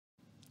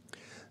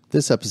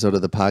This episode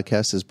of the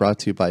podcast is brought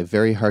to you by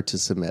Very Hard to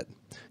Submit.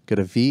 Go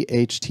to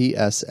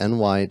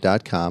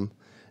vhtsny.com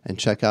and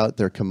check out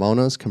their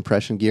kimonos,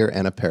 compression gear,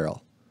 and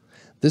apparel.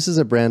 This is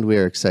a brand we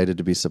are excited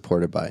to be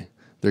supported by.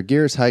 Their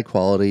gear is high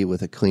quality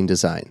with a clean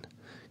design.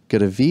 Go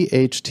to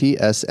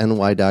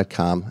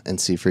vhtsny.com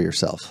and see for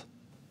yourself.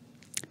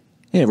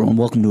 Hey everyone,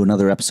 welcome to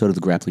another episode of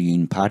the Grappler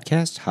Union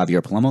podcast.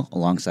 Javier Paloma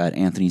alongside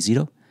Anthony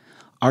Zito.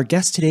 Our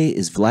guest today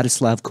is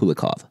Vlad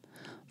Koulikov.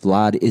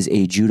 Vlad is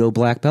a Judo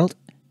black belt,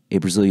 a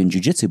Brazilian Jiu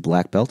Jitsu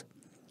black belt,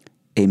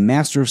 a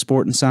master of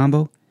sport in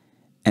Sambo,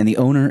 and the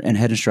owner and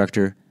head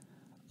instructor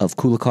of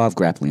Koulikov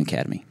Grappling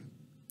Academy.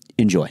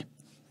 Enjoy.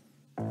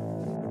 I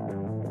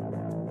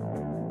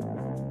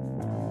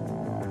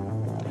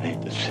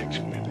need the 6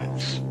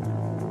 minutes.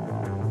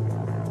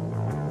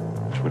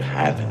 That's what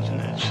happens in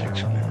that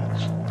 6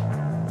 minutes.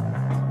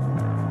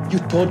 You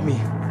told me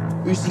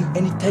using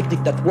any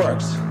technique that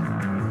works.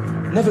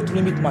 Never to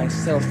limit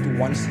myself to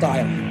one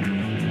style.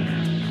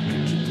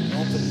 Keep an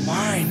open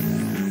mind.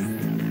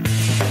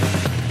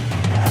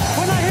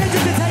 We're not here to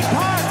take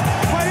part.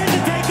 We're here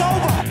to take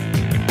over.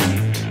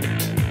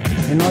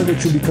 In order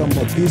to become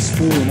more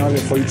peaceful, in order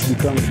for you to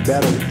become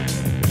better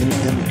and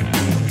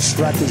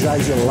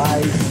strategize your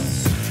life.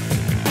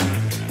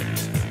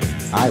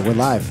 All right, we're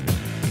live.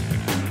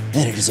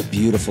 And it is a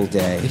beautiful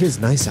day. It is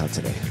nice out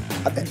today.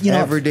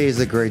 Every day is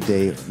a great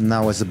day.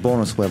 Now, as a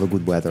bonus, we have a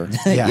good weather.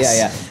 Yes.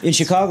 Yeah. In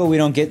Chicago, we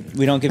don't get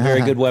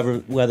very good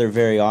weather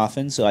very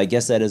often, so I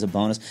guess that is a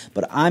bonus.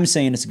 But I'm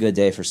saying it's a good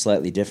day for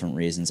slightly different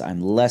reasons.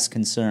 I'm less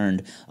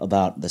concerned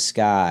about the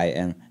sky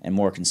and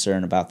more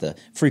concerned about the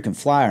frequent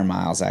flyer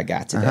miles I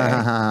got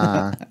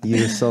today.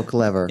 You're so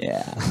clever.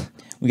 Yeah.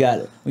 We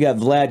got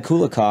Vlad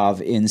Koulikov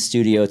in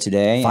studio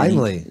today.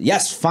 Finally.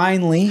 Yes,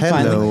 finally. Hello,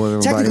 finally.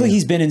 everybody. Technically,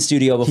 he's been in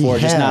studio before,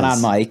 just not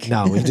on mic.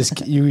 No, we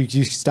just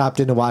you stopped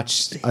in to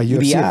watch a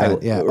UFC EBI,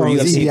 event. Yeah. or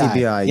UFC. EBI,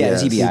 Yeah,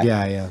 yes. it's EBI.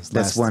 EBI, yeah.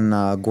 That's when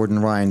Gordon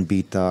Ryan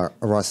beat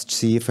Russ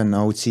Chief and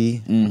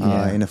OT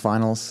in the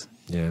finals.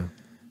 Yeah.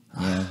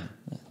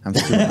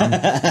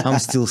 I'm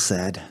still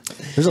sad.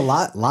 There's a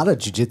lot of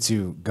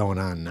jiu-jitsu going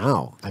on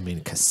now. I mean,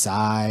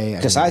 Kasai.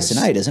 Kasai's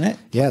tonight, isn't it?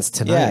 Yeah, it's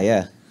tonight.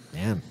 Yeah.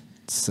 Man.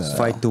 It's,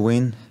 Fight to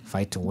win.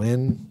 Fight to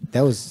win.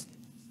 They're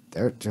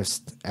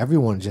just,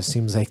 everyone just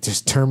seems like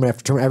just term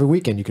after term. Every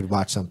weekend you could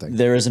watch something.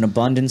 There is an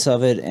abundance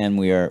of it, and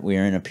we are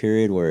in a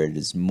period where it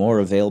is more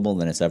available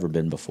than it's ever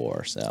been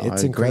before. So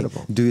It's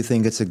incredible. Do you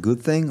think it's a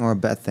good thing or a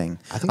bad thing?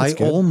 I think it's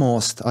good.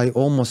 I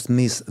almost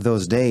miss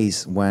those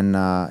days when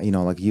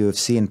like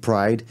UFC and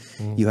Pride,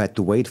 you had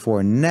to wait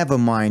for. Never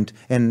mind,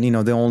 and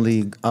the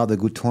only other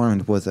good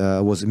tournament was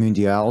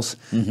Mundials.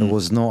 There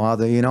was no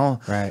other,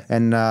 Right.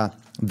 And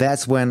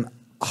that's when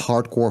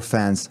hardcore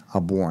fans are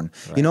born.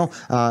 Right.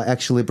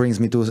 Actually brings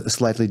me to a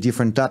slightly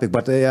different topic,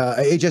 but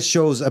it just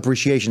shows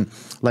appreciation.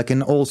 Like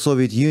in old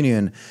Soviet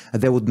Union,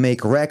 they would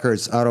make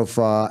records out of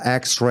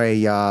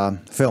X-ray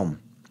film.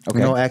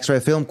 Okay.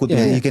 X-ray film could be,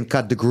 Yeah. you can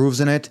cut the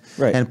grooves in it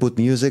and put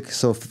music.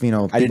 So I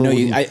didn't know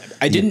you. I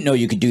didn't know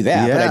you could do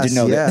that, but I did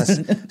know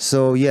that.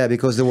 So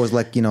because there was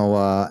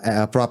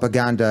a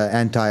propaganda,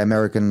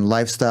 anti-American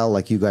lifestyle,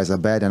 like you guys are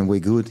bad and we're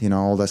good,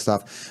 all that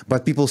stuff.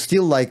 But people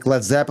still like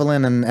Led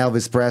Zeppelin and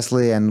Elvis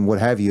Presley and what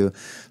have you.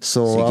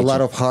 So a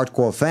lot of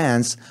hardcore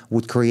fans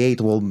would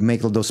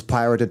make those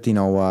pirated,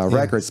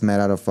 records made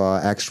out of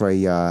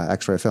X-ray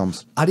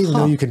films. I didn't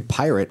even know you can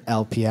pirate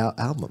LP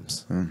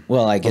albums.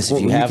 Well, I guess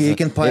if you have you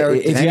can pirate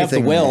if you have the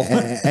anything, will,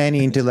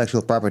 any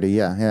intellectual property,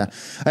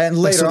 And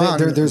later on,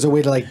 there's a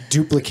way to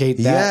duplicate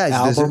that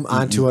album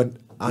onto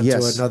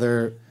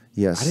another.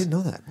 Yes. I didn't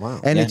know that.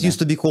 Wow. And it used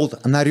to be called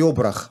na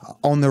rёбрах,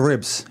 on the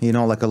ribs,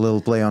 like a little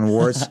play on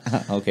words.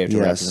 Okay.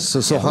 Yes. So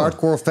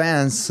hardcore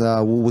fans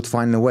would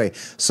find a way.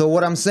 So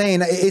what I'm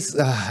saying is,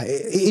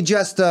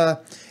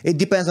 it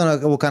depends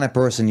on what kind of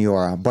person you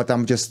are. But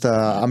I'm just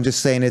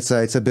saying it's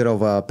a bit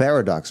of a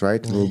paradox,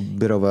 right? A little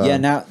bit of a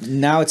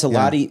Now it's a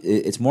lot.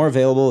 It's more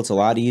available. It's a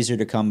lot easier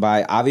to come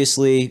by.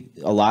 Obviously,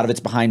 a lot of it's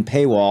behind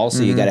paywall,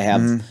 so you got to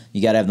have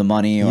the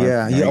money, or you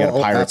got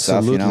to pirate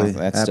stuff.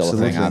 That's still a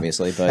thing,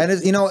 obviously. But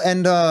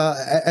and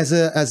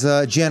as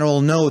a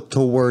general note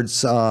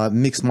towards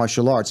mixed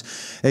martial arts,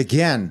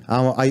 again,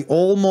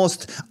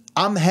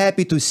 I'm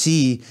happy to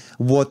see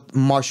what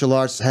martial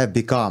arts have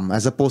become.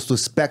 As opposed to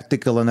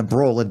spectacle and a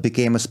brawl, it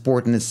became a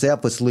sport in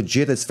itself. It's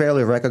legit. It's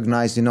fairly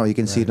recognized. You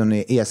can see it on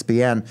the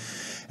ESPN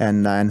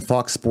and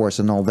Fox Sports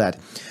and all that.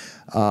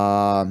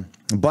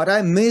 But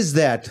I miss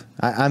that.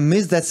 I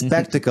miss that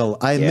spectacle.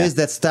 I miss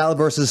that style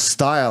versus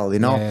style.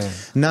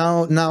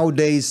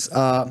 Nowadays,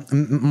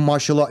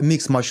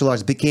 mixed martial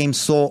arts became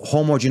so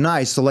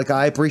homogenized. So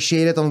I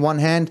appreciate it on one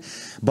hand,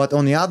 but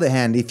on the other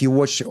hand, if you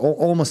watch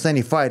almost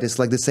any fight, it's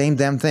like the same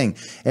damn thing.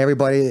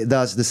 Everybody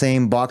does the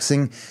same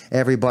boxing.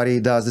 Everybody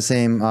does the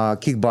same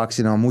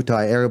kickboxing or Muay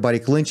Thai. Everybody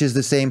clinches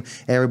the same.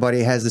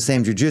 Everybody has the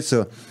same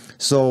jiu-jitsu.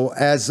 So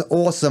as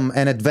awesome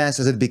and advanced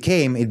as it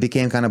became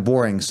kind of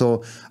boring.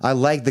 So I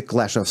like the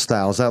clash of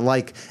styles. I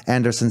like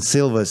Anderson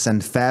Silvas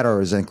and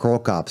Fetters and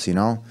Krokops, you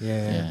know?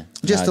 Yeah.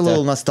 Just a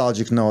little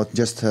nostalgic note,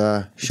 just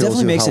shows definitely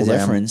you makes how a old I am.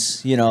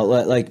 difference. You know,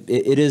 like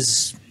it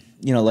is,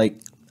 you know, like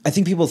I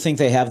think people think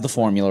they have the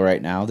formula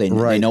right now. They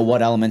know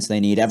what elements they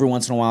need. Every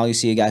once in a while, you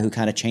see a guy who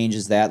kind of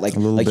changes that. Like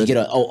you bit. get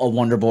a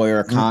Wonder Boy or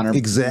a Connor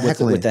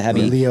exactly. with the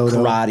heavy Lyoto.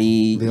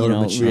 karate.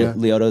 Lyoto Machida.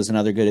 Lyoto is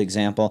another good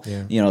example.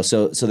 Yeah. You know,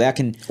 so that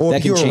can Or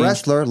that pure can change.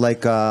 wrestler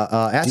like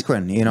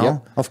Askren, you know?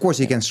 Yep. Of course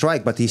he can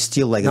strike, but he's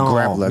still like a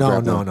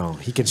grappler. No.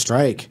 He can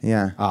strike.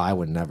 Yeah. Oh, I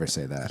would never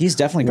say that. He's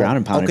definitely ground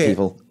and pounding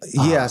people.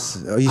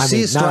 Yes. You I see,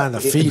 mean, not on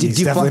the feet.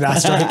 He's definitely not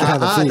striking on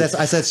the feet.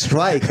 I said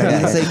strike. I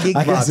didn't say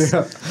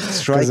kickbox.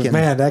 Striking.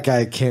 Man, that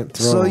guy can't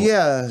throw. So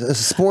yeah,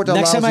 sport allows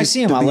Next time I you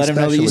see him, to I'll be let him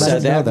know that you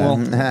specialist. said Let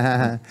him that.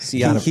 know We'll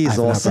see how He's I've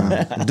awesome.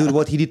 never- Dude,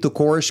 what he did to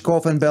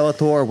Koreshkov and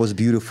Bellator was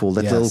beautiful.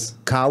 That Yes. little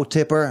cow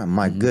tipper,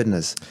 my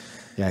goodness.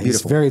 Yeah, he's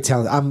Beautiful. very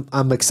talented.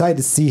 I'm excited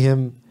to see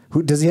him.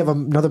 Who does he have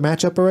another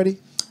matchup already?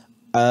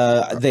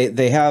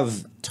 They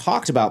have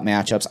talked about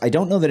matchups. I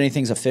don't know that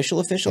anything's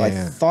official. Yeah. I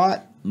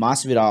thought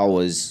Masvidal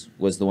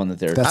was the one that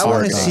they're. That's I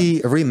want to hard. see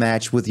a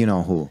rematch with you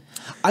know who.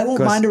 I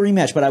won't mind a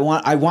rematch, but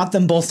I want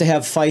them both to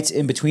have fights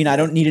in between. I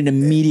don't need an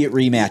immediate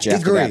rematch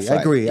after that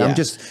fight. Agree. Yeah.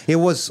 It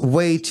was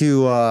way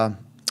too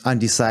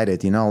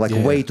undecided, you know, like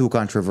Yeah. way too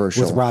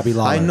controversial. With Robbie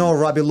Lawler. I know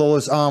Robbie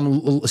Lawler's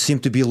arm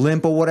seemed to be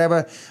limp or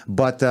whatever,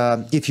 but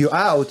if you're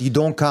out, you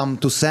don't come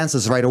to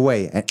senses right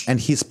away, and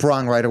he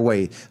sprung right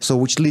away. So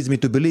which leads me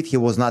to believe he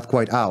was not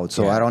quite out.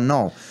 So Yeah. I don't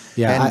know.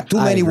 Yeah, and too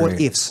I many what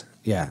agree. ifs.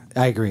 Yeah,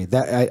 I agree.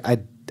 That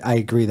I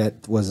agree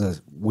that was a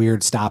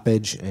weird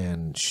stoppage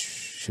and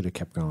should have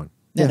kept going.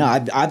 Yeah, no,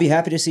 I'd be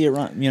happy to see it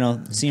run. You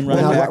know, see him run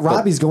Now, back. but-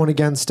 Robbie's going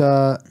against.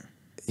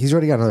 He's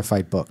already got another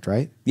fight booked,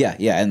 right? yeah,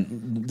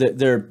 and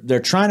they're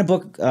trying to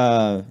book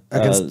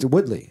Against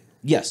Woodley.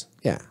 yes,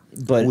 Yeah,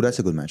 but Oh, that's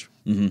a good match.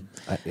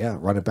 yeah.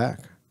 Run it back.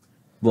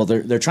 well,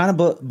 they're trying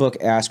to book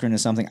Askren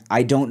as something.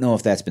 I don't know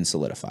if that's been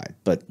solidified,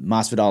 but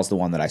Masvidal's the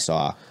one that I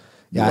saw.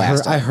 Yeah,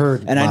 last I time.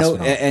 heard and I know,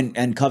 Masvidal.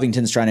 and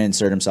Covington's trying to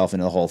insert himself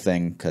into the whole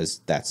thing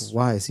because that's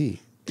Why is he?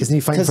 Isn't he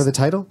fighting for the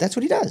title? That's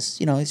what he does.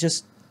 You know, it's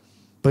just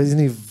But isn't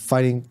he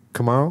fighting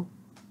Kamaru?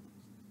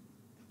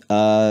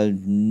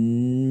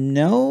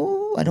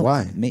 no, I don't.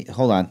 Why?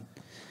 Hold on,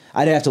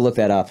 I'd have to look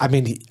that up. I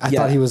mean, I Yeah.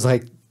 thought he was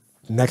like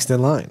next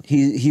in line.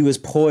 He was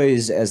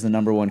poised as the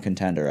number one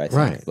contender. I think.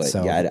 Right. But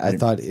So yeah, I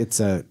thought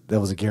that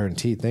was a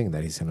guaranteed thing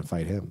that he's going to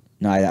fight him.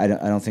 no, I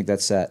don't think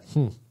that's set.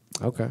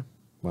 Okay.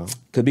 Well,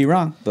 Could be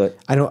wrong, but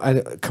I know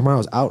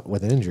Kamaru's out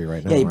with an injury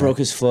right now. yeah, he right? broke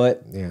his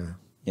foot. Yeah.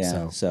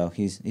 Yeah, so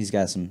he's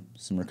got some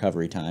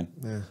recovery time.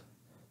 Yeah.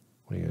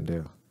 What are you gonna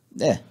do?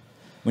 Yeah.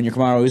 When you're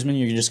Kamaru Usman,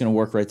 you're just going to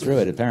work right through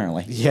it,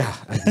 apparently. Yeah,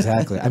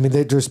 exactly. I mean,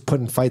 they're just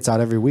putting fights out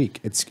every week.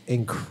 It's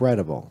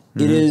incredible.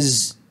 It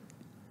is,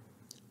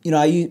 you know,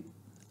 I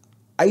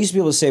used to be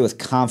able to say with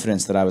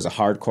confidence that I was a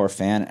hardcore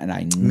fan, and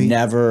I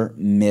never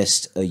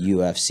missed a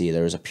UFC.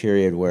 There was a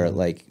period where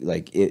like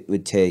it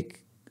would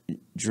take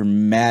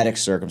dramatic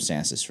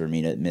circumstances for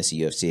me to miss a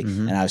UFC,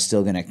 and I was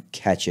still going to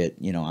catch it,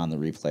 you know, on the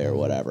replay or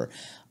whatever.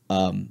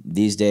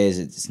 These days,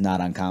 it's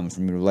not uncommon for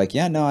me to be like,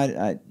 yeah, no,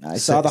 I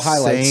saw the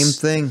highlights.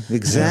 Same thing,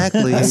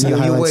 exactly. I see you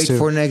highlights wait too.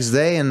 for next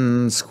day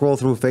and scroll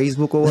through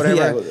Facebook or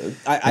whatever,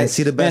 I and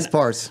see the best man,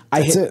 parts.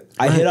 I That's hit it.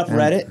 I hit up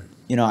Reddit.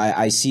 You know,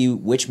 I see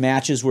which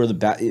matches were the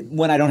best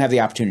when I don't have the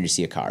opportunity to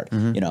see a card.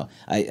 You know,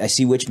 I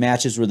see which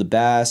matches were the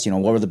best. You know,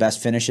 what were the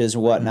best finishes or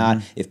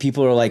whatnot. If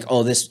people are like,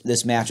 "Oh,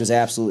 this match was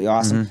absolutely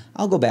awesome,"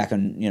 I'll go back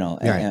and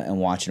and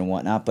watch it and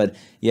whatnot. But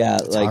yeah,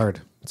 It's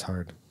hard. It's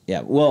hard.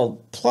 yeah.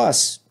 Well,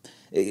 plus,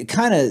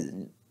 kind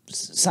of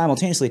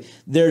simultaneously,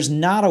 there's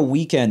not a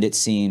weekend, it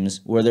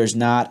seems, where there's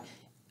not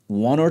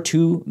one or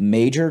two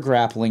major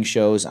grappling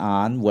shows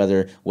on,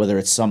 whether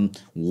it's some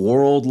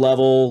world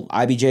level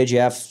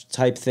IBJJF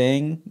type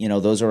thing. You know,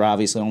 those are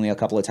obviously only a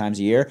couple of times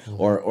a year,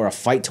 or a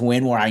fight to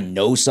win where I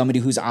know somebody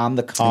who's on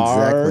the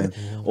card,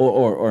 Exactly.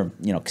 or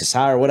you know,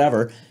 Kasai or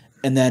whatever.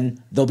 And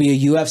then there'll be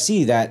a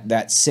UFC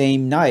that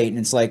same night, and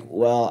it's like,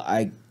 well,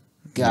 I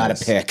gotta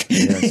pick.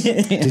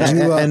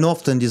 And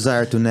often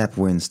desire to nap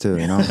wins too,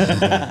 you know.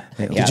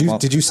 Yeah,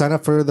 Did you sign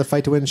up for the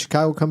fight to win in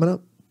Chicago coming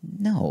up?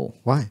 No.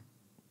 Why?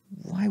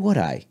 Why would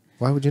I?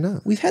 Why would you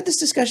not? We've had this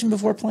discussion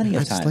before plenty of I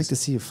just times. like to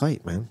see you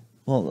fight, man.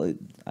 Well,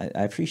 I In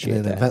appreciate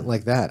an that. event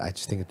like that, I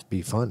just think it'd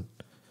be fun.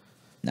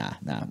 Nah.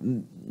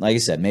 Like I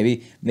said,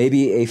 maybe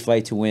a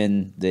fight to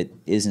win that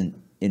isn't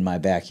in my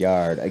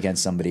backyard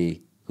against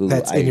somebody who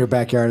That's in your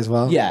backyard as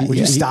well. Yeah, Would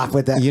yeah. you stop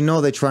with that? You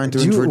know they're trying to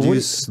Do you- what do you-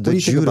 introduce what the do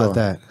you think judo. about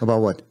that?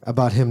 About what?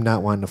 About him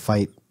not wanting to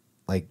fight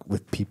like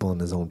with people in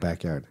his own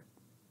backyard.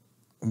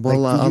 Well,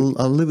 Like,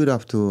 I'll leave it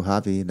up to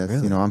Javi. That's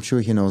Really? you know, I'm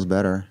sure he knows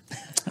better.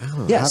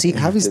 Yeah, see,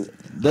 Javi's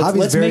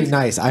very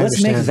nice. I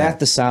let's make understand that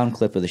the sound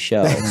clip of the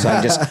show, so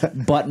I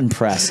just button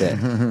press it.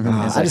 It's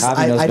like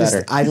Javi knows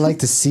better. I'd like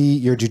to see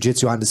your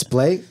jiu-jitsu on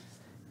display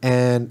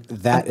and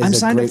that is I'm a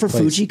signed up great for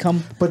place. Fuji.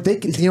 Come, But they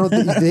can, you know,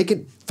 they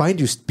can find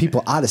you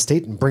people out of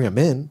state and bring them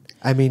in.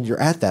 I mean, you're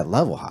at that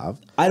level, Hav.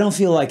 I don't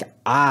feel like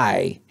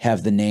I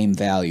have the name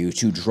value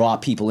to draw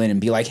people in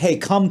and be like, "Hey,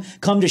 come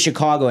to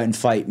Chicago and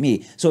fight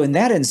me." So in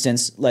that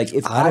instance, like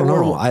if I don't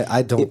were know. to,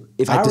 I don't.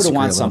 If I I were to disagree a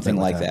want little something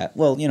bit with like that. that,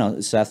 well, you know,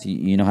 Seth,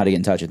 you know how to get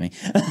in touch with me.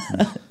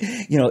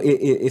 You know,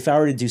 if I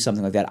were to do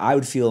something like that, I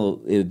would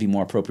feel it would be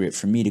more appropriate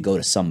for me to go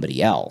to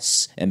somebody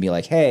else and be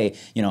like, "Hey,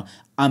 you know,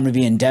 I'm going to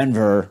be in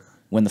Denver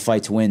when the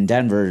fight to win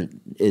Denver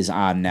is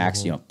on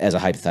next." You know, as a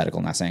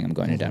hypothetical, not saying I'm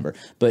going to Denver,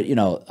 but you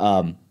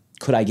know.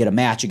 Could I get a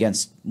match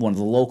against one of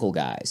the local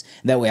guys?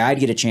 And that way I'd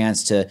get a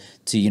chance to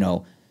you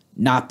know,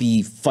 not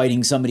be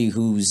fighting somebody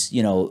who's,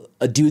 you know,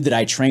 a dude that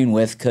I train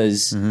with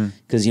because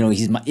you know,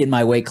 he's in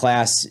my weight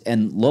class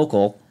and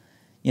local,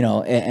 you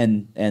know,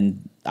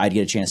 and I'd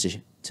get a chance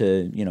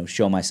to you know,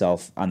 show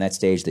myself on that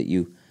stage that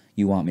you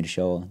want me to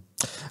show.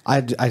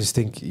 I just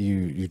think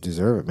you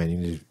deserve it, man. You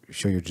need to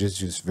show your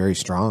jiu-jitsu is very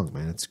strong,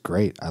 man. It's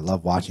great. I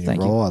love watching you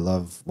Thank you. roll. I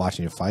love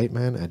watching you fight,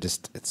 man.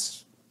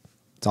 It's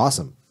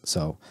awesome.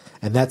 So,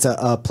 and that's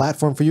a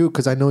platform for you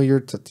because I know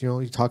you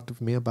talked to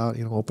me about,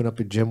 you know, open up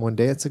your gym one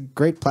day. It's a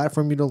great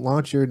platform. You to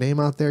launch your name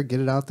out there, get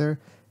it out there.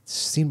 It's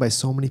seen by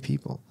so many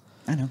people.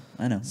 I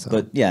know. So.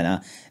 But yeah,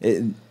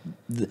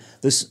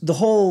 the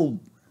whole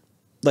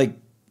like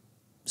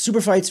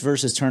super fights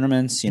versus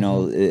tournaments, you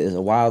know, is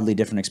a wildly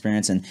different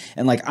experience. And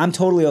like, I'm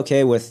totally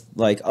okay with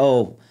like,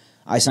 oh,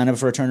 I signed up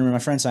for a tournament. My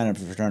friend signed up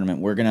for a tournament.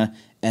 We're going to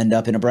end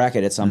up in a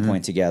bracket at some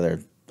point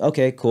together.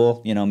 Okay,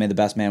 cool. You know, may the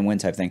best man win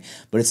type thing.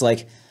 But it's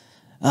like,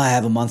 I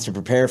have a month to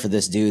prepare for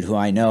this dude who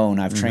I know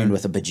and I've trained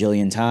with a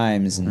bajillion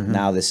times. And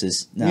now this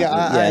is... I it's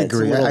a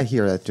agree. little- I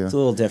hear that too. It's a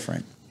little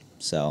different.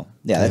 So,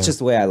 yeah, that's just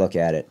the way I look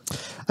at it.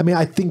 I mean,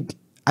 I think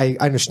I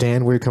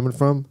understand where you're coming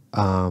from.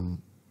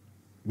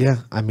 Yeah,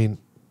 I mean,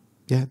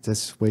 yeah,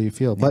 that's the way you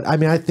feel. But I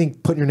mean, I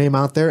think putting your name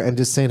out there and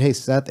just saying, hey,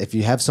 Seth, if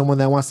you have someone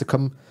that wants to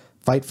come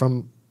fight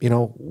from, you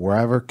know,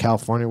 wherever,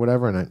 California,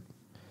 whatever, and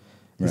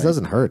this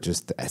doesn't hurt.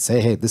 Just say,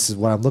 hey, this is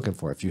what I'm looking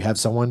for. If you have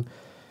someone,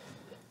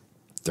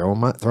 throw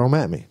them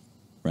at me.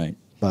 Right.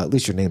 But at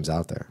least your name's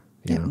out there.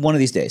 You know? One of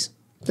these days.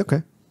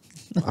 Okay.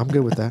 I'm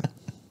good with that.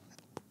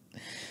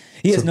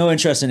 He has no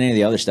interest in any of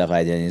the other stuff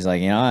I did. He's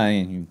like, you know,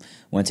 I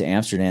went to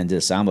Amsterdam, did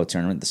a Sambo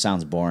tournament. That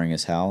sounds boring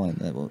as hell.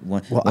 And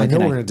Well, I know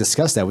we're going to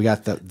discuss that. We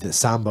got the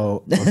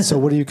Sambo. So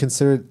what do you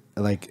consider,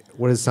 like,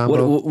 what is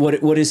Sambo?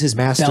 What is his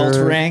belt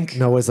rank?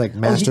 No, it's like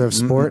Master of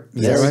Sport.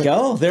 Is There that we right?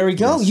 go. There we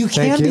go. Yes. You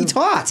Thank can be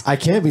taught. I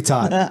can be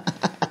taught.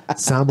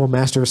 Sambo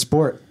Master of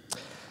Sport.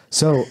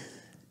 So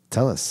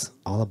tell us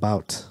all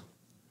about...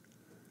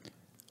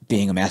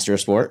 Being a master of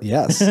sport?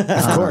 Yes,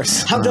 of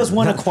course. How does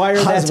one acquire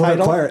How that does one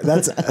title? acquire-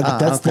 That's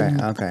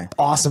okay.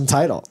 awesome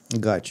title.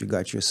 Got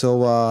you.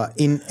 So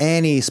in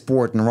any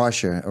sport in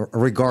Russia,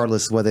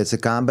 regardless whether it's a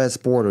combat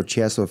sport or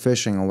chess or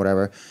fishing or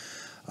whatever,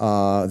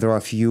 there are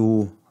a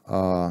few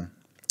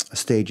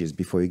stages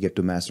before you get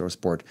to master of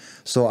sport.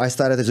 So I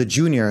started as a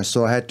junior,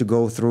 so I had to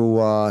go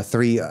through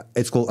three,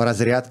 it's called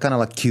razryad, kind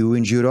of like Q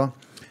in judo,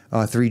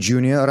 3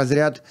 junior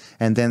razryad,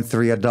 and then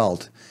 3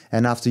 adult.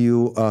 And after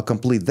you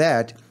complete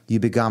that, you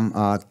become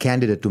a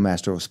candidate to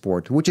master of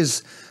sport, which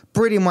is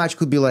pretty much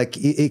could be like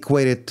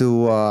equated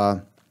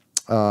to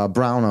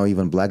brown or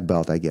even black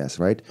belt, I guess,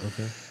 right?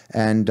 Okay.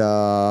 And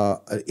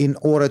in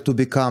order to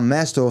become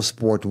master of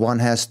sport, one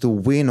has to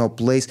win or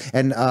place.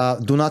 And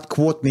do not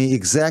quote me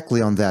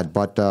exactly on that,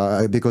 but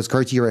because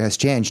criteria has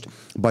changed.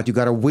 But you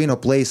got to win or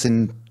place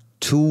in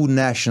 2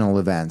 national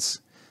events.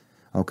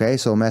 Okay,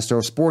 so Master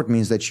of Sport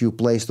means that you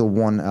placed the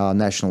one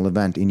national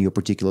event in your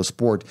particular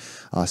sport,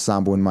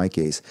 Sambo in my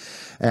case.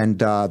 And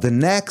the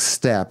next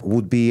step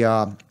would be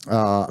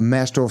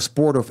Master of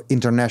Sport of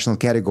international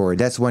category.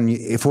 That's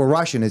when, for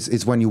Russian,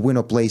 it's when you win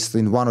or place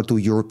in 1 or 2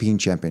 European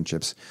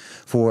championships.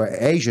 For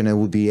Asian, it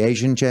would be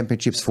Asian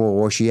championships.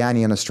 For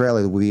Oceania and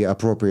Australia, it would be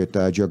appropriate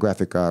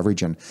geographic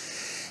region.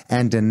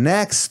 And the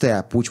next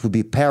step, which would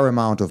be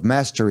paramount of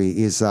mastery,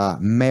 is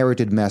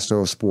merited Master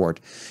of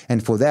Sport.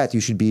 And for that, you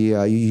should be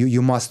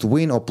you must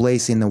win or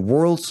place in the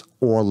Worlds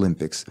or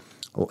Olympics.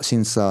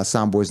 Since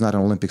Sambo is not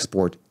an Olympic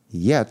sport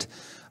yet,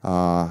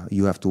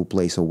 you have to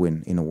place or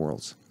win in the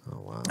Worlds. Oh,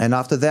 wow. And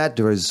after that,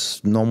 there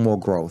is no more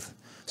growth.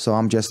 So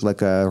I'm just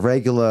like a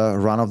regular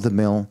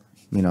run-of-the-mill,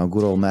 you know,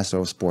 good old Master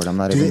of Sport. I'm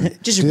not even...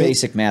 Just your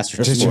basic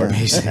Master of Just Sport. your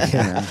basic,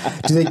 yeah.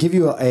 Do they give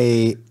you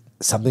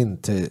something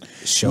to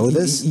show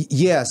this?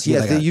 Yes.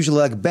 They usually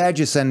like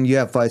badges, and you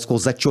have it's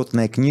called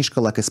zachotная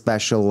книжка, like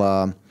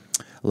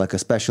a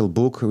special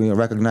book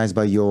recognized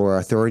by your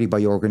authority, by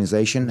your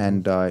organization,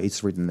 and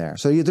it's written there.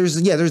 So there's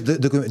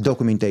the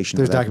documentation.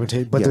 There's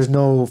documentation, but there's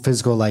no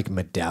physical like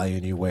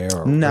medallion you wear.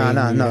 Or No, ring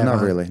you have not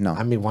on. really. No.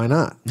 I mean, why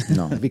not?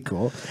 No. That'd be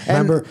cool.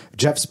 Remember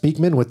Jeff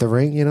Speakman with the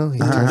ring? You know,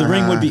 The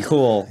ring would be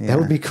cool. that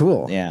would be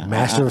cool. Yeah.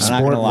 Master of I'm not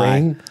Sport gonna lie.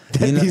 ring.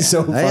 That'd be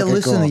so Hey, fucking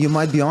listen, cool. you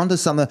might be onto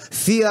something.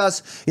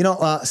 FIAS,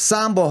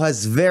 Sambo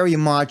has very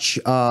much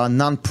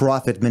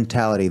non-profit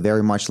mentality,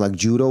 very much like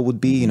judo would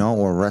be,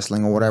 or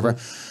wrestling or whatever.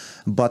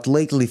 But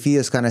lately,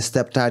 FIA's kind of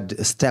stepped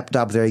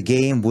up their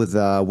game with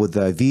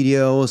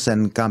videos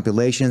and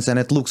compilations, and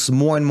it looks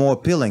more and more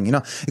appealing. You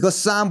know, because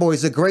Sambo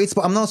is a great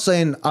sport. I'm not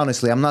saying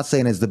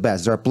it's the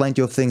best. There are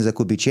plenty of things that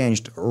could be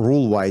changed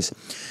rule-wise,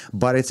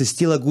 but it's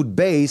still a good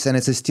base, and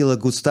it's still a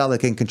good style that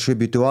can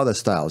contribute to other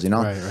styles. You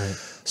know, Right.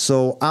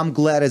 So I'm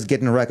glad it's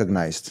getting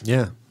recognized.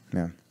 Yeah.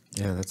 Yeah.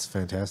 Yeah, that's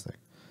fantastic.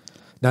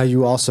 Now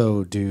you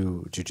also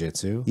do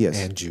jiu-jitsu Yes.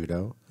 and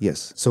judo.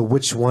 Yes. So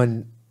which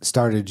one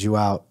started you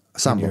out? in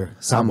Sambo.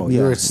 Sambo. Yeah,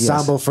 You were yes.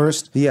 Sambo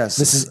first? Yes.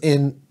 This is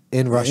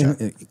in Russia.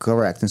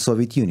 Correct, in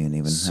Soviet Union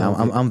even.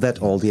 I'm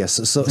that old, yes.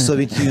 So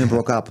Soviet Union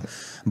broke up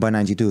by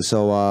 92.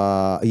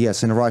 So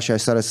yes, in Russia I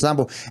started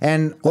Sambo.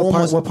 And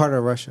What part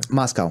of Russia?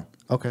 Moscow.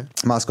 Okay.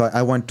 Moscow.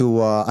 I went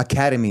to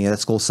academy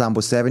that's called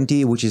Sambo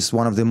 70, which is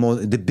one of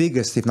the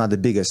biggest, if not the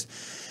biggest,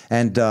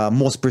 and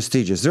most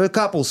prestigious. There are a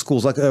couple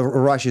schools, like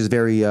Russia is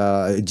very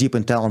deep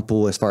in talent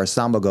pool as far as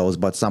Sambo goes,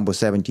 but Sambo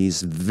 70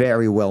 is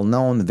very well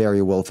known,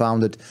 very well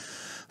funded,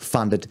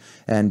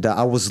 and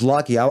I was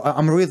lucky.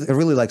 I'm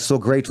really like so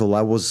grateful.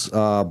 I was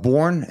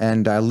born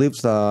and I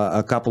lived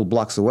a couple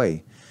blocks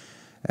away.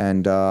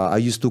 And I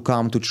used to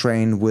come to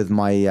train with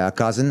my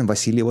cousin,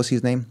 Vasily was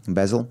his name,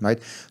 Basil, right?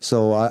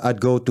 So I'd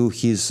go to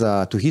his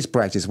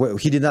practice. Well,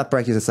 he did not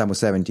practice at Sambo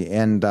 70,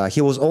 and he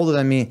was older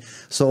than me,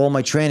 so all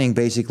my training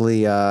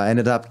basically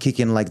ended up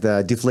kicking like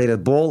the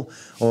deflated ball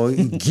or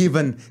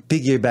giving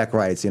piggyback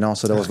rides, you know,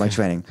 so that was my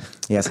training.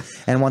 Yes.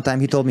 And one time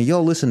he told me,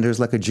 yo, listen,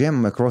 there's like a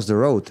gym across the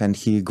road, and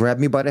he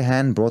grabbed me by the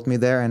hand, brought me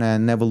there, and I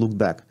never looked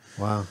back.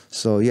 Wow.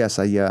 So yes,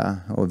 I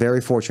was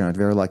very fortunate,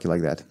 very lucky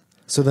like that.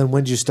 So then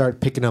when did you start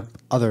picking up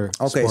other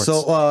sports?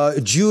 So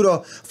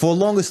judo, for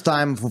the longest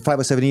time, for 5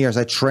 or 7 years,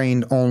 I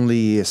trained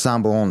only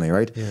Sambo only,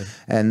 right? Yeah.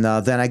 And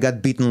then I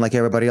got beaten like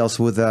everybody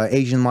else with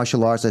Asian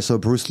martial arts. I saw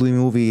Bruce Lee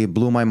movie,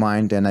 blew my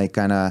mind, and I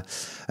kind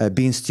of,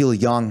 being still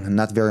young and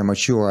not very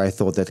mature, I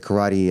thought that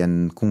karate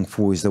and kung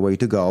fu is the way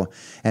to go.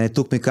 And it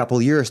took me a couple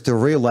of years to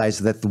realize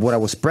that what I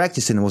was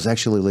practicing was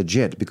actually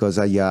legit, because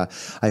I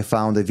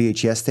found a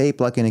VHS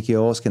tape like in a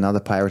kiosk, another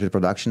pirated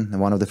production,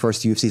 and one of the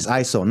first UFCs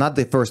I saw, not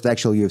the first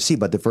actual UFC,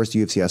 but the first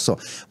UFC I saw,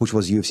 which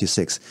was UFC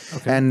 6.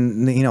 Okay.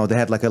 And, you know, they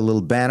had like a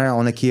little banner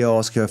on a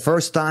kiosk,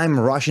 first time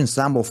Russian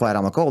Sambo fight.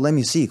 I'm like, oh, let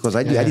me see, because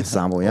I did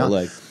Sambo,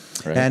 yeah.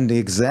 Right. And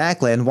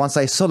exactly. And once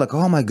I saw like,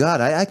 oh my God,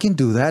 I can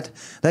do that.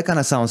 That kind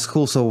of sounds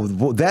cool. So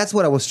that's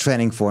what I was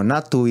training for,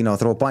 not to, you know,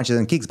 throw punches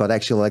and kicks, but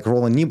actually like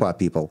rolling knee bar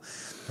people.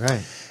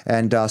 Right.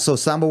 And so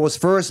Sambo was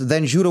first,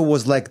 then Judo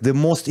was like the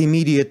most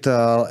immediate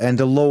and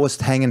the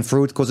lowest hanging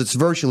fruit, because it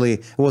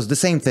was the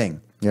same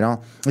thing. You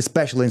know,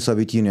 especially in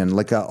Soviet Union,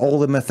 like all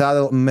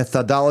the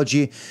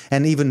methodology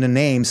and even the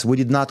names, we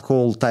did not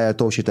call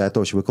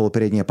Tayatoshi, we call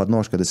Передняя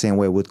подножка the same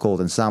way we'd call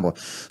it in Sambo.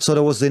 So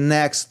there was the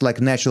next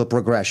like natural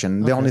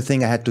progression. The only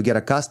thing I had to get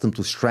accustomed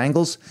to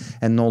strangles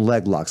and no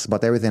leg locks,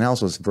 but everything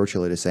else was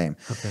virtually the same.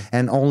 Okay.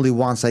 And only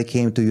once I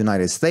came to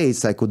United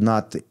States, I could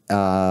not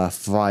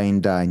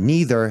find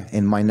neither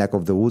in my neck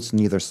of the woods,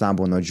 neither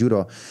Sambo nor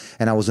Judo.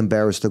 And I was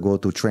embarrassed to go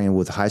to train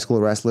with high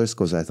school wrestlers,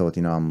 because I thought,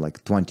 you know, I'm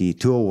like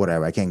 22 or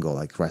whatever, I can't go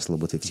like wrestle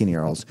with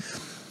 15-year-olds.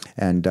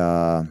 And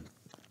I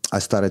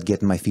started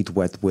getting my feet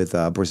wet with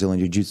Brazilian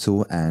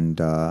Jiu-Jitsu and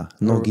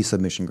no-gi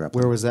submission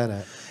grappling. Where was that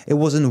at? It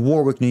was in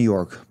Warwick, New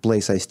York,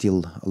 place I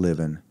still live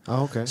in.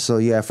 Oh, okay. So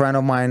yeah, a friend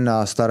of mine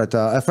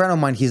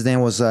his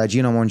name was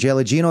Gino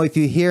Mongelli. Gino, if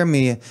you hear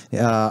me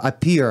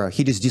appear,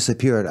 he just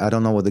disappeared. I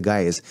don't know what the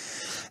guy is.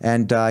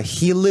 And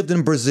he lived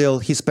in Brazil.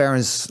 His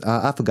parents,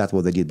 I forgot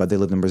what they did, but they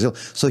lived in Brazil.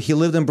 So he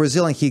lived in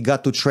Brazil, and he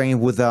got to train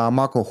with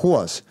Marco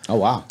Ruas. Oh,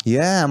 wow.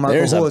 Yeah, Marco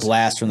There's Ruas. a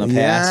blast from the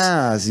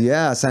past.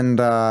 Yes. And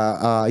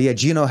yeah,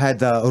 Gino had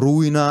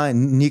Ruina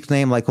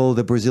nickname, like all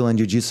the Brazilian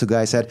Jiu-Jitsu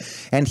guys had.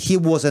 And he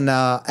was an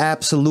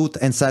absolute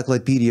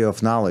encyclopedia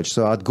of knowledge.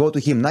 So I'd go to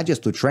him, not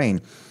just to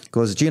train,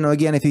 because Gino,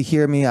 again, if you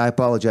hear me, I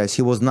apologize.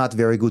 He was not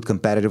very good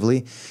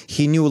competitively.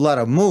 He knew a lot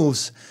of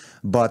moves,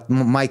 but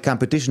my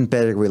competition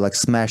pedigree like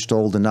smashed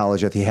all the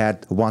knowledge that he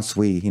had once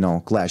we, you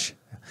know, clash.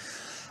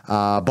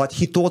 But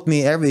he taught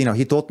me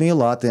he taught me a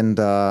lot, and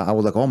I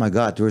was like, oh my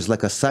God, there's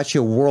like such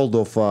a world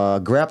of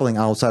grappling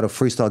outside of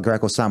freestyle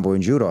Greco, Sambo,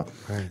 and Judo.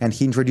 Right. And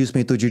he introduced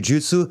me to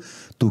Jiu-Jitsu,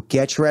 to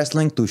catch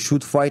wrestling, to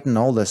shoot fight, and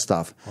all that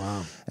stuff.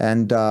 Wow.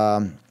 And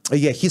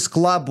yeah, his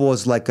club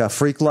was like a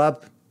free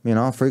club,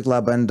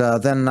 and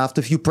then after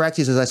a few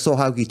practices, I saw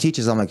how he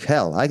teaches. I'm like,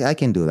 hell, I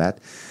can do that.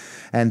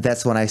 And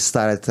that's when I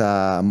started,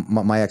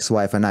 my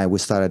ex-wife and we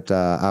started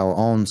our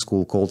own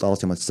school called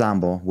Ultimate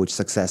Sambo, which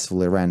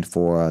successfully ran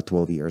for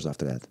 12 years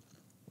after that.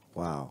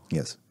 Wow.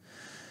 Yes.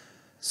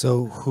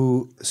 So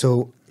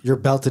you're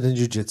belted in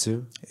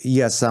Jiu-Jitsu?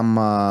 Yes, I'm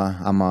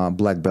a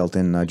black belt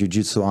in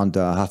Jiu-Jitsu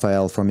under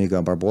Rafael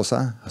Formiga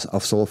Barbosa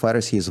of Soul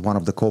Fighters. He's one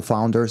of the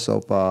co-founders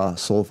of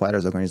Soul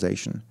Fighters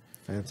organization.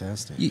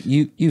 Fantastic.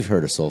 You've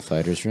heard of Soul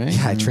Fighters, right?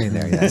 Yeah, I trained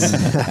there, yes.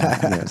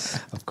 Yes.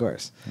 Of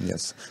course.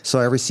 Yes. So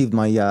I received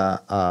my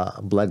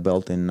black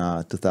belt in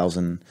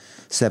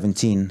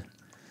 2017.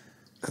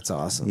 That's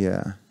awesome.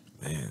 Yeah.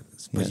 Man,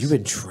 but you've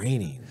been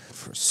training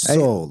for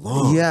so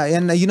long. Yeah,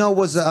 and I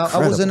was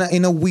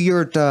in a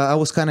weird. I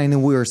was kind of in a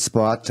weird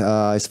spot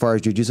as far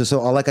as jiu-jitsu.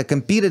 So like I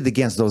competed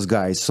against those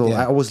guys. So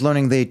I was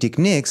learning their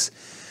techniques,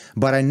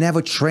 but I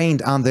never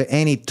trained under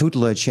any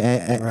tutelage,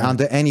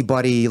 under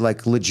anybody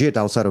like legit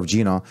outside of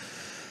Gino.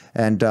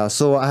 And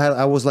so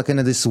I was like in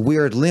this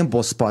weird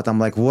limbo spot. I'm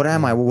like, what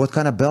am I? What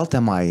kind of belt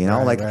am I?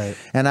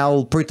 And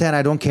I'll pretend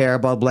I don't care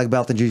about black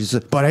belt and jiu-jitsu,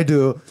 but I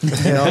do.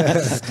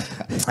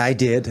 I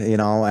did.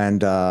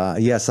 And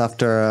yes,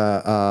 after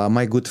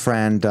my good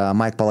friend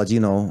Mike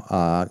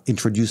Palladino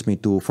introduced me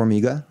to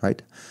Formiga,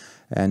 right,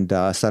 and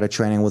started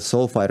training with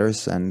Soul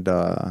Fighters, and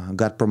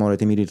got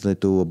promoted immediately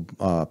to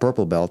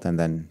purple belt, and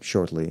then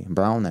shortly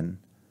brown, and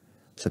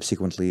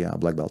subsequently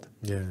black belt.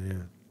 Yeah.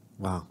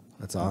 Wow,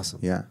 that's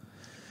awesome. Yeah.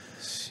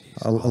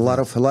 A lot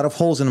of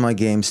holes in my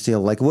game still.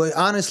 Like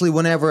honestly,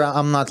 whenever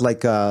I'm not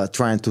like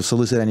trying to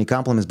solicit any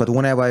compliments, but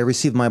whenever I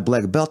receive my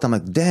black belt, I'm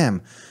like,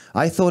 damn,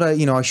 I thought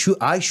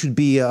I should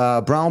be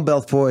a brown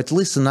belt for at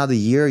least another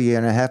year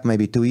and a half,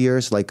 maybe 2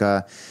 years. Like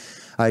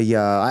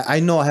I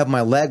know I have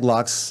my leg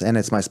locks and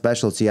it's my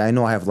specialty. I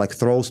know I have like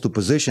throws to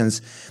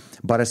positions.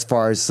 But as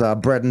far as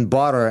bread and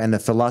butter and the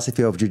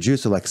philosophy of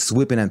jiu-jitsu, like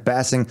sweeping and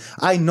passing,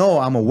 I know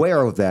I'm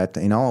aware of that,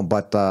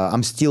 but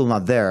I'm still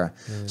not there.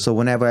 So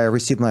whenever I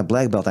receive my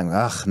black belt, I'm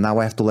like, now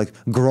I have to like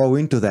grow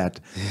into that.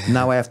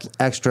 Now I have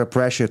extra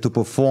pressure to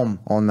perform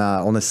on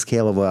a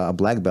scale of a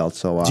black belt.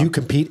 So do you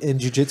compete in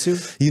jiu-jitsu?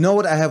 You know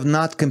what? I have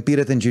not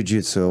competed in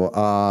jiu-jitsu.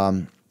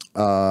 I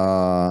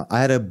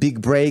had a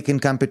big break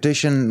in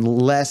competition.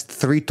 Last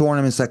 3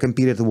 tournaments I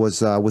competed was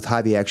with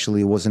Javi,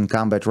 actually, was in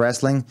combat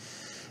wrestling.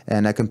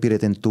 And I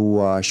competed in 2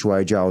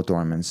 Shuai Jiao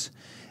tournaments.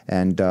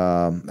 And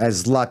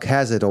as luck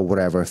has it, or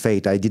whatever,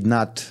 fate, I did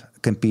not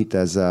compete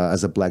as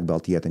a black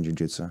belt yet in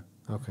jiu-jitsu.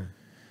 Okay.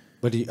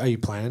 But are you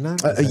planning on?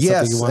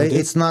 Yes,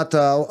 it's not...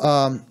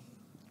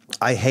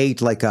 I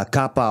hate like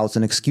cop-outs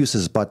and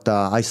excuses, but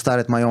I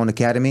started my own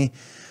academy.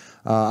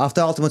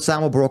 After Ultimate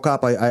Sambo broke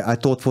up, I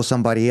taught for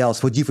somebody else,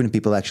 for different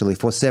people actually,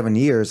 for 7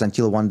 years,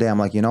 until one day I'm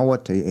like, you know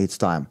what, it's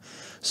time.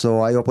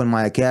 So I opened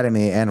my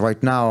academy, and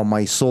right now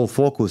my sole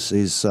focus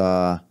is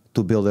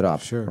to build it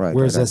up. Sure. Right,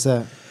 Where's this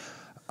at?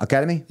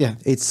 Academy? Yeah.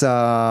 It's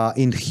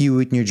in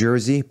Hewitt, New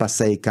Jersey,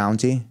 Passaic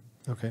County.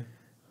 Okay.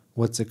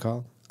 What's it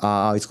called?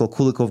 It's called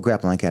Koulikov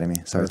Grappling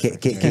Academy. Sorry,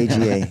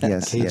 KGA.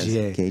 Yes, KGA.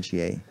 Yes,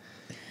 KGA.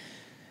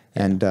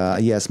 And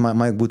yes,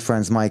 my good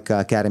friend's Mike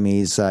Academy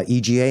is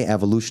EGA,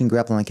 Evolution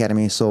Grappling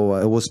Academy. So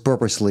it was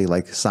purposely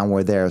like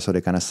somewhere there, so they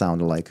kind of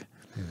sound alike.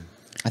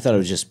 I thought it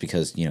was just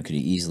because, could you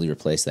easily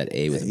replace that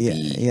A with a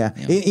B? Yeah.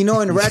 In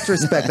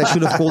retrospect, I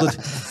should have called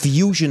it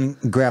Fusion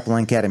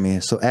Grappling Academy,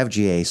 so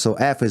FGA. So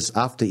F is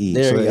after E.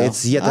 There So you go.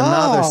 it's yet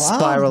another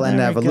spiral and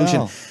there we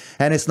evolution. go.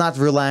 And it's not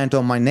reliant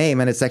on my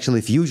name, and it's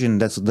actually fusion.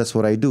 That's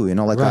what I do.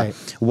 Right.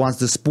 Once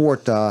the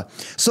sport,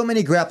 so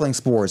many grappling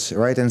sports,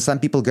 right? And some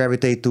people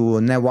gravitate to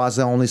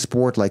newaza only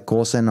sport, like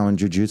kosen or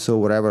jiu-jitsu,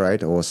 whatever,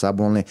 right? Or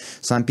sub only.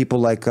 Some people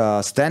like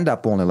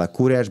stand-up only, like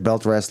kuresh,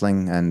 belt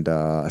wrestling, and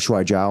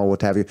shuai jiao,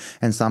 what have you.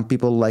 And some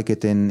people like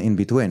it in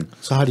between.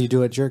 So how do you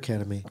do at your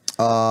academy?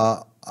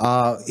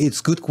 It's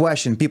a good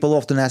question. People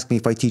often ask me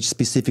if I teach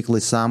specifically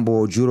Sambo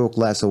or Judo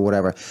class or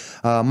whatever.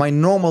 My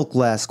normal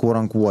class, quote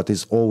unquote,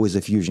 is always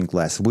a fusion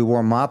class. We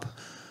warm up.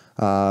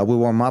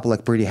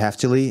 Like pretty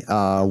heftily.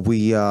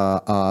 We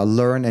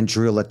learn and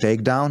drill a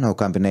takedown or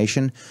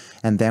combination,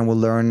 and then we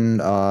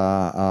learn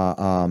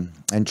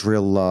and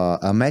drill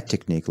a mat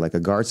technique, like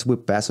a guard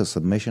sweep, pass or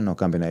submission or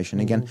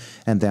combination again,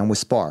 and then we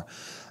spar.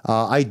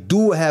 I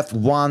do have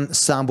one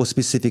Sambo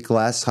specific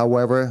class,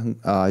 however,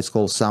 it's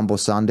called Sambo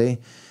Sunday.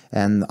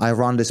 And I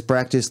run this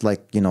practice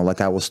like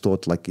I was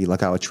taught, like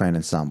I was trained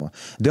in Sambo.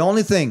 The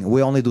only thing,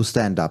 we only do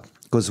stand-up,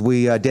 because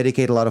we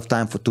dedicate a lot of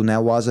time to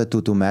newaza,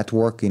 to mat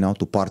work, to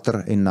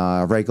parter in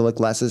regular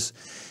classes.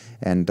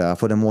 And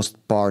for the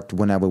most part,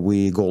 whenever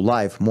we go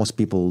live, most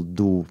people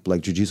do like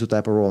jiu-jitsu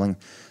type of rolling.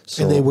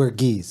 So, And they wear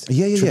gis.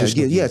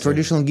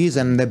 Traditional gis,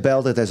 and they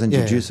belt it as in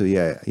Yeah, jiu-jitsu.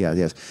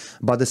 Yes.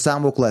 But the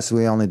Sambo class,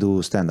 we only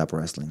do stand-up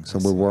wrestling. So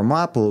we warm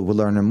up, we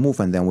learn a move,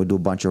 and then we do a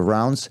bunch of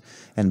rounds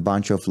and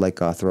bunch of like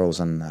throws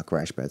and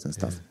crash pads and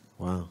stuff.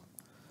 Wow.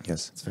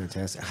 Yes. That's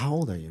fantastic. How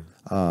old are you?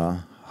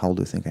 How old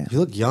do you think I am? You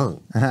look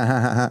young.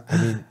 I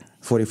mean,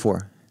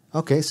 44.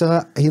 okay,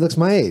 so he looks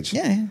my age.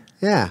 Yeah.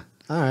 Yeah.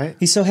 All right.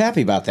 He's so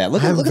happy about that.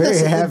 Look I'm at very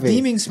that happy.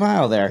 beaming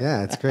smile there.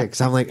 Yeah, it's great.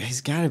 Because I'm like,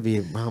 he's got to be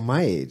around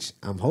my age.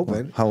 I'm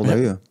hoping. How old are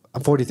you?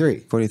 I'm 43.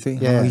 43?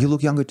 Yeah. Oh, you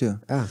look younger too.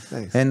 Ah,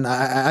 thanks. And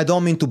I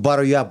don't mean to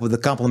butter you up with a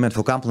compliment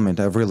for compliment.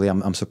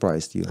 I'm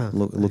surprised you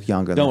look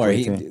younger. Don't than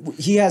worry. 43.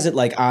 He has it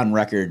like on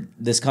record.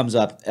 This comes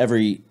up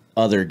every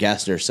other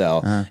guest or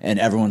so, and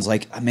everyone's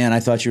like, man, I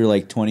thought you were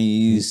like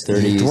 20s,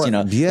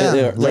 30s.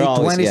 Yeah, late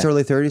always, 20s,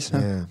 early 30s. Huh?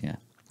 Yeah. Yeah.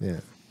 Yeah.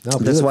 No, but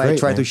you That's look why I great,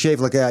 try man. to shave.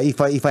 Like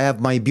if I have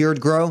my beard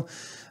grow,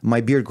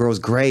 my beard grows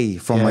gray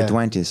from my Yeah.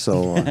 20s.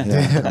 So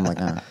yeah, I'm like,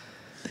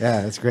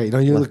 Yeah, that's great. No,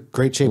 you look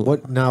great shape.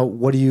 What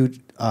do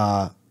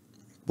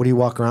you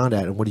walk around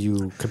at, and what do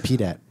you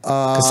compete at?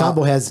 Because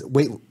Sambo has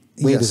weight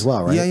weight as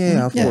well, right?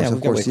 Yeah, of Yeah, course, yeah, of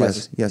we've got course,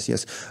 weight yes,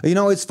 yes. You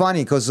know, it's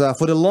funny because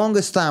for the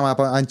longest time, up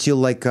until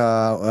like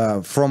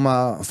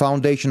from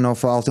foundation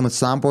of Ultimate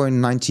Sambo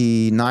in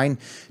 '99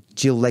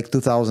 till like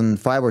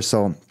 2005 or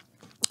so,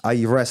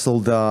 I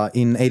wrestled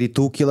in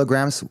 82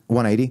 kilograms,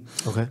 180.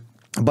 Okay.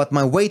 But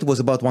my weight was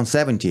about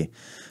 170.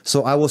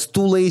 So I was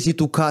too lazy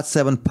to cut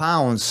 7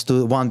 pounds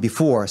to one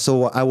before.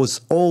 So I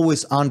was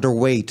always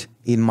underweight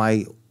in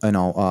my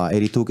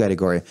 82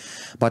 category.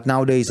 But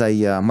nowadays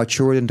I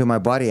matured into my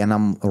body and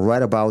I'm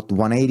right about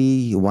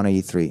 180,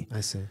 183.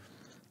 I see.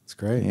 It's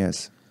great.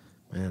 Yes.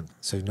 Man,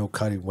 so no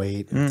cutting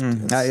weight.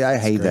 I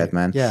hate great. that,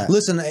 man. Yeah.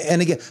 Listen,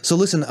 and again, so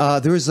listen.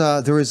 There is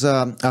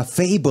a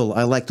fable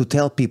I like to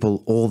tell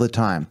people all the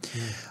time.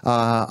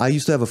 I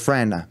used to have a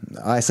friend.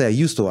 I say I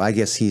used to. I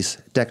guess he's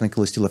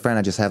technically still a friend.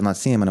 I just have not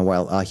seen him in a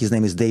while. His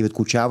name is David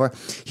Kuchava.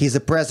 He's the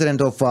president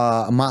of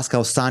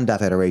Moscow Sanda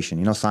Federation.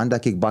 You know, Sanda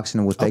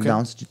kickboxing with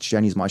takedowns,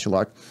 Chinese martial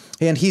art.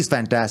 And he's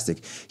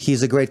fantastic.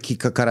 He's a great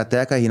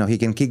karateka. You know, he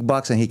can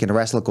kickbox and he can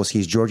wrestle because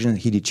he's Georgian.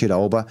 He did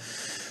Chidaoba.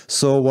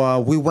 So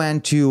we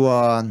went to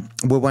a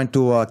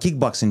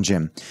kickboxing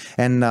gym,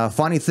 and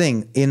funny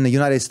thing in the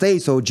United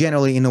States, or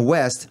generally in the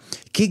West,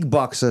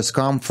 kickboxers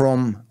come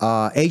from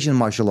Asian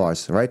martial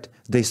arts, right?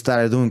 They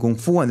started doing kung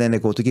fu and then they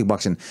go to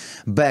kickboxing.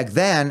 Back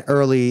then,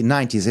 early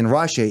 '90s in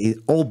Russia,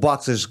 all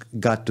boxers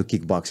got to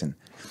kickboxing.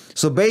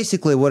 So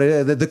basically, what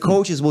the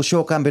coaches will show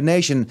a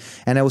combination,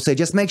 and I will say,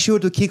 just make sure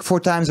to kick 4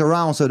 times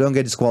around so don't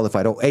get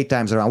disqualified, or 8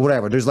 times around,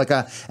 whatever. There's like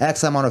a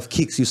X amount of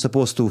kicks you're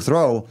supposed to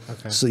throw.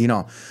 Okay.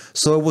 So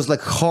so it was like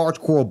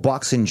hardcore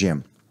boxing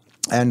gym.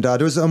 And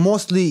there's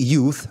mostly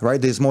youth,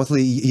 right? There's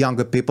mostly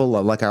younger people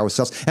like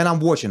ourselves. And I'm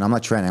watching. I'm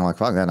not training. I'm like,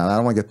 fuck that. I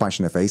don't want to get punched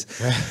in the face.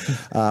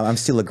 I'm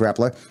still a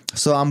grappler.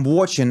 So I'm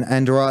watching,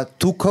 and there are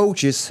 2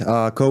 coaches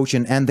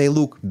coaching, and they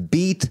look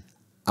beat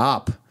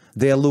up.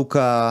 They look,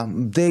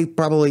 they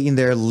probably in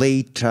their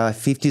late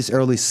 50s,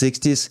 early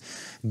 60s,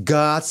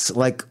 guts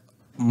like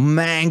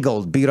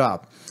mangled, beat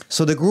up.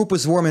 So the group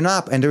is warming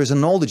up, and there is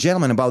an older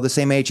gentleman about the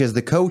same age as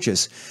the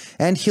coaches,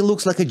 and he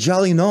looks like a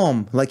jolly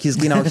gnome. Like he's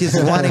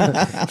running,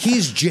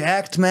 he's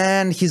jacked,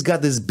 man. He's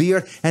got this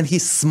beard, and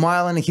he's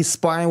smiling. He's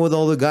sparring with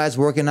all the guys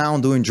working out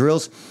and doing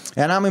drills,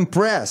 and I'm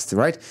impressed,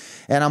 right?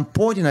 And I'm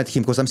pointing at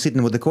him because I'm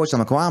sitting with the coach. I'm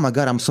like, oh my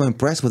god, I'm so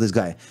impressed with this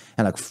guy.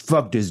 And like,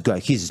 fuck this guy,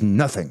 he's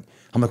nothing.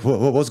 I'm like,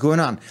 what's going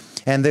on?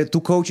 And the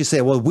 2 coaches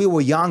say, well, we were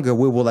younger.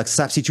 We were like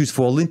substitutes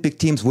for Olympic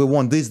teams. We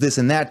won this, this,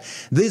 and that.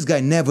 This guy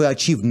never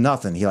achieved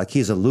nothing.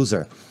 He's a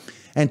loser.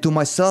 And to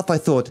myself, I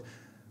thought,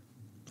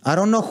 I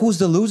don't know who's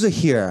the loser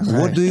here.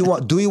 Right. What do you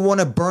want? Do you want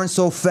to burn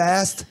so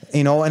fast,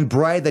 and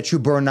bright that you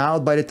burn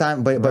out by the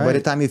time by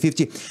the time you're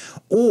 50?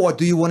 Or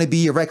do you want to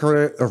be a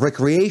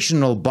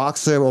recreational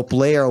boxer or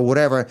player or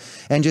whatever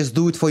and just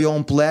do it for your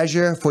own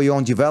pleasure, for your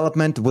own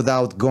development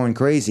without going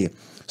crazy?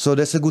 So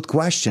that's a good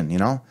question,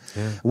 Yeah.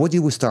 What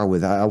did we start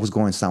with? I was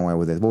going somewhere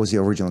with it. What was the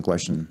original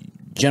question?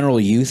 General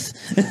youth.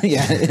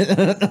 Yeah.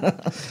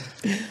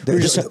 There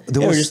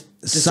was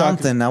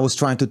something. I was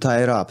trying to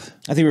tie it up.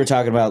 I think we were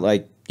talking about,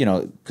 like,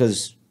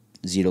 because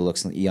Zito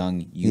looks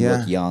young, you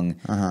look young.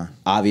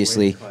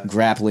 Obviously,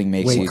 grappling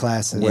makes weight you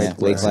classes. Yeah,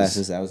 weight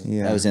classes. That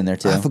was in there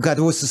too. I forgot.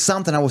 There was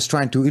something I was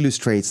trying to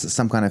illustrate,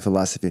 some kind of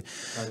philosophy.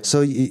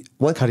 So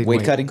what? Cutting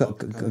weight cutting.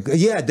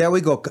 Yeah, there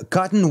we go.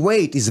 Cutting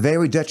weight is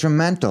very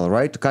detrimental,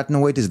 right?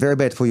 Cutting weight is very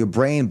bad for your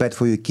brain, bad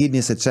for your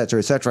kidneys, etc.,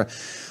 etc.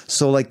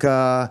 So like,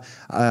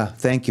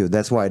 thank you.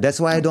 That's why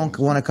I don't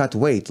want to cut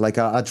weight. Like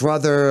I'd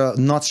rather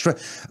not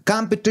stress.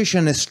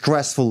 Competition is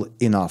stressful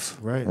enough,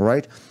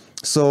 right?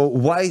 So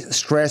why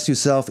stress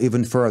yourself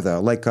even further?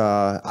 Like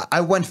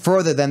I went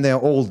further than the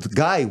old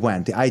guy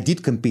went. I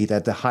did compete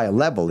at the higher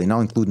level,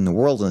 including the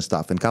world and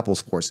stuff, in couple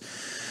sports.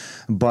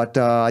 But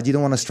I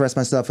didn't want to stress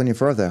myself any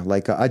further.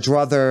 Like I'd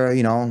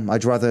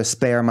rather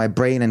spare my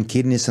brain and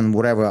kidneys and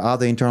whatever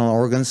other internal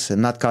organs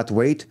and not cut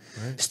weight,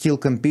 still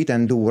compete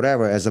and do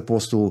whatever, as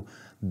opposed to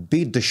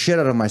beat the shit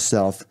out of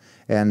myself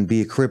and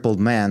be a crippled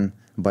man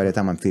by the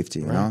time I'm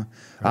 50,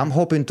 I'm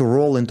hoping to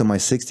roll into my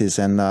 60s,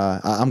 and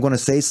I'm going to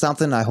say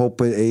something. I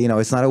hope,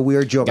 it's not a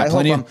weird joke. Got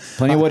plenty of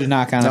wood to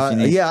knock on if you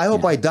need. Yeah, I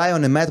hope I die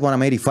on the mat when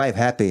I'm 85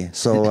 happy.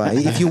 So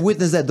if you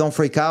witness that, don't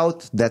freak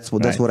out. That's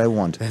what I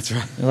want. That's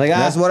right.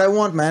 That's what I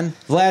want, man.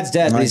 Vlad's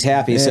dead, but he's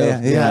happy.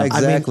 Yeah,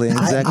 exactly. I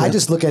mean, exactly. I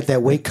just look at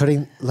that weight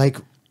cutting, like,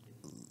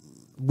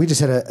 we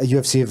just had a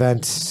UFC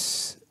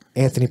event.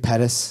 Anthony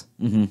Pettis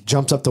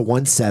jumped up to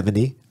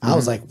 170. I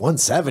was like,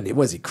 170?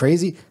 Was he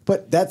crazy?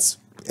 But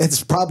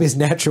it's probably his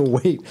natural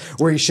weight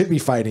where he should be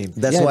fighting.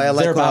 That's why I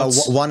like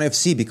ONE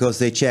FC, because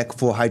they check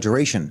for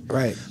hydration.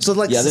 Right. So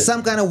like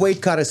some kind of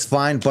weight cut is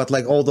fine, but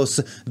like all those,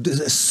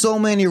 so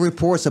many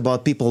reports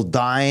about people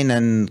dying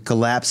and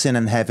collapsing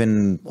and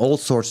having all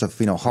sorts of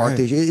heart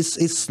issues.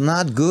 It's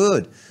not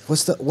good.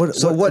 What's the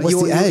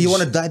you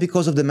want to die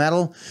because of the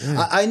metal?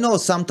 Yeah. I know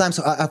sometimes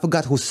I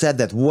forgot who said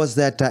that. Was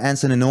that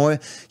Anthony Noy?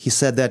 He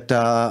said that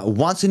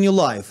once in your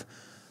life,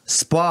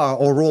 spar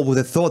or roll with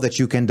the thought that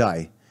you can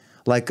die.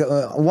 Like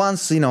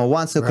once,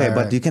 okay,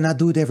 but you cannot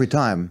do it every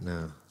time.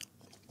 No.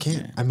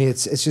 can't. I mean,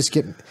 it's just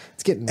getting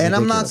And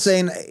I'm not ridiculous.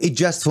 saying it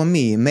just for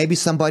me. Maybe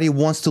somebody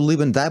wants to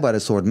live and die by the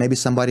sword. Maybe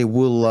somebody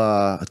will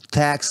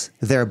tax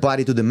their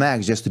body to the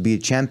max just to be a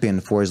champion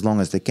for as long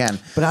as they can.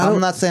 But I I'm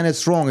don't- not saying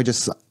it's wrong.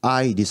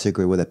 I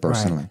disagree with it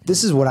personally. Right.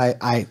 This is what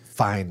I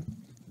find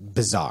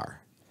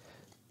bizarre.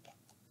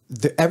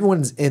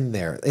 Everyone's in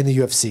there in the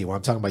UFC. When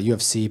I'm talking about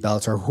UFC,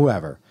 Bellator,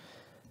 whoever,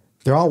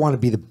 they all want to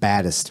be the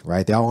baddest,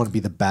 right? They all want to be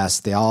the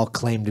best. They all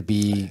claim to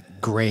be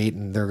great,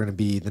 and they're going to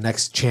be the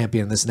next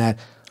champion, this and that.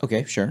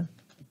 Okay, sure.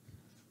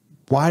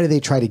 Why do they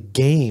try to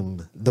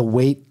game the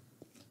weight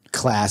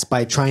class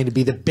by trying to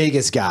be the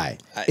biggest guy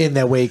in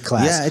that weight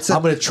class? Yeah,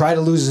 I'm going to try to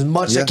lose as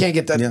much as I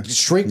can,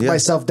 shrink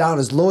myself down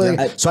as low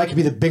so I can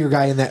be the bigger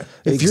guy in that.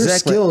 If your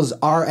Exactly. skills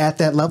are at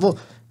that level,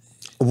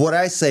 What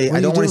I say, What are I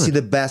you don't want to doing? see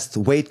the best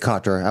weight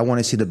cutter. I want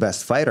to see the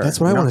best fighter. That's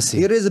what I you know? wanna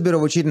see. It is a bit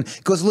of a cheating.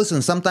 Because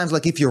listen, sometimes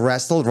like if you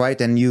wrestle, right,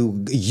 and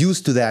you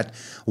used to that,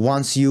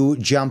 once you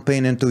jump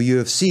into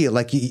UFC,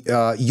 like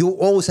you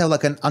always have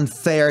like an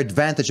unfair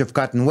advantage of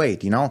cutting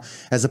weight, you know,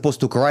 as opposed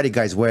to karate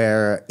guys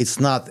where it's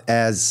not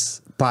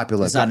as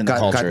popular. It's not in the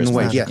culture cutting as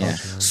weight, much, yeah. yeah.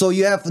 So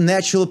you have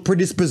natural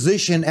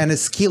predisposition and a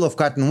skill of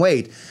cutting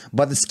weight,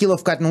 but the skill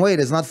of cutting weight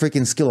is not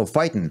freaking skill of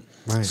fighting.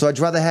 Right. So I'd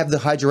rather have the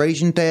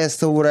hydration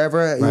test or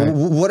whatever, Right.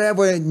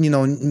 whatever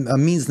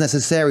means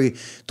necessary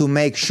to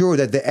make sure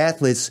that the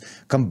athletes,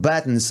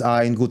 combatants,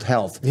 are in good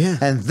health. Yeah.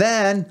 And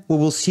then we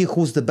will see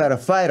who's the better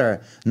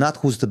fighter, not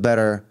who's the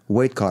better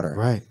weight cutter.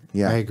 right?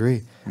 Yeah. I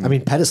agree. I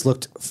mean, Pettis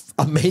looked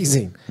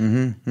amazing.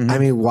 I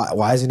mean,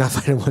 why is he not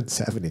fighting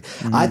 170?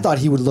 I thought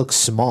he would look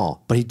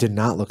small, but he did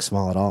not look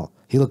small at all.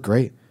 He looked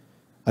great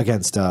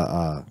against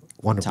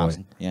Wonder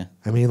Thompson, Boy. yeah.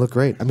 I mean, he looked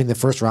great. I mean, the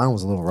first round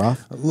was a little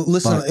rough.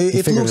 Listen, but he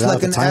it figured looks out, like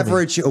the an timing.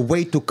 average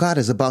weight to cut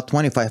is about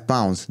 25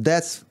 pounds.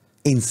 That's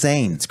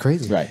insane. It's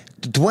crazy. Right.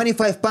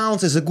 25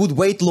 pounds is a good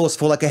weight loss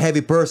for like a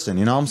heavy person,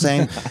 you know what I'm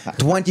saying?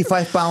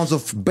 25 pounds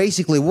of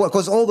basically what,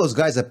 because all those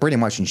guys are pretty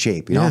much in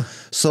shape, you know? Yeah.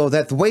 So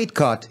that weight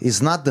cut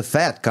is not the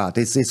fat cut,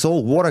 it's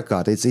all water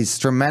cut. It's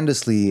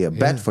tremendously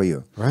bad for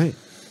you. Right.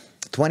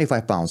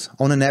 25 pounds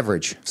on an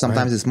average.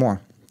 Sometimes Right. it's more.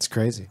 It's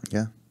crazy.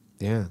 Yeah.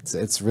 Yeah,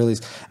 it's really,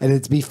 and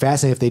it'd be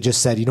fascinating if they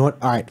just said, you know what,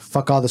 all right,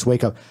 fuck all this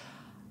wake up.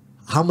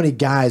 How many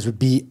guys would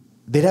be?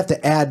 They'd have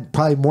to add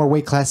probably more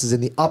weight classes in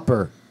the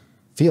upper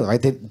field,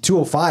 right?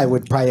 205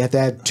 would probably have to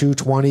add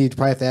 220.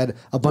 Probably have to add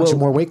a bunch of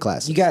more weight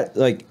classes. You got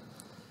like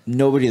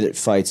nobody that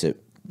fights at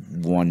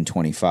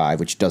 125,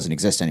 which doesn't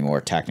exist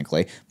anymore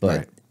technically, but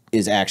Right.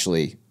 is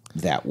actually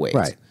that weight.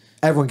 Right.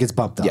 Everyone gets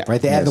bumped up, Yeah.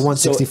 right? They add the Yes.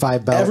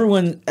 165 So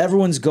belt.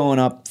 Everyone's going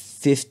up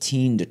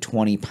 15 to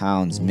 20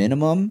 pounds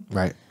minimum.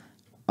 Right.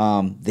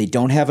 They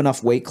don't have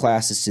enough weight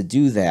classes to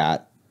do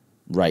that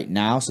right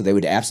now, so they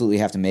would absolutely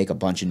have to make a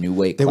bunch of new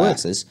weight They would.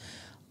 classes.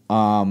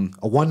 A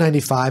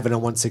 195 and a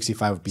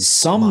 165 would be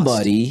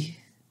Somebody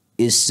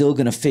is still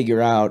going to figure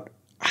out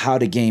how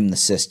to game the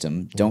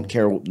system. Don't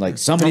care, like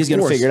somebody's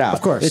going to figure it out.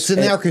 Of course. It's an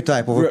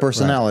archetype of a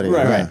personality.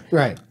 Right. Yeah.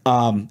 Right.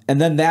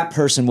 And then that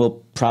person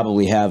will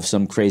probably have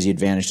some crazy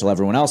advantage till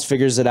everyone else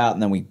figures it out,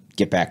 and then we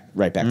get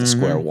right back to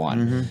square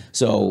one.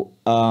 So,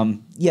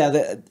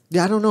 yeah,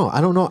 Yeah, I don't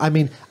know. I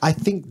mean, I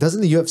think, doesn't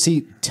the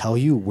UFC tell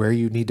you where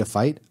you need to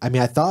fight? I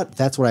mean, I thought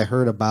that's what I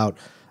heard about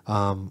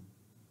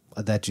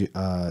that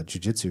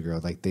jiu-jitsu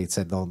girl. Like they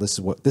said, no, this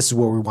is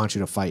where we want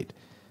you to fight,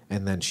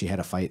 and then she had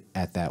a fight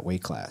at that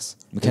weight class.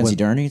 Mackenzie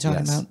Dern, are you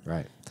talking Yes, about?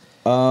 Right.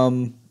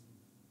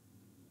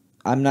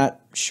 I'm not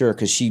sure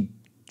because she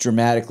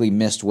dramatically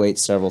missed weight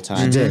several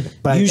times.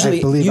 But usually,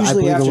 I believe after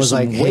it was some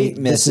like, weight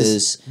hey,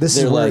 misses, this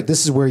they're is where like,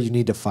 this is where you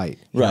need to fight,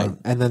 you Right. know?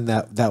 And then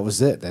that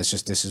was it. That's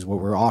just, this is what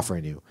we're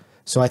offering you.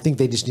 So I think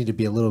they just need to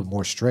be a little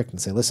more strict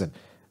and say, listen,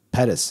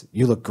 Pettis,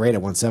 you look great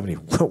at 170.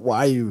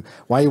 Why you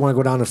want to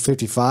go down to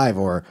 55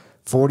 or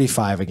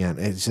 45 again?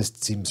 It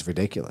just seems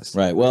ridiculous.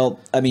 Right. Well,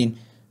 I mean,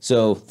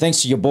 so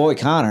thanks to your boy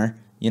Connor,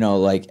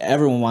 like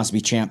everyone wants to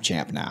be champ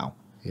now.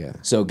 Yeah.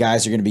 So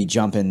guys are going to be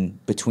jumping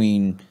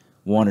between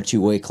one or two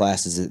weight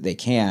classes that they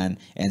can,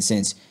 and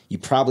since you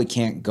probably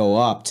can't go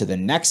up to the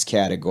next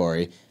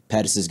category,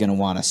 Pettis is going to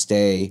want to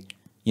stay.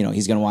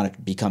 He's going to want to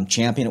become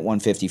champion at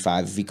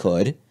 155 if he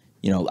could.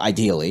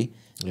 Ideally.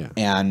 Yeah.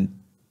 And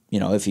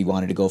if he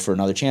wanted to go for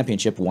another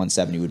championship,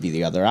 170 would be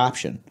the other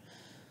option.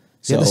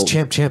 Yeah, So this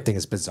champ thing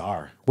is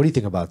bizarre. What do you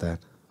think about that,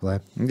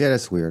 Vlad? Yeah,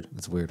 that's weird.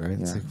 It's weird, right?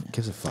 It's like, who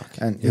gives a fuck?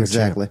 And You're a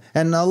champ. exactly.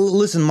 And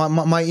listen,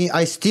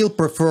 I still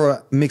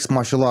prefer mixed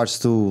martial arts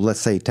to, let's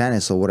say,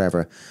 tennis or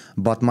whatever.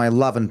 But my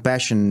love and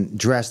passion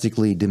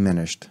drastically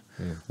diminished.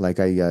 Yeah. Like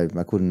I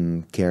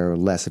couldn't care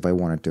less if I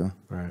wanted to.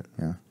 Right.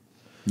 Yeah,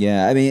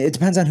 yeah, I mean, it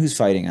depends on who's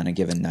fighting on a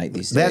given night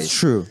these days. that's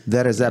true.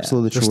 That is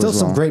absolutely There's true. still as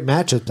some well. great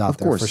matchups out Of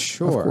there course, for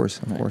sure. Of course.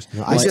 You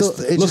know, Like, It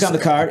look just- on the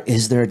card.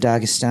 Is there a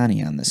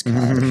Dagestani on this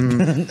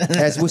card?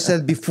 As we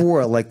said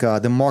before, like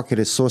the market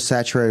is so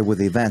saturated with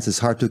events, it's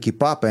hard to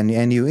keep up, and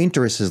your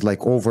interest is like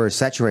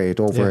oversaturated,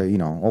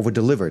 over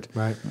delivered.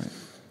 Right.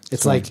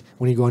 It's like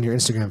when you go on your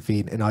Instagram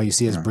feed and all you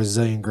see is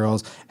Brazilian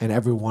girls, and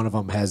every one of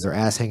them has their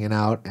ass hanging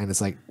out, and it's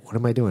like, what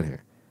am I doing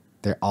here?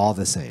 They're all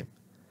the same.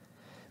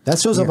 That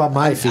shows up on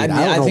my feed.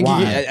 I don't know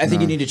why. I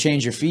think you need to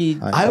change your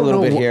feed I a don't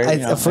little know. bit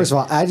here. First of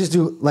all, I just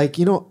do like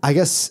I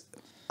guess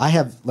I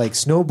have like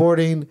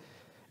snowboarding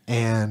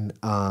and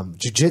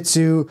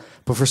jiu-jitsu,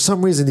 but for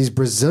some reason these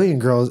Brazilian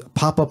girls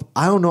pop up.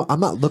 I don't know. I'm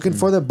not looking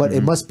for them, but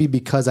it must be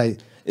because I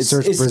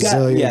search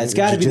Brazilian. It's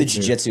got to be the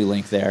jiu-jitsu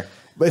link there.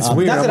 But it's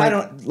weird. Not that I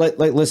don't like.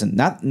 Listen,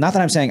 not that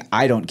I'm saying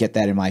I don't get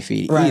that in my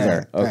feed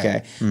either.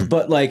 Okay,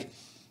 but like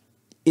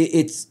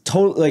it's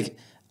totally like.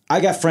 I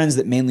got friends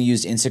that mainly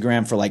used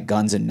Instagram for like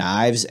guns and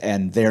knives,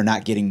 and they're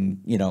not getting,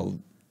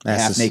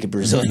 half naked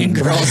Brazilian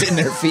girls in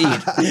their feed.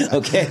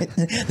 Okay.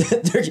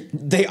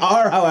 They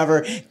are,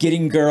 however,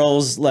 getting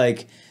girls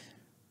like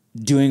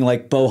doing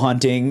like bow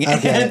hunting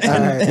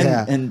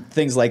and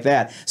things like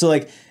that. So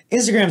like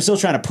Instagram's still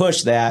trying to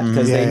push that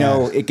because they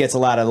know it gets a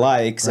lot of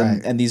likes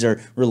and these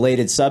are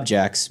related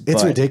subjects.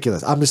 It's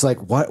ridiculous. I'm just like,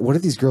 what are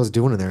these girls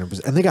doing in there?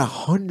 And they got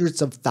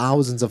hundreds of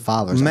thousands of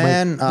followers.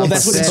 Man, well,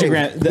 that's what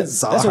Instagram.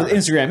 That's what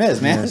Instagram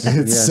is, man. Yes.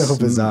 It's so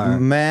bizarre.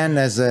 Man,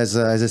 as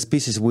a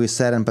species, we're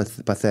sad and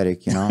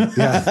pathetic.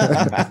 Yeah.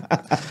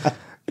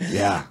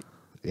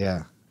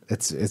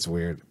 It's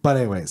weird. But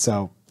anyway,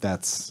 so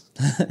that's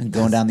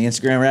going down the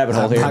Instagram rabbit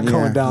hole here. I'm not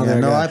going down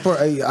there. No,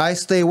 I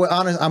stay away.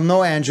 Honest, I'm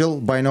no angel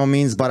by no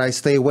means, but I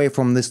stay away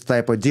from this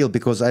type of deal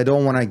because I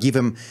don't want to give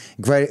him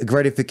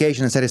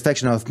gratification and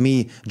satisfaction of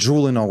me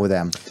drooling over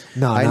them.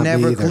 No, I not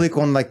never me either. click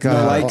on like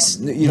No likes.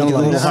 You don't get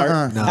a little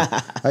heart. No,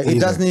 it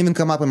doesn't even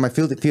come up in my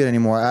feed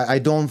anymore. I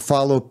don't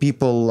follow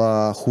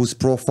people whose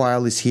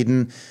profile is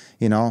hidden.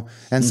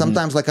 And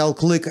sometimes like I'll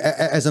click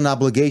as an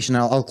obligation.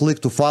 I'll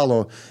click to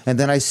follow, and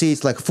then I see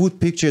it's like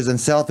food pictures and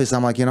selfies.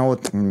 I'm like, you know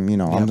what?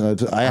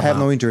 I have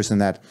no interest in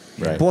that.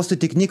 Right. Post a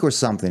technique or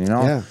something,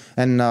 Yeah.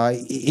 And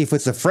if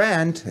it's a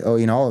friend, or,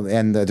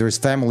 and there's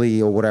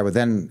family or whatever,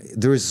 then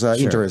there's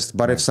interest.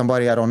 But if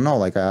somebody I don't know,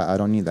 like I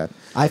don't need that.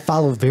 I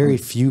follow very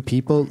few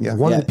people.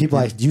 One of the people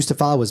I used to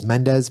follow was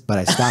Mendez, but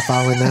I stopped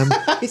following them.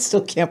 I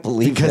still can't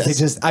believe because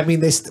this. they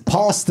just,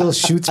 Paul still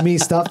shoots me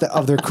stuff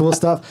of their cool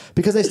stuff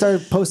because they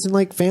started posting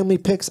like family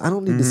pics. I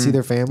don't need to see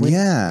their family.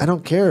 Yeah. I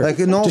don't care. Like,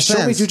 no just show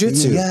me offense.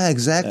 jujitsu. Yeah,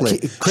 exactly.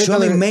 Craig Show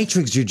me Miller-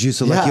 Matrix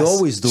Jiu-Jitsu like you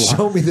always do.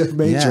 Show me the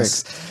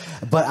Matrix. Yes.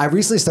 But I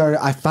recently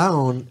I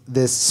found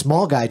this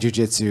small guy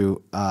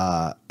jujitsu,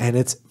 and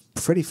it's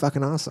pretty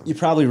fucking awesome. You're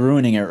probably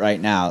ruining it right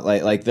now.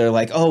 Like they're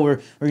like, oh,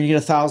 we're gonna get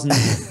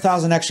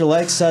 1,000 extra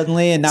likes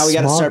suddenly, and now we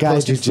got to Small start guy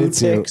posting food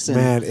jujitsu, pics. And,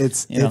 man,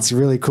 it's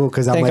really cool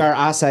because I'm thank like, our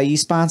acai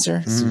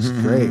sponsor. this is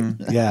great.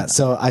 Yeah,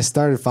 so I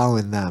started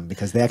following them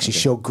because they actually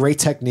show great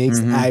techniques.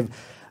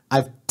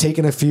 I've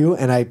taken a few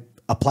and I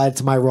applied it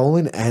to my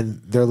rolling,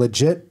 and they're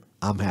legit.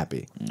 I'm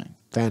happy.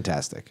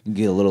 Fantastic. You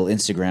get a little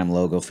Instagram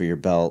logo for your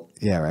belt.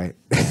 Yeah, right.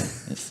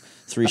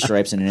 3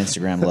 stripes and an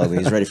Instagram logo.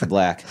 He's ready for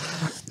black.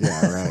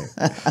 Yeah,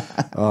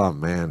 right. Oh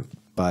man,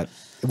 but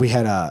we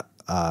had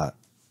I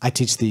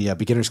teach the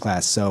beginners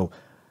class, so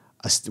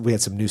we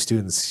had some new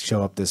students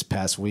show up this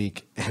past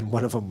week, and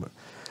one of them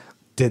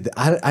did.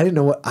 I didn't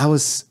know what I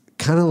was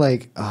kind of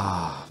like.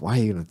 Oh, why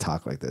are you gonna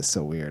talk like this?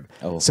 So weird.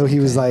 Oh, so he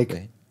was like.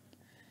 okay.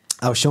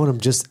 I was showing him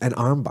just an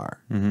arm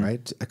bar,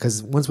 right?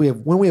 Because when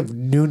we have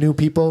new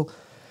people,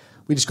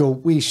 we just go.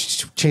 We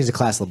change the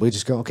class a little bit. We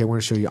just go. Okay, we're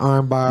gonna show you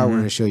arm bar. We're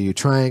gonna show you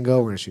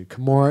triangle. We're gonna show you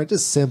Kimura.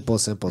 Just simple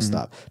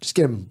stuff. Just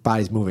get them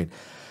bodies moving.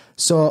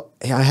 So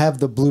I have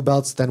the blue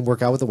belts then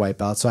work out with the white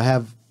belts. So I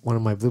have one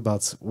of my blue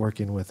belts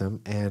working with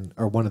him,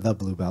 or one of the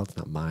blue belts,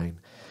 not mine.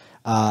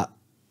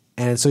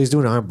 And so he's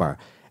doing an arm bar,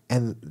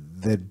 and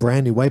the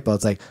brand new white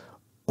belt's like,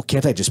 well,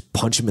 can't I just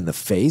punch him in the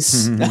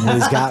face when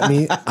he's got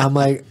me? I'm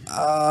like,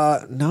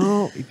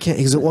 no, you can't.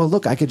 He's like, well,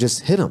 look, I could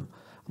just hit him.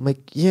 I'm like,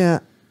 yeah,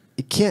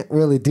 you can't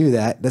really do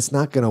that. That's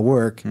not going to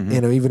work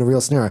in even a real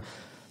scenario.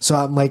 So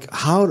I'm like,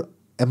 how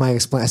am I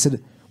explaining? I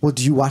said, well,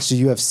 do you watch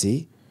the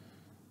UFC?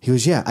 He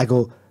goes, yeah. I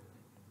go,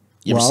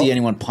 You ever see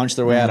anyone punch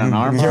their way out on an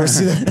arm you bar? ever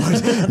see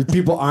that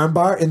people arm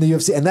bar in the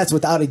UFC? And that's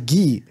without a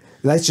gi.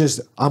 That's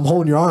just, I'm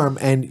holding your arm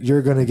and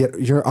you're going to get,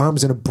 your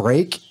arm's going to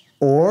break,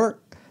 or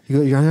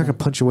you're not going to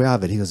punch your way out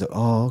of it. He goes,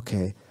 oh,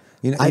 okay.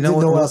 I didn't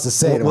know what else to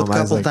say to him. What I was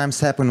couple like, times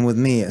happened with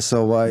me.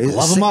 So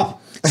Glove him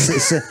up.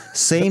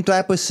 Same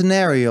type of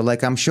scenario.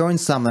 Like I'm showing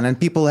something, and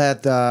people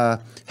had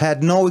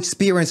no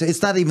experience.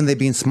 It's not even they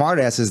being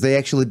smartasses. They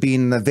actually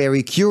being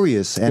very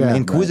curious and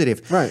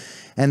inquisitive. Right.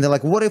 And they're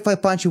like, "What if I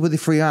punch you with the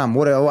free arm?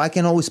 I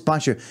can always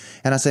punch you."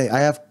 And I say, "I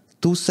have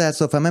 2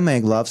 sets of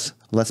MMA gloves.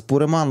 Let's put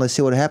them on. Let's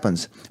see what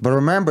happens." But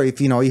remember,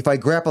 if I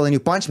grapple and you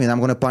punch me, I'm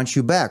going to punch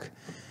you back.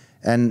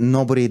 And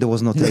there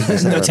was no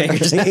takers. No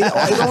takers.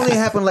 It only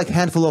happened like a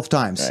handful of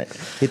times.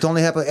 Right. It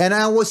only happened, and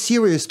I was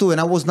serious too, and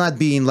I was not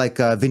being like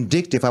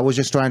vindictive. I was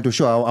just trying to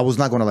show I was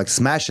not going to like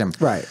smash him.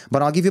 Right.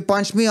 But I'll give you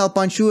punch me, I'll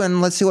punch you, and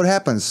let's see what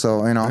happens.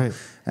 So Right.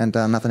 and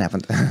nothing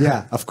happened.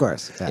 yeah, of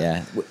course.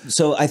 Yeah.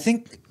 So I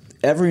think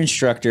every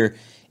instructor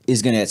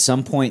is going to at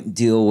some point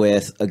deal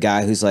with a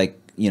guy who's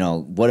like you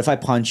know, what if I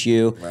punch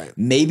you? Right.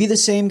 Maybe the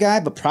same guy,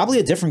 but probably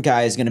a different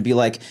guy is going to be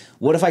like,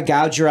 what if I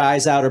gouge your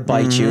eyes out or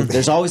bite you?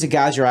 There's always a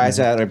gouge your eyes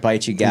out or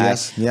bite you guy.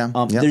 Yes, yeah,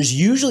 yep. There's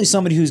usually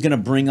somebody who's going to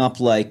bring up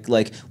like,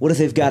 what if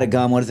they've got a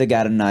gun? What if they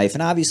got a knife?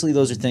 And obviously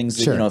those are things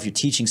that, Sure. you know, if you're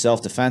teaching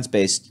self-defense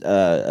based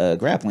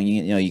grappling,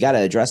 you know, you got to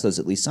address those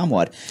at least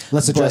somewhat.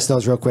 Let's address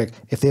those real quick.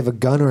 If they have a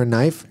gun or a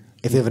knife,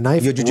 if they have a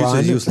knife, Your jiu-jitsu run.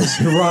 is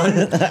useless. Run.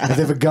 If they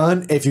have a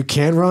gun, if you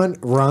can run,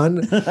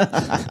 run.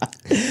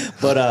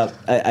 But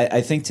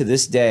I think to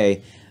this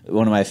day,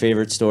 one of my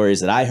favorite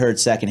stories that I heard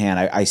secondhand,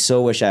 I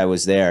so wish I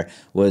was there,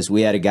 was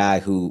we had a guy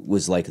who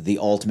was like the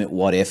ultimate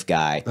what if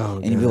guy.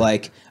 And he'd be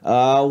like,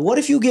 what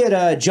if you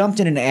get jumped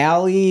in an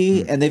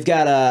alley and they've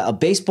got a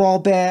baseball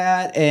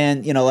bat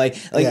and, you know, like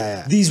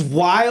these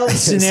wild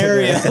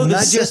scenarios. And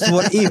not just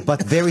what if,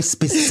 but very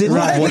specific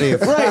what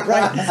if. Right.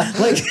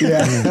 Like, you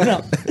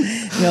know,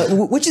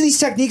 which of these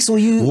techniques will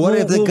you What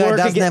if the will guy work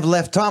doesn't again- have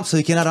left arm, so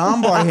he cannot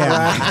armbar him?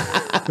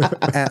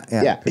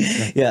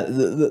 Yeah.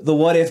 The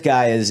what if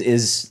guy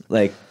is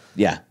like,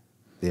 Yeah.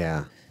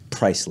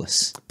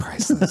 priceless.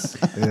 Priceless.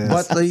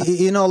 But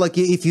you know, like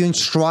if you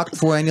instruct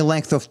for any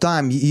length of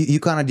time, you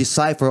kind of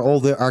decipher all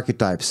the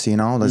archetypes. You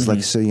know, there's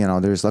like, so you know,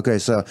 there's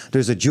so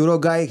there's a judo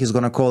guy, he's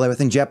gonna call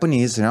everything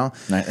Japanese. You know,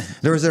 Right.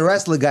 there's a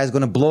wrestler guy, who's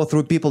gonna blow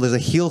through people. There's a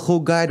heel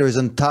hook guy. There's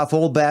a tough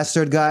old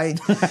bastard guy.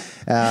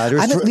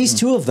 There's I met at least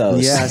two of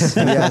those. Yes.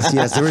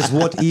 There is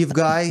what if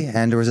guy,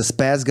 and there is a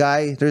spaz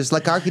guy. There's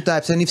like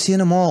archetypes, and you've seen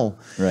them all.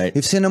 Right.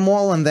 You've seen them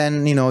all, and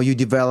then you know you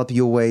develop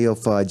your way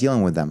of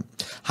dealing with them.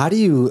 How do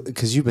you,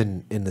 because you've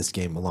been in this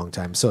game a long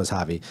time, so has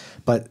Javi,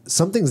 but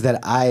some things that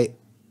I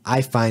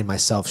find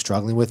myself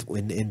struggling with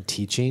in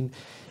teaching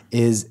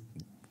is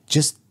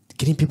just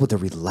getting people to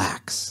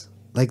relax.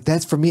 Like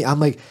that's for me, I'm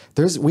like,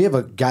 we have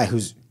a guy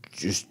who's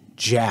just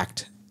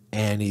jacked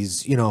and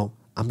he's, you know,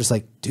 I'm just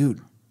like,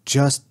 dude,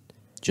 just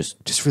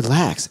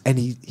relax, and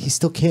he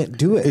still can't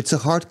do it. It's a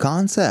hard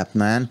concept,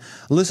 man.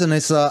 Listen,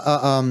 it's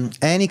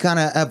any kind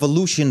of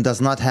evolution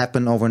does not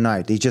happen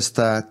overnight. It's just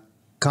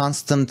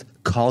constant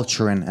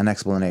culturing and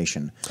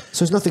explanation.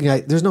 So there's nothing.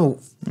 There's no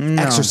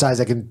exercise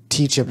I can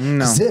teach him.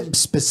 No.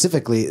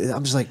 Specifically,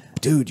 I'm just like,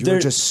 dude, you're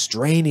just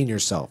straining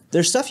yourself.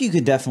 There's stuff you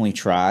could definitely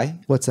try.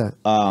 What's that?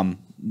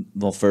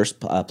 Well, first,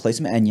 play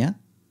some Enya.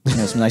 You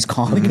know, some nice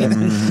calming.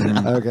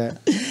 Okay.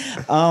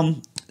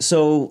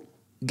 So,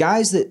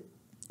 guys that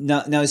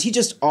now is he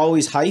just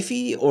always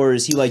hyphy, or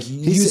is he like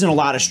using a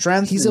lot of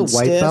strength? He's a and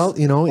white stiff? belt,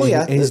 you know. Oh,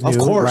 yeah, and he's of new,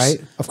 course, right?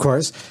 Of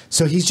course.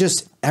 So he's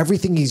just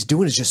everything he's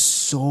doing is just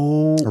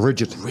so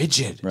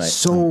Rigid. Right.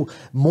 So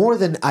more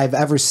than I've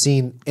ever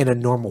seen in a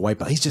normal white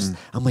belt. He's just.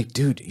 I'm like,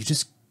 dude, you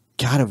just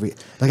gotta like.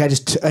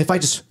 If I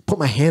just put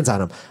my hands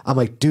on him, I'm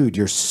like, dude,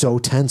 you're so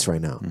tense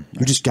right now.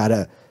 You just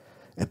gotta.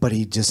 But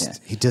he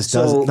just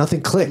does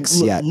nothing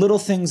clicks yet. Little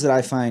things that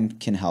I find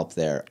can help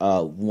there.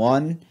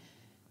 One,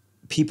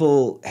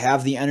 people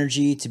have the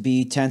energy to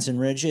be tense and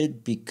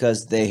rigid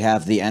because they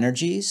have the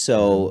energy.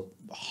 So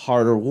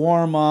harder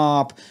warm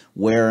up,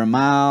 wear them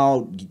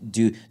out,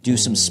 do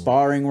some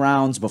sparring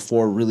rounds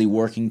before really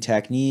working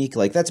technique.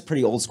 Like that's a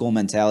pretty old school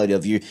mentality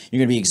of you're going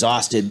to be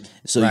exhausted,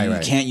 so you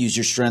can't use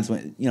your strength.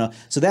 You know,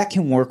 so that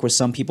can work with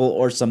some people,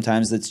 or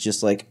sometimes it's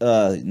just like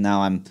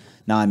now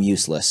I'm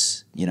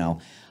useless. You know.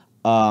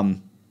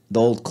 The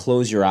old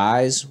close your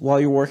eyes while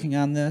you're working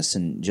on this,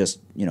 and just,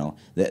 you know,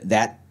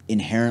 that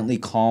inherently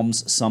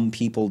calms some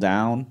people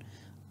down.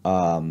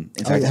 In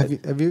fact,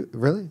 have you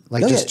really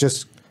like Oh,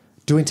 just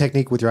doing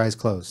technique with your eyes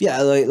closed? yeah,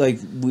 like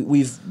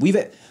we've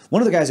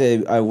one of the guys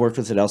I worked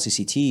with at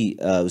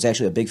LCCT was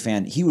actually a big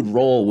fan. He would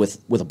roll with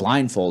a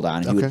blindfold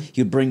on.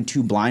 He would bring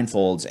two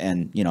blindfolds,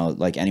 and you know,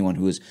 like anyone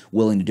who was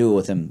willing to do it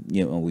with him,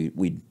 you know,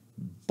 we'd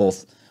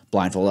both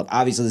blindfold up.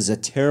 Obviously, this is a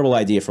terrible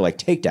idea for like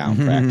takedown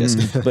practice,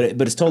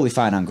 but it's totally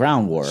fine on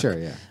ground war. Sure,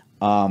 yeah.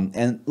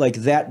 And like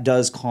that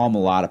does calm a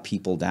lot of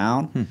people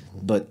down.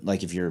 But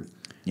like if you're,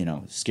 you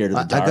know, scared of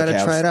the dark, I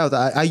gotta try it out.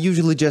 I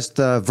usually just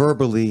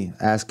verbally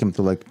ask him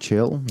to like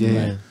chill.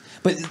 Yeah.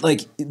 But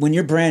like when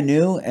you're brand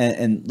new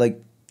and like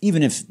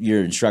even if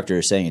your instructor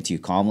is saying it to you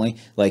calmly,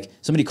 like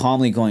somebody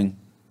calmly going,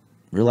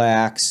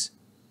 relax,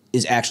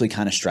 is actually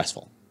kind of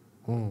stressful.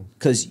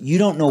 Because you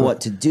don't know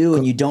what to do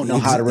and you don't know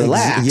how to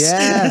relax.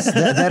 Yes,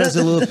 that is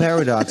a little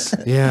paradox.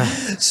 Yeah.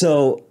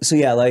 So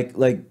yeah,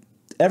 like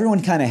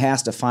everyone kind of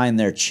has to find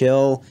their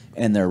chill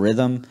and their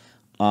rhythm.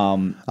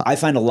 I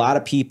find a lot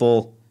of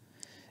people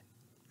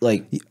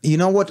like, you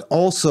know what?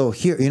 Also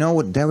here, you know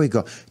what? There we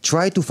go.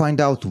 Try to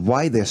find out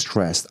why they're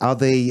stressed. Are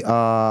they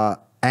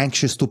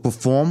anxious to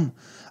perform?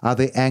 Are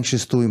they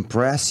anxious to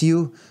impress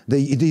you?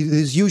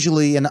 There's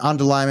usually an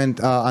underlying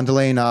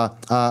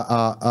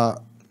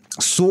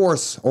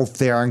source of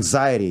their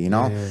anxiety, you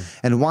know.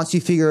 And once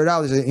you figure it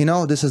out, you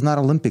know, this is not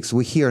Olympics.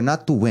 We're here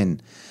not to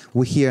win.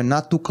 We're here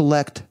not to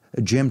collect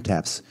gym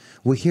taps.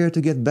 We're here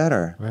to get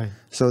better. Right.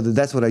 So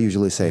that's what I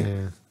usually say.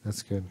 Yeah,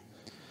 that's good.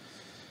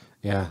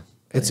 Yeah,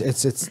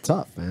 it's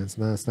tough, man. It's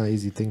not an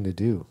easy thing to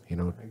do. You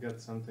know. I got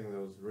something that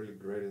was really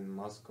great in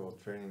Moscow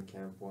training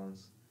camp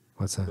once.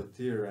 What's that? The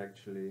tier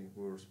actually,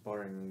 we were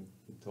sparring and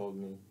he told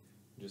me,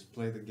 just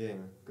play the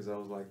game, because I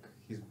was like,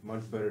 he's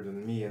much better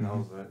than me, and I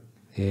was like,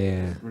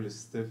 Yeah. really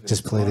stiff. and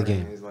Just play the sparring,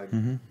 game. and he's like,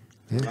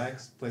 Mm-hmm.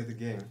 relax, play the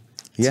game.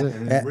 Yeah,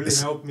 And it really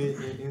helped me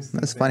instantly.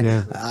 that's funny.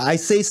 Yeah. I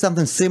say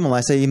something similar.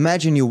 I say,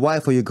 imagine your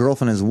wife or your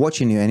girlfriend is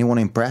watching you and you want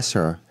to impress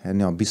her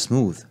and be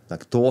smooth,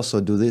 like to also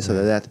do this or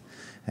that.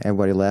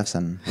 Everybody laughs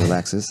and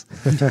relaxes.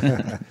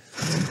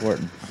 It's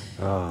important.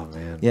 Oh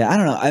man. Yeah, I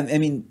don't know. I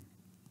mean,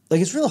 like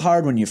it's real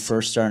hard when you're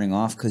first starting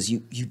off because you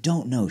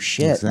don't know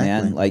shit,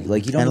 man. Like you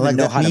don't and even like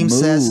know that how to meme move.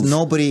 says,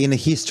 nobody in the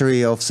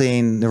history of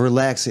saying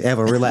relax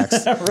ever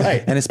relax.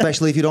 Right. And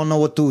especially if you don't know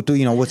what to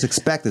what's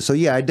expected. So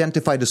yeah,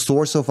 identify the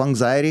source of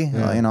anxiety.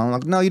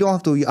 Like no, you don't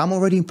have to. I'm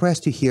already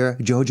impressed you here,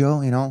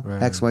 Jojo.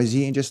 Right.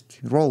 XYZ, and just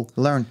roll,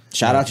 learn.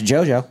 Shout out to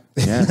JoJo.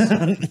 Yeah.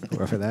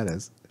 Whoever that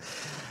is.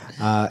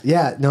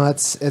 Yeah, no,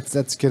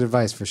 that's good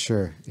advice for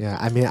sure. Yeah,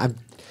 I mean,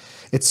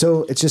 it's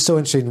just so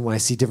interesting when I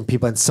see different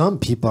people, and some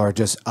people are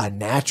just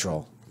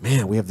unnatural.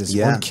 Man, we have this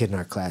one kid in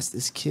our class.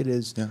 This kid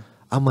is. Yeah.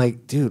 I'm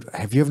like, dude,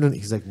 have you ever done?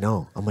 He's like,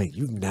 no. I'm like,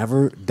 you've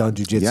never done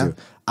jiu-jitsu.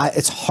 Yeah.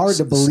 It's hard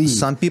to believe.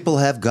 Some people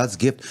have God's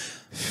gift.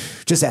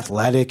 Just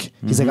athletic.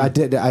 He's like,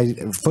 I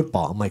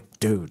football. I'm like,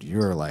 dude,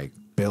 you're like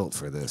built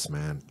for this,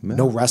 man.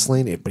 No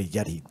wrestling, but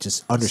yet he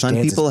just understands.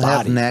 Some people his have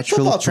body. natural.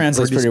 Football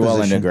translates pretty well into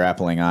predisposition.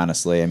 grappling,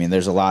 honestly. I mean,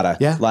 there's a lot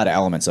of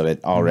elements of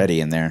it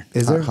already in there.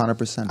 Is there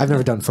 100%? I've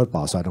never done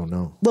football, so I don't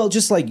know. Well,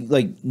 just like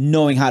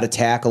knowing how to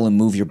tackle and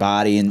move your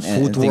body and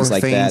Footwork, things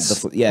like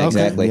feints. that. Yeah, Okay.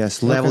 exactly.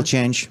 Yes, level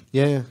change,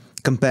 Yeah.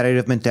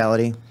 competitive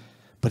mentality.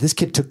 But this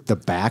kid took the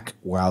back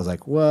where I was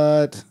like,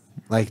 what?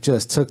 Like,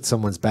 just took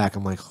someone's back.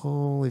 I'm like,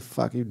 holy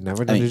fuck, you've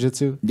never done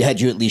jiu-jitsu?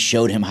 Had you at least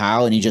showed him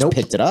how and he just Nope.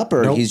 picked it up?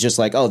 Or Nope. he's just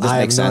like, oh, this I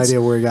makes have no sense?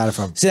 idea where he got it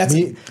from. See,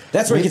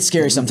 that's where it gets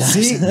scary sometimes.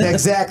 See,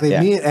 exactly.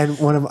 Yeah. Me and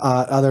one of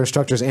other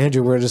instructors,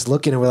 Andrew, were just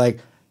looking and we're like,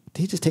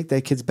 did he just take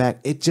that kid's back?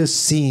 It just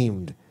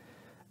seemed.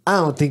 I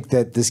don't think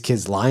that this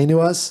kid's lying to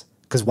us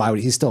because why would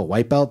he's still a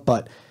white belt?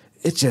 But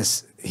it's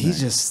just he's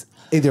just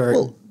either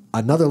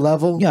another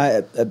level.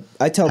 Yeah,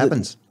 I tell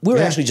Happens. we were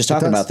Yeah, actually just it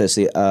talking does. about this,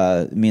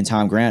 me and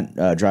Tom Grant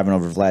driving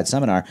over to Vlad's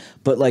seminar.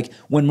 But like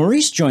when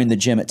Maurice joined the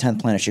gym at 10th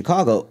Planet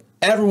Chicago,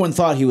 everyone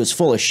thought he was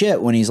full of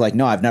shit when he's like,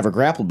 no, I've never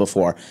grappled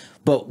before.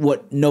 But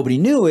what nobody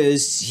knew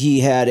is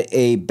he had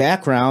a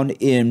background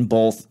in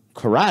both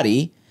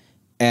karate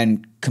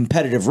and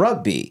competitive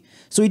rugby.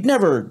 So he'd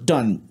never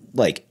done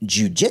like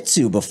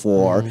jiu-jitsu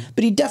before,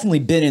 but he'd definitely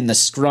been in the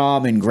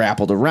scrum and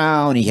grappled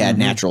around. He had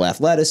natural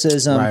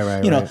athleticism,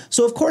 Right.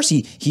 So of course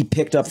he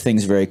picked up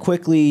things very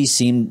quickly,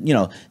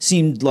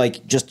 seemed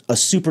like just a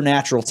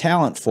supernatural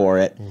talent for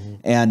it.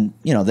 And,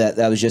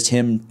 that was just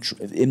him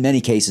in many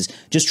cases,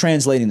 just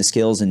translating the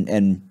skills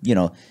and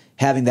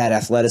having that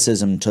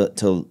athleticism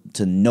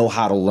to know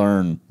how to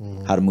learn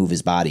how to move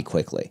his body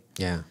quickly.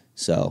 Yeah.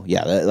 So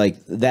yeah,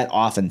 that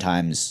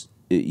oftentimes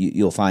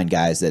you'll find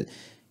guys that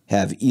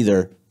have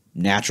either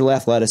natural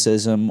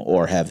athleticism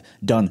or have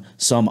done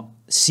some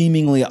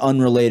seemingly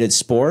unrelated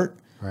sport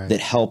that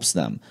helps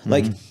them.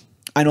 Like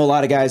I know a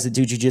lot of guys that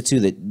do jiu-jitsu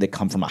that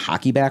come from a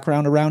hockey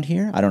background around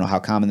here. I don't know how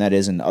common that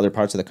is in other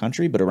parts of the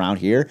country, but around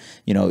here,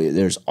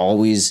 there's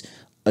always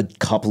a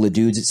couple of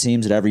dudes, it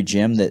seems, at every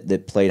gym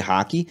that played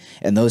hockey.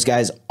 And those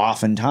guys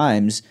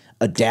oftentimes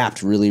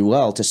adapt really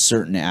well to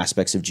certain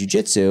aspects of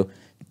jiu-jitsu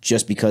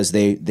just because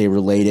they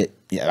relate it.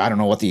 I don't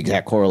know what the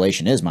exact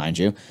correlation is, mind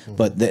you,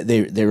 but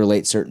they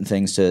relate certain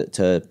things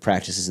to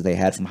practices that they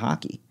had from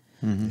hockey.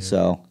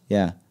 So,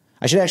 yeah.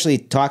 I should actually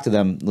talk to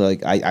them.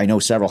 Like I know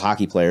several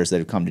hockey players that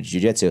have come to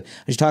jiu-jitsu.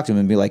 I should talk to them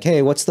and be like,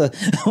 hey, what's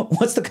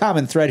the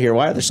common thread here?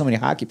 Why are there so many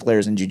hockey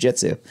players in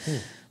jiu-jitsu?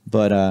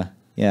 But,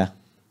 yeah.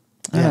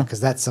 Yeah, because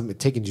that's something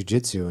taking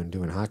jiu-jitsu and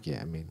doing hockey.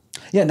 I mean,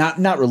 Yeah,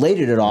 not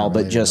related at all, but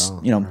related just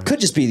at all, could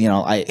just be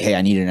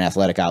I needed an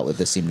athletic outlet.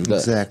 This seemed good.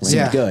 Exactly. Seemed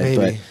Yeah, good, maybe.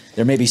 but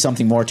there may be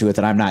something more to it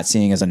that I'm not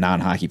seeing as a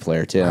non-hockey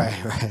player too.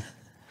 right.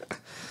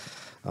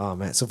 Oh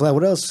man, so Vlad,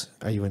 what else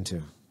are you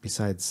into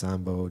besides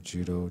Sambo,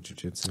 Judo,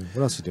 Jiu-Jitsu?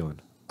 What else are you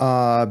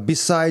doing?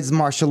 Besides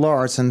martial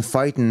arts and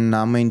fighting,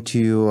 I'm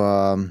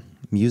into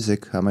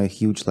music. I'm a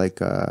huge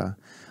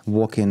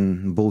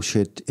walking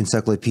bullshit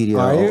encyclopedia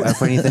Are you?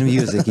 of anything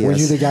music. Yes. Were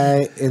you the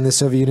guy in the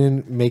Soviet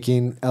Union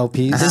making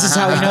LPs? This is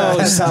how he knows.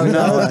 This is how he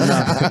knows.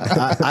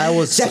 I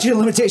was Statute of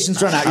limitations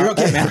run out. You're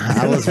okay, man.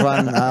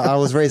 I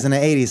was raised in the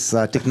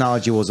 80s.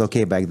 Technology was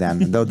okay back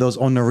then. Those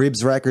On the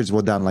Ribs records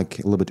were done like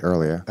a little bit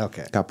earlier.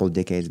 Okay. A couple of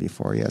decades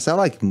before. Yes, I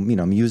like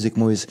music,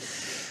 movies.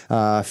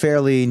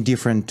 Fairly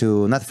indifferent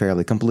to, not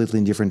fairly, completely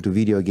indifferent to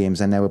video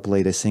games. I never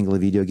played a single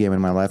video game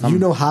in my life. You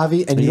know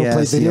Javi and you don't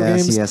play video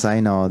games? Yes, I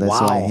know. That's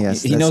Wow. why.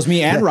 Yes, He knows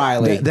me and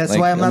Riley. That's Like,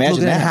 why I'm not imagine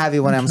looking at that.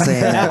 Javi when I'm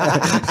saying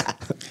that.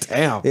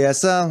 Damn.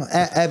 Yes,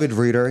 avid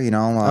reader,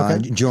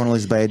 Okay.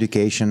 journalist by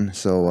education.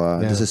 So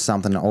this is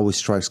something that always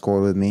strikes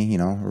chord with me,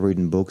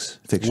 reading books,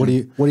 fiction.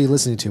 What are you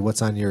listening to?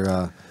 What's on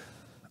your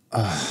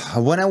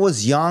When I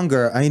was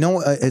younger,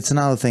 it's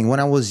another thing. When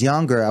I was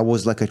younger, I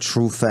was like a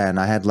true fan.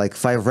 I had like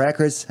 5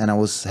 records and I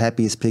was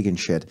happy as pig and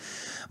shit.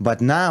 But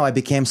now I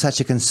became such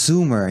a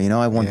consumer. You know,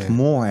 I want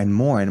more and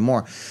more and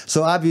more.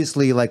 So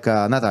obviously, like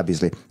not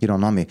obviously, you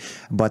don't know me,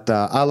 but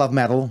I love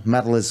metal.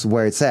 Metal is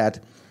where it's at.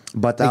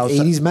 But Like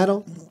also, 80s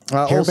metal?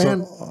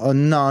 Hairband?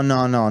 no,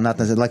 not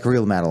necessarily like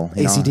real metal.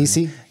 You know?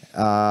 AC/DC?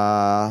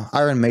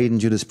 Iron Maiden,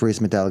 Judas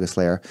Priest, Metallica,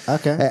 Slayer,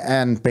 Okay.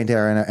 and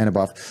Pantera and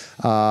above.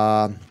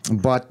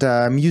 But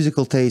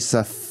musical tastes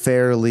are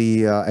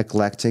fairly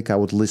eclectic. I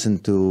would listen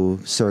to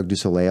Cirque du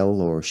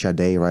Soleil or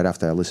Sade right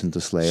after I listen to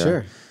Slayer.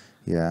 Sure.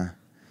 Yeah.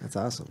 That's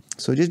awesome.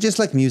 So just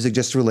like music,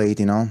 just relate,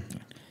 you know.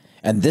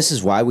 And this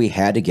is why we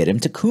had to get him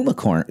to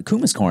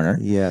Kuma's Corner.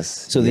 Yes.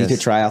 So that he yes.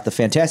 could try out the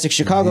fantastic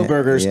Chicago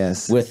burgers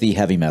yes. with the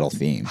heavy metal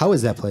theme. How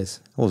is that place?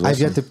 was I've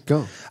yet awesome. to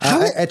go.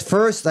 At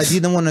first, I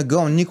didn't want to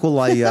go.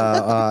 Nikolai,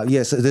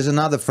 yes, there's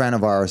another friend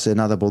of ours,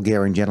 another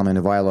Bulgarian gentleman,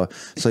 Ivailo.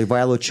 So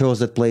Ivailo chose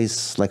that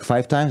place like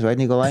 5 times, right,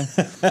 Nikolai?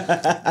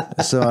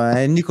 So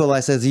and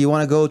Nikolai says, "You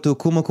want to go to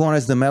Kuma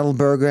Corner's, the metal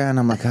burger?" And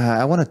I'm like,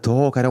 I want to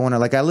talk. I don't want to.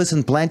 Like, I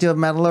listened plenty of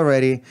metal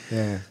already.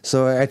 Yeah.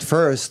 So at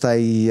first, I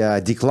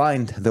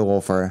declined the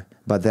offer.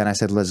 But then I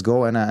said, let's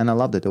go, and I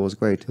loved it. It was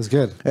great. It was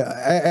good.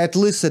 At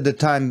least at the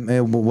time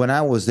when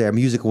I was there,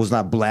 music was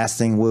not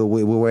blasting.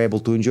 We were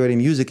able to enjoy the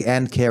music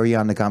and carry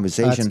on the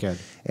conversation That's good.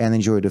 and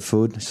enjoy the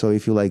food. So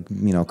if you like,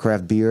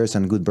 craft beers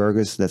and good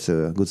burgers, that's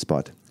a good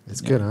spot. It's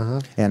good,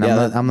 huh? And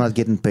Yeah, I'm not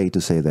getting paid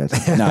to say that.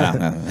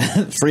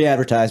 No. Free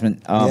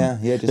advertisement.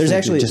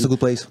 There's just a good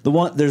place.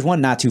 There's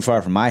one not too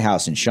far from my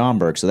house in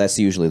Schaumburg, so that's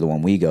usually the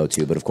one we go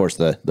to. But of course,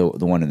 the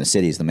one in the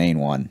city is the main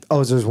one.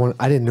 Oh, there's one.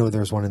 I didn't know there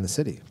was one in the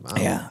city. Wow.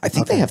 Yeah, I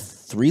think they have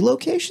 3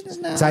 locations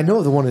now. 'Cause I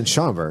know the one in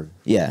Schaumburg.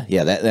 Yeah.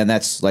 And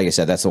that's, like I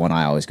said, that's the one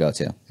I always go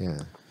to. Yeah.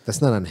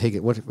 That's not on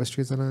Higgins. What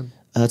street is that on?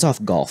 It's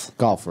off Golf.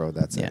 Golf Road.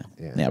 That's Yeah.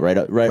 it. Yeah. Right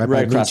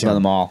by across Meacham. from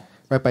the mall.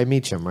 Right by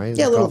Meacham, right? Is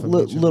Yeah, it Golf and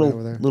Meacham right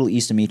over there? little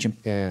east of Meacham.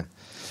 Yeah.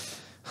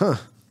 Huh.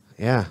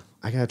 Yeah.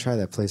 I gotta try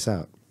that place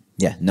out.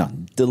 Yeah, no,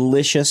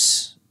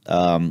 delicious,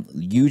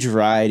 huge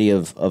variety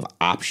of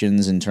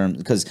options in terms,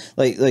 because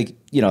like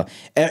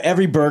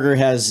every burger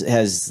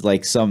has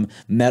like some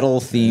metal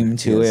theme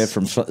to it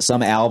from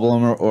some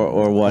album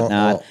or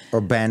whatnot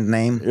or band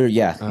name.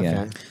 yeah.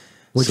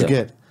 What'd So- you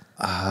get?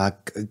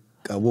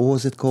 What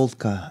was it called?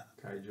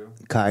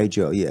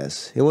 Kaijo,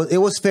 yes. It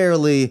was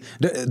fairly.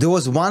 There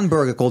was one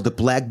burger called the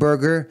Black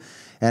Burger,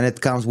 and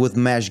it comes with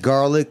mashed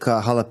garlic,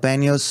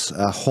 jalapenos,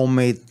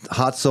 homemade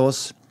hot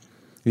sauce.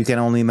 You can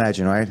only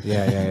imagine, right?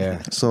 Yeah.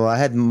 So I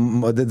had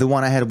the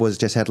one I had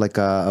had like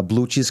a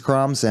blue cheese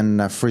crumbs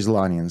and frizzled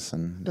onions,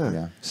 and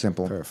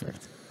simple, Perfect.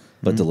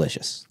 but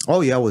delicious.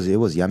 Oh yeah, it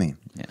was yummy.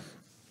 Yeah,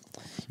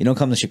 you don't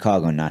come to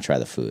Chicago and not try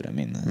the food. I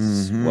mean,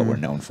 that's what we're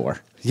known for.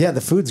 Yeah,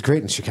 the food's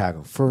great in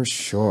Chicago for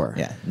sure.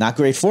 Yeah, not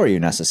great for you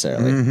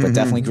necessarily, but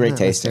definitely great Not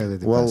tasting. necessarily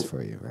the Well, best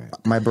for you, right?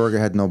 My burger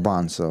had no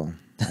bun, so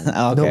Okay.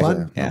 No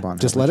bun? Yeah. No bun.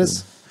 Just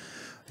lettuce?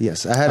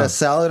 yes, I had a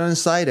salad on the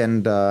side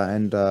and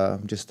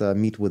just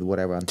meat with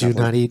whatever on Do you top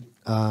of not it. eat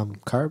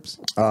carbs?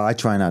 I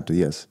try not to.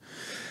 Yes,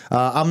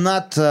 I'm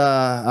not.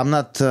 I'm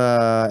not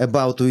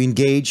about to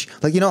engage.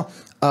 Like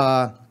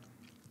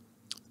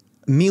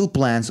meal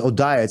plans or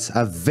diets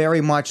are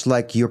very much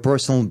like your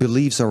personal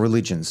beliefs or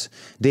religions.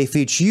 They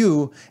fit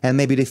you, and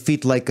maybe they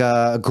fit like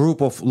a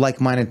group of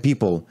like-minded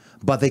people,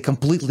 but they're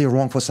completely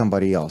wrong for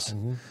somebody else.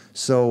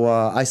 So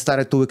I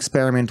started to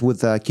experiment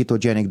with a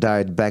ketogenic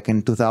diet back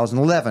in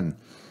 2011.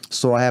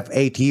 So I have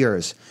 8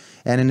 years.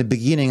 And in the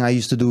beginning, I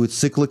used to do it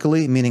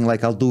cyclically, meaning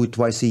like I'll do it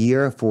twice a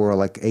year for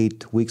like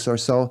 8 weeks or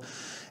so.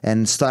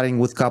 And starting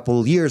with a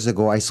couple years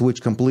ago, I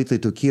switched completely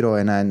to keto.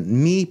 And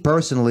me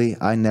personally,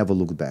 I never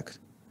looked back.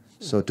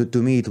 So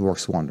to me, it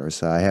works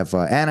wonders. I have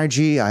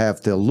energy, I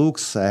have the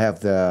looks, I have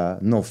the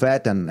no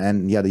fat,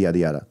 and yada, yada,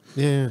 yada.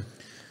 Yeah.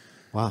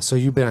 Wow. So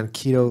you've been on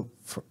keto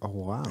for a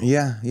while.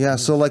 Yeah.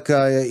 So like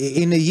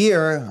in a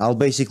year, I'll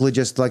basically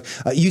just like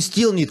you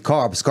still need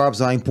carbs.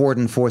 Carbs are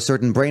important for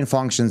certain brain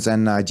functions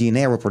and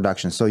DNA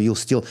reproduction. So you'll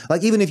still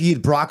like even if you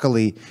eat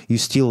broccoli, you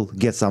still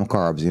get some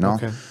carbs.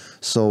 Okay.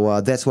 So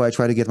that's why I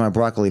try to get my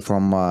broccoli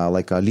from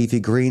leafy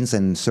greens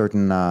and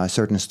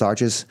certain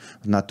starches,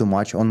 not too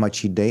much on my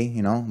cheat day.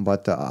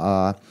 But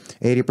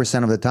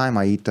 80% of the time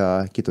I eat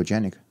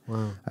ketogenic.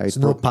 Wow. I eat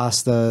So no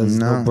pastas,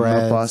 no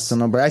bread. No pasta,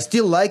 no bread. I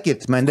still like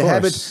it, man. The course.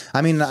 habit.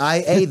 I mean,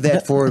 I ate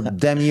that for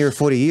damn near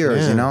 40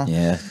 years. Yeah.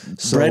 Yeah,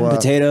 So, bread and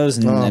potatoes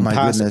and my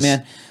pasta, goodness.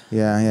 man.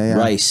 Yeah.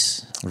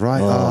 Rice.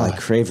 Right. Oh, I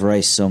crave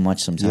rice so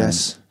much sometimes.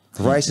 Yes.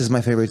 Rice is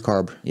my favorite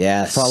carb.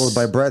 Yes. Followed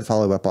by bread,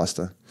 followed by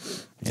pasta.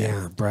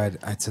 Yeah, bread.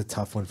 It's a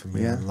tough one for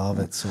me. Yeah. I love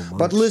it so much.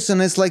 But listen,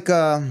 it's like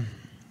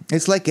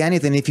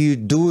anything. If you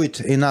do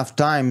it enough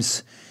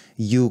times,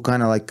 you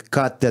kind of like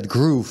cut that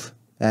groove,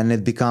 and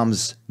it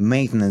becomes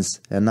maintenance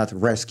and not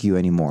rescue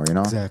anymore, you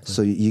know? Exactly.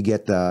 So you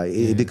get,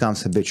 it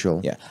becomes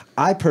habitual. Yeah.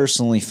 I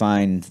personally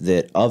find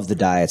that of the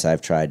diets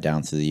I've tried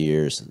down through the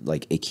years,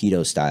 like a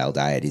keto style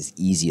diet is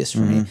easiest for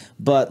me.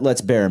 But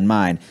let's bear in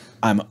mind,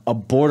 I'm a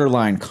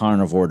borderline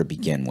carnivore to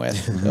begin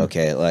with.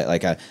 Okay,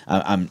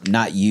 I'm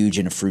not huge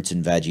into fruits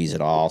and veggies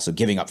at all, so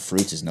giving up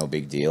fruits is no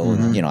big deal.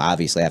 And, you know,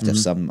 obviously I have to have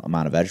some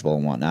amount of vegetable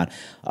and whatnot.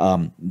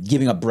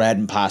 Giving up bread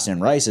and pasta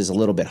and rice is a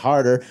little bit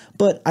harder,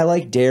 but I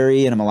like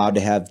dairy and I'm allowed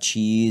to have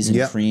cheese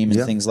and cream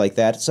and things like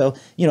that. So,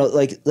 you know,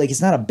 like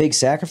it's not a big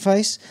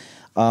sacrifice.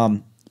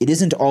 It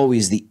isn't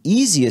always the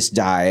easiest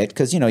diet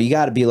because, you know, you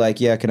got to be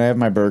like, yeah, can I have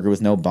my burger with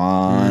no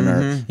bun?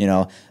 Or, you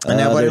know. And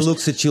everybody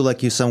looks at you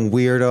like you're some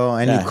weirdo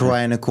and you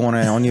cry in a corner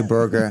on your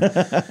burger.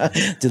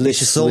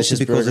 delicious because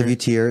burger. of your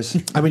tears.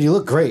 I mean, you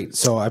look great.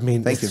 So, I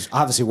mean, Thank it's you.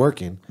 obviously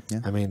working.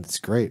 I mean, it's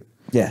great.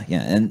 Yeah.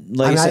 And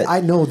like I said,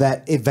 I know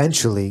that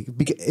eventually,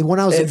 when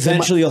I was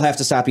eventually you'll have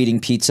to stop eating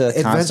pizza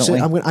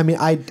constantly.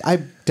 I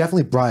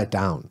definitely brought it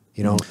down.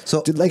 You know,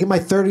 So- like in my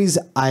 30s,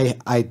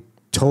 I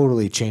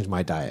totally changed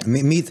my diet.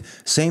 Me,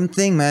 same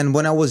thing, man.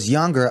 When I was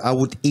younger, I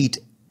would eat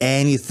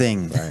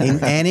anything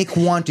in any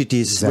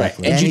quantities.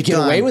 Exactly. And you'd get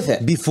anytime. away with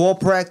it. Before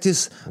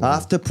practice,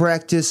 after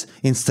practice,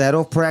 instead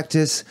of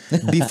practice,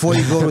 before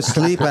you go to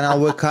sleep, and I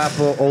wake up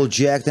all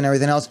jacked and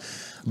everything else.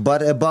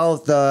 But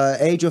about the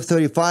age of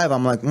 35,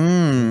 I'm like,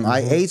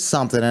 I ate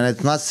something and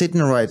it's not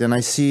sitting right, and I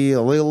see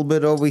a little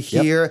bit over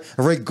here,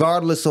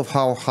 regardless of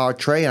how hard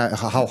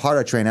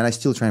I train, and I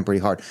still train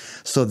pretty hard.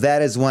 So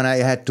that is when I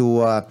had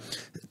to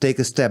take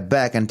a step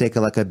back and take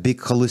a big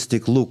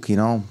holistic look, you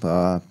know.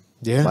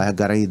 I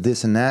gotta eat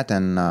this and that,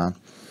 and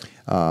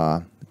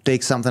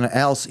take something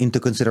else into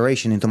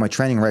consideration into my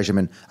training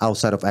regimen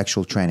outside of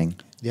actual training.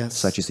 Yes.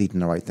 Such as eating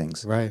the right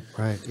things. Right.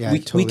 Yeah,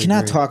 we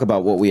cannot talk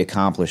about what we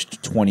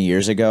accomplished 20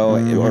 years ago,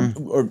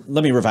 or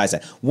let me revise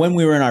that. When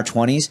we were in our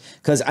 20s,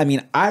 because I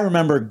mean, I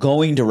remember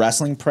going to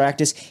wrestling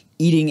practice,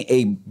 eating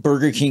a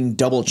Burger King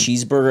double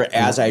cheeseburger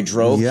as I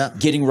drove,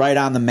 getting right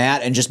on the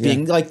mat, and just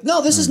being like,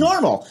 "No, this is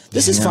normal.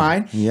 This is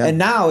fine." And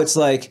now it's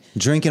like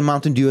drinking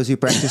Mountain Dew as you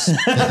practice.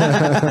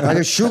 I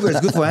got sugar.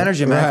 It's good for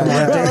energy, man.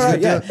 Come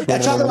on, yeah,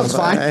 chocolate milk's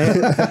fine.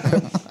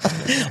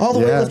 All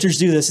the weightlifters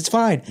do this. It's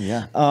fine.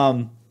 Yeah.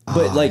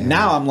 But like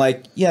now I'm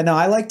like,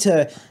 I like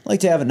to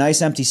have a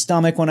nice empty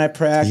stomach when I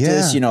practice.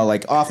 Yeah. You know,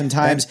 like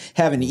oftentimes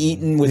haven't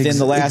eaten within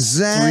the last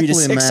 3 to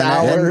 6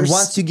 hours. And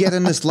once you get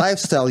in this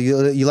lifestyle,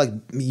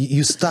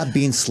 you stop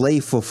being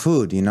slave for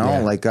food. You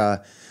know, like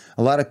a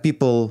lot of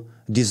people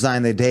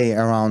design their day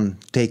around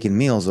taking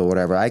meals or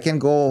whatever. I can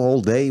go a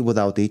whole day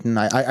without eating.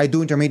 I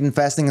do intermittent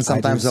fasting, and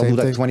sometimes I'll do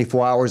like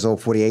 24 hours or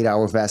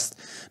 48-hour fast.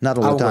 Not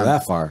all I the won't go time.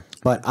 that far,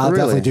 but I'll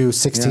definitely do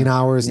 16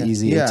 hours,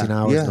 easy, 18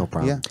 hours, no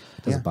problem.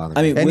 Doesn't bother me.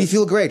 I mean, And you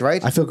feel great,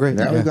 right? I feel great.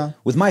 There we go.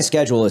 with my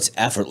schedule, it's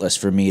effortless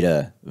for me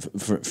to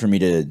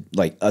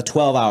like a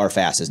 12-hour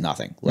fast is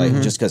nothing. Like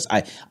just because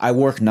I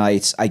work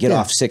nights, I get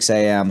off 6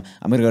 a.m.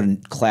 I'm gonna go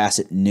to class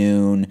at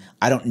noon.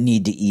 I don't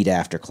need to eat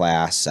after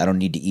class. I don't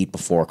need to eat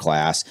before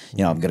class.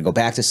 You know, I'm gonna go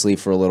back to sleep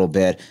for a little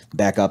bit,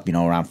 back up. You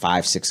know, around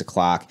 5, 6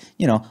 o'clock.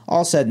 You know,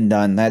 all said and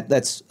done,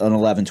 that's an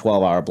 11,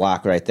 12-hour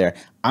block right there.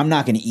 I'm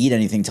not going to eat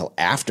anything till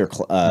after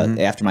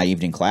my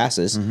evening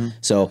classes.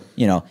 So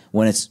you know,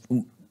 when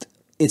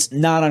it's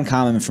not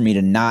uncommon for me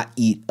to not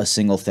eat a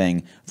single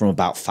thing from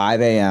about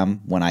 5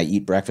 a.m. when I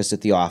eat breakfast at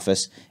the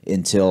office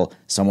until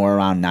somewhere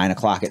around 9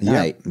 o'clock at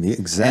night.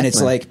 Exactly. And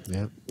it's like,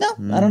 no,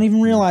 I don't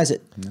even realize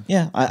it.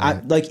 Yeah,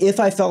 I like if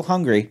I felt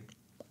hungry,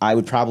 I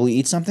would probably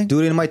eat something.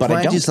 Dude, in my but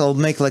I 20s, don't. I'll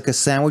make like a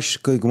sandwich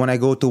when I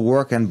go to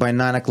work, and by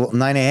 9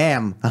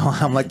 a.m.,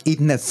 I'm like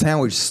eating that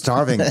sandwich,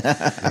 starving.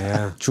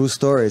 True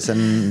stories,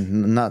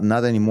 and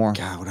not anymore.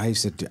 God, what I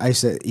used to do, I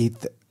used to eat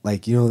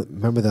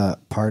remember the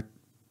part.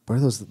 What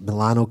are those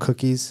Milano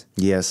cookies?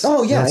 Yes.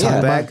 Oh, yeah, You know what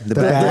I'm yeah. talking about? The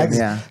bag, bags.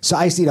 yeah. So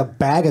I used to eat a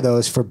bag of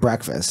those for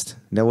breakfast.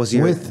 That was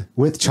your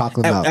with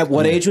chocolate milk. At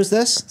what age was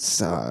this?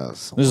 So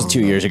This was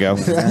 2 years ago.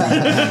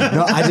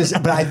 no,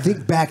 but I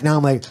think back now,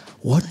 I'm like,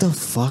 what the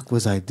fuck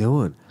was I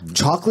doing?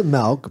 Chocolate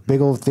milk,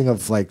 big old thing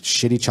of like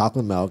shitty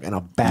chocolate milk, and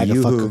a bag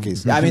of fuck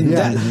cookies. I mean, it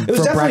was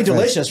For definitely breakfast.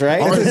 delicious,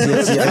 right? Oh,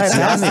 it's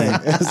yummy.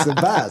 It's the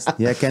best.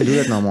 Yeah, I can't do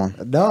that no more.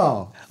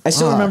 No. I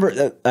still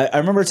remember. I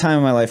remember a time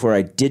in my life where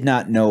I did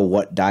not know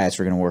what diets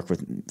were going to work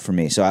for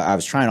me. So I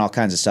was trying all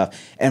kinds of stuff,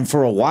 and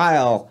for a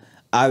while,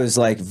 I was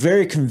like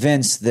very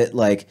convinced that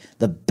like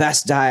the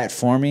best diet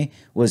for me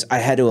was I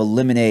had to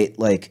eliminate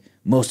like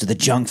most of the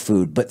junk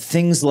food, but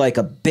things like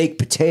a baked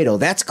potato,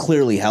 that's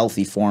clearly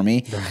healthy for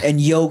me. And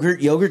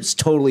yogurt's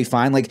totally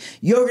fine. Like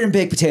yogurt and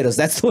baked potatoes,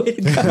 that's the way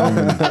to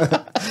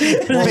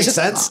go. Makes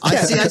sense. I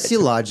see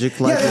logic.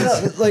 Like,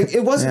 Like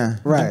it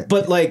wasn't Right.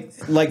 But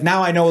like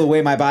now I know the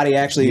way my body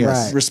actually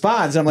Right.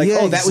 responds. I'm like, Yeah,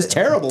 oh, that was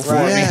terrible for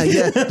yeah, me.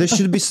 yeah. There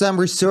should be some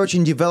research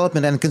and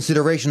development and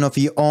consideration of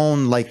your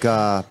own, like,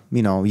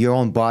 your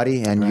own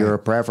body and your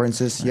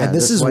preferences. Yeah, And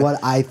this that's is why- what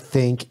I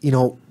think,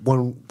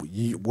 when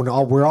we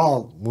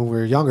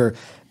were younger,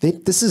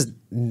 this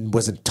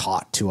wasn't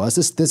taught to us.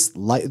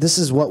 This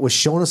is what was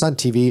shown us on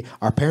TV.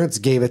 Our parents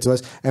gave it to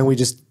us, and we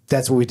just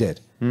that's what we did.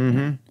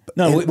 No,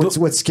 And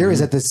what's scary is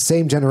that the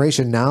same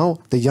generation now,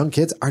 the young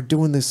kids are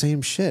doing the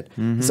same shit.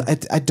 So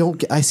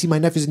I see my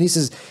nephews and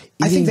nieces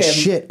eating they have-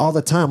 shit all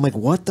the time. I'm like,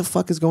 what the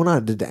fuck is going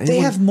on? Did they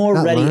anyone have more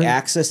not ready learn?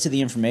 access to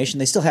the information.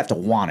 They still have to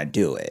want to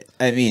do it.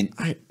 I mean,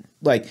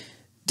 like,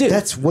 dude,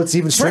 That's what's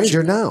even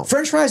stranger now.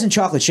 French fries and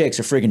chocolate shakes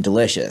are freaking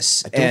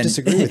delicious. I don't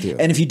disagree with you.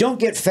 And if you don't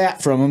get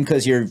fat from them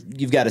because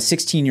you've got a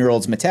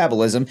 16-year-old's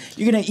metabolism,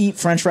 you're gonna eat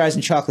French fries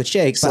and chocolate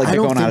shakes But like I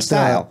you're don't going out of think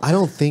that- style. I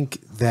don't think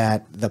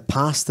that the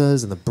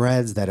pastas and the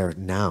breads that are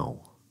now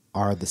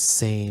are the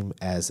same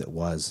as it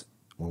was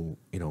when,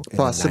 in the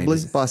Possibly,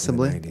 90s, in the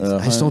possibly. 90s.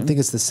 I just don't think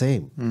it's the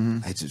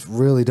same. I just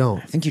really don't.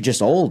 I think you're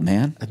just old,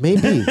 man.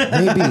 Maybe.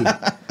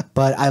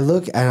 But I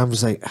look and I'm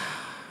just like,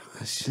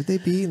 should they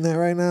be eating that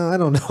right now? I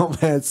don't know,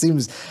 man. It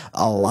seems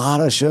a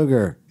lot of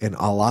sugar and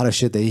a lot of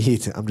shit they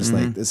eat. I'm just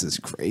like, this is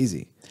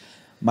crazy.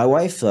 My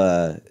wife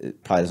probably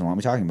doesn't want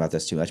me talking about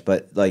this too much,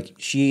 but like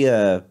she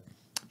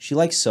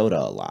likes soda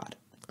a lot.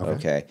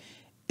 Okay.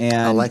 And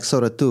I like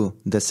soda too.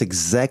 That's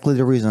exactly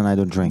the reason I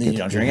don't drink it. You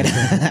don't drink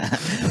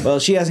it? Well,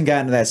 she hasn't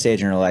gotten to that stage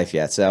in her life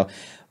yet. So,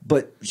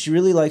 but she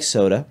really likes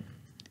soda.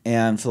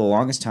 And for the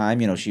longest time,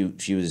 she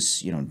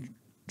was,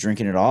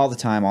 drinking it all the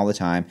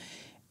time.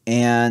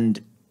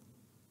 And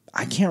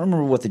I can't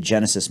remember what the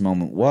genesis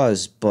moment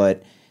was,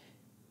 but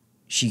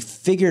she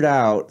figured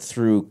out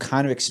through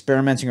kind of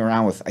experimenting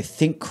around with, I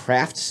think,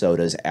 craft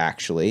sodas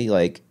actually,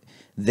 like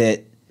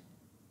that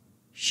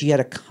she had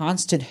a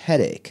constant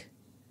headache.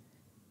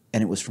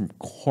 And it was from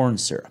corn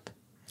syrup.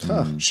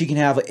 She can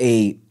have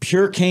a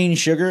pure cane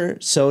sugar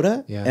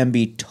soda and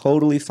be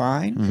totally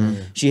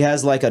fine. She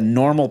has like a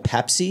normal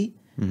Pepsi.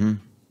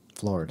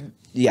 Floored.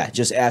 Yeah,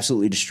 just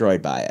absolutely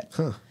destroyed by it.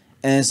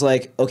 And it's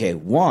like, okay,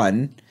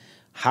 one,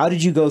 how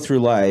did you go through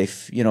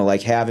life,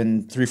 like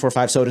having 3, 4,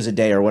 5 sodas a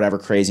day or whatever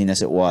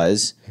craziness it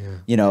was,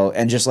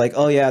 and just like,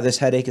 oh yeah, this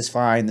headache is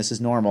fine. This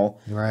is normal.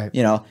 Right.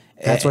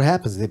 That's what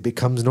happens. It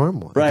becomes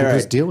normal. Right, People right.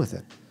 just deal with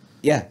it.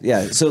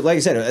 Yeah. So, like I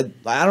said,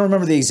 I don't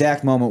remember the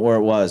exact moment where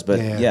it was, but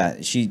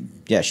Yeah. she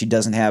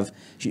doesn't have.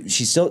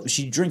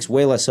 She drinks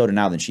way less soda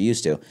now than she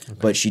used to,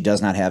 but she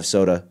does not have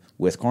soda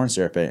with corn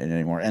syrup in it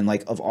anymore. And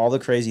like of all the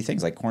crazy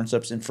things, like corn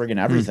syrup's in friggin'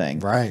 everything,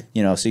 right?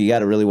 So you got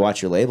to really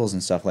watch your labels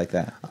and stuff like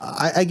that.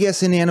 I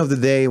guess in the end of the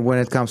day, when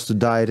it comes to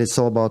diet, it's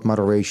all about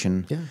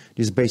moderation. Yeah.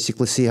 Just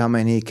basically see how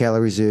many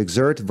calories you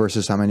exert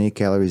versus how many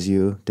calories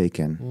you take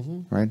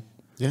in, right?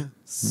 Yeah.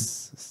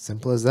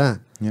 Simple as that.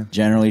 Yeah.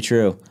 Generally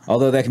true.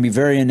 Although that can be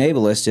very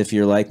enablist if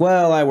you're like,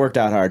 well, I worked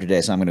out hard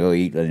today, so I'm going to go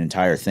eat an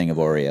entire thing of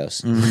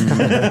Oreos.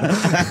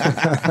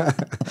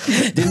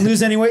 Didn't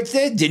lose any weight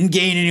today. Didn't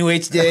gain any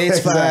weight today. It's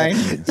fine.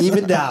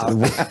 Evened out.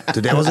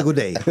 Today was a good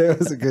day. It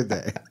was a good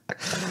day.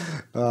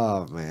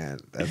 Oh man,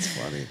 that's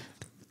funny,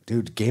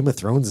 dude. Game of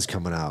Thrones is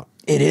coming out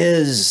It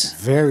is.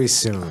 very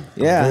soon.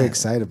 Yeah. I'm very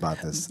excited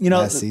about this. You know,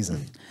 last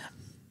season.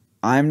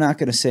 I'm not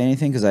going to say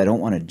anything because I don't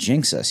want to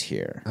jinx us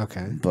here.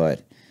 Okay.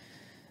 But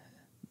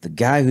the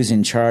guy who's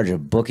in charge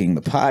of booking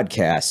the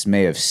podcast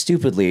may have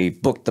stupidly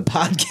booked the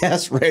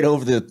podcast right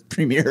over the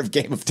premiere of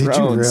Game of Did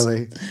Thrones. you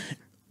really?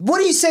 What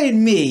are you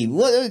saying, me?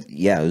 What?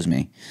 Yeah, it was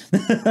me.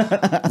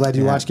 Glad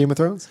you watched Game of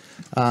Thrones.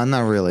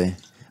 Not really.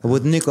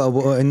 With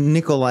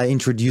Nikolai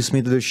introduced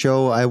me to the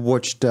show. I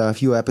watched a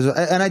few episodes,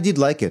 and I did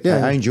like it.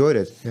 Yeah. I enjoyed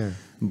it. Yeah.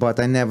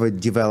 But I never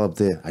developed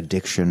the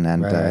addiction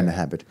and the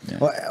habit. Yeah.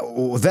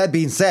 Well, that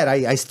being said,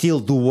 I still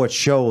do watch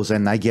shows,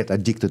 and I get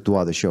addicted to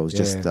other shows.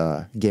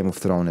 Yeah. Game of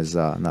Thrones is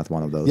not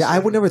one of those. Yeah, I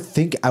would never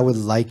think I would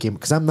like him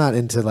because I'm not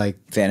into like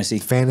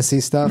Fantasy.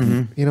 stuff,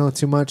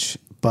 too much.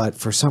 But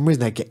for some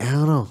reason, I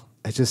don't know.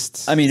 I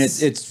just. I mean,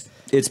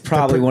 it's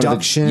probably the one of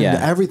production, the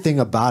everything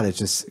about it,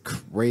 just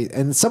great.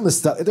 And some of the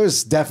stuff,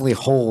 there's definitely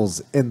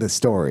holes in the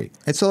story.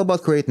 It's all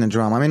about creating a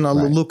drama. I mean,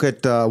 look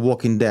at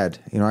Walking Dead,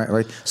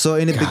 right? So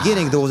in the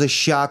beginning, there was a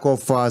shock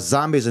of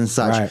zombies and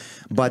such, Right.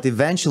 but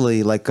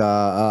eventually,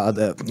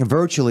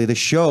 virtually, the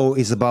show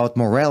is about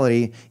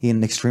morality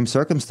in extreme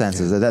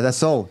circumstances.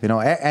 That's all,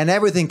 and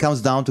everything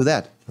comes down to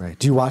that. Right.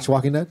 Do you watch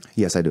Walking Dead?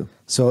 Yes, I do.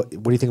 So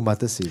what do you think about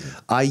this season?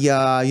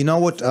 You know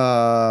what?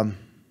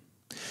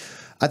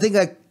 I think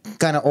I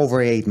kind of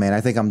overate, man.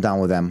 I think I'm done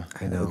with them.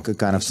 I know.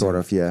 Kind of, sort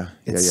of, yeah.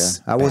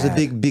 It's I was a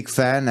bad. big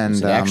fan, and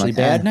Is it actually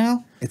bad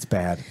now? It's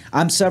bad.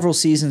 I'm several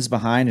seasons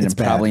behind, and It's I'm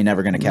bad. probably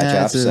never going to catch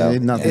up. So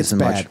not It's missing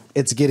bad. much.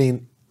 It's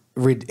getting.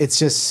 It's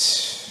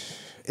just.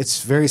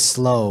 It's very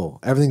slow.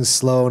 Everything's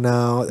slow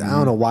now. I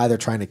don't know why they're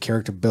trying to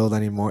character build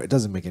anymore. It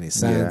doesn't make any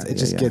sense. Yeah, It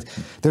just yeah. gets.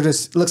 They're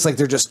just. Looks like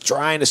they're just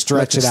trying to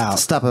stretch it out.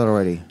 Stop it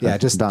already. Yeah,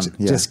 just done.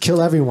 Yeah. just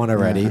kill everyone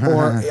already,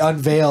 or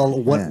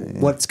unveil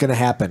what's going to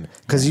happen.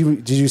 Because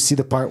did you see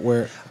the part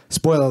where,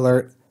 spoiler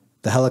alert,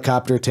 the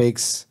helicopter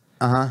takes?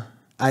 I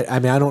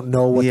mean, I don't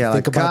know what to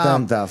think about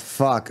calm that. the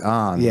fuck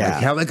on. Yeah.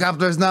 Like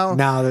helicopters now.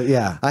 Now,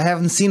 yeah, I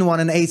haven't seen one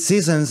in 8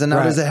 seasons, and now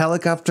Right. there's a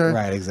helicopter.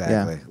 right,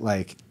 exactly. Yeah.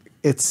 Like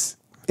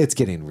it's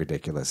getting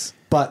ridiculous.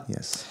 But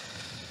Yes.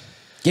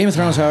 Game of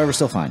Thrones, however,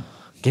 still fine.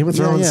 Game of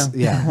Thrones,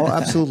 yeah. Well,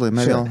 absolutely.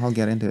 Maybe Sure. I'll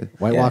get into it.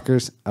 White Yeah.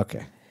 Walkers,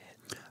 okay.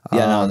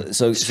 Yeah, no.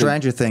 So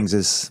Stranger Things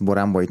is what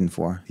I'm waiting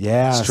for.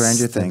 Yes,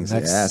 Stranger the Things.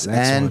 next- Yes,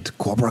 next and one.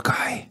 Cobra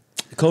Kai.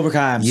 Cobra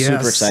Kai, I'm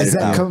super excited Is that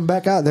about. coming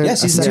back out? There, Yeah,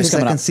 season a two's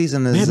coming Second up.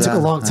 season is. Man, it took a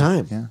long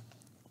time. Yeah.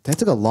 That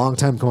took a long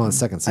time to come on the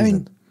second I season.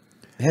 mean,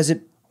 has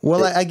it?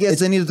 Well, I guess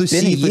they needed to been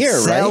see a if year,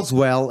 it sells right?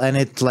 well, and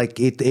it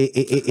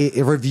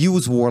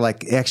reviews were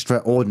like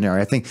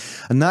extraordinary. I think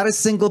not a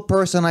single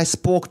person I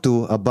spoke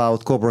to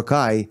about Cobra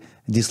Kai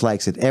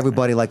dislikes it.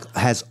 Everybody like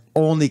has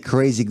only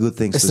crazy good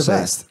things It's to the say.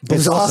 best. It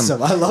was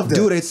awesome. I loved it.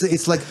 dude.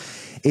 It's like.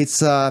 It's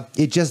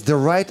just the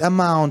right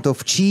amount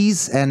of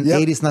cheese and Yep.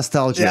 80s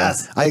nostalgia.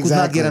 Yes, I could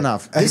not get exactly.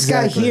 enough. This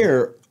guy Exactly.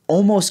 here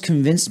almost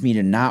convinced me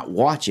to not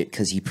watch it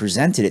because he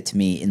presented it to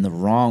me in the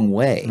wrong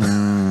way.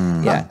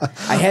 Yeah,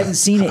 I hadn't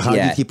seen it How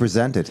yet. did he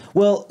present it?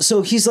 Well,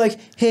 so he's like,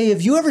 "Hey,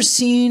 have you ever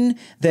seen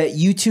that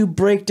YouTube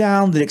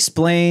breakdown that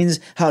explains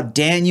how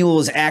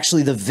Daniel is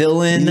actually the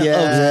villain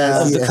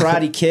Yes. of the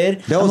Karate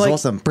Kid?" That I'm was like,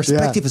 awesome.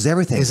 Perspective is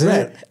everything. Isn't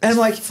it? And I'm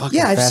like, Fucking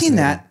 "Yeah, I've seen fascinating.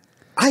 that.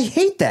 I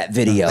hate that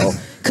video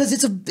because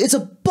it's a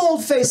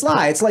bold faced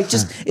lie. It's like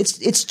just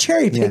it's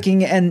cherry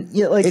picking and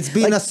like It's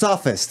being like, a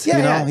sophist. Yeah,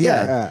 you know?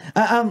 yeah.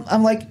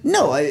 I'm like,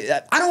 no,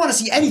 I don't want to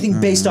see anything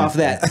based off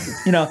that,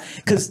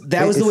 because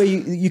that was the way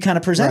you kind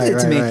of presented it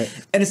to Right, me,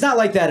 right. and it's not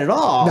like that at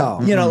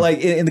all. No. Like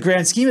in the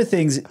grand scheme of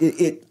things,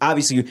 it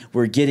obviously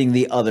we're getting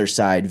the other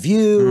side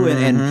view,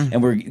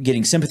 and we're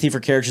getting sympathy for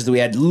characters that we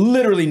had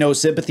literally no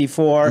sympathy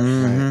for,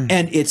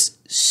 and it's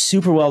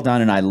super well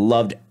done, and I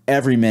loved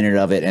every minute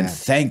of it, and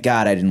thank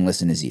God I didn't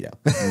listen to Zito.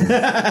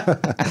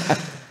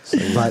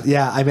 But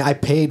yeah, I mean, I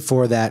paid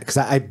for that because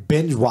I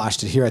binge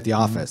watched it here at the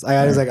office.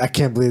 I was like, I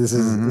can't believe this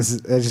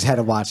is. I just had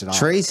to watch it all.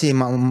 Tracy,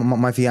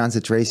 my fiance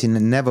Tracy,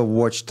 never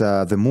watched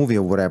the movie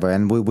or whatever,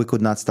 and we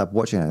could not stop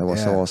watching it. It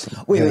was so Yeah. awesome.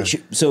 Wait,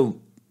 so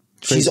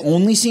she's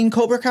only seen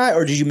Cobra Kai,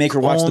 or did you make her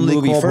watch Only the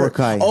movie Cobra first?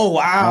 Kai. Oh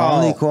wow,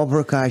 Only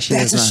Cobra Kai. She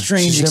That's a has not.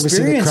 strange She's never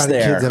seen the experience Karate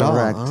there. Kids at all.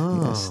 Correct. Oh,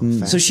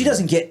 Yes. So she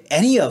doesn't get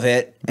any of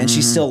it, and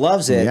she still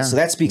loves it. Yeah. So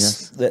that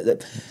speaks. Yes.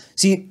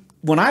 See,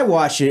 when I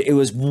watched it, it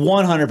was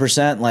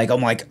 100% like,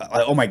 I'm like,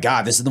 oh my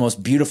god, this is the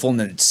most beautiful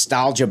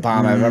nostalgia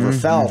bomb I've ever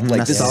felt.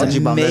 Like this is Nostalgia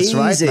amazing.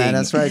 bomb. That's right, man.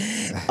 That's right.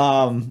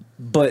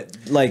 But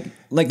like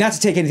not to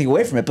take anything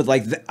away from it, but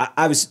like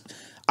I was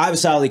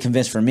solidly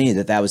convinced for me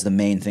that was the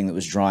main thing that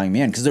was drawing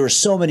me in, because there were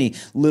so many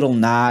little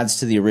nods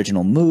to the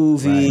original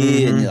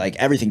movie, and like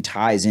everything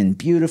ties in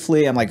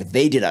beautifully. I'm like,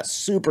 they did a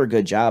super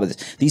good job of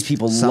this. These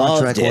people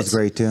loved Soundtrack it. was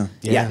great too.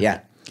 Yeah.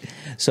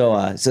 So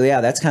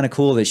yeah, that's kind of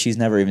cool that she's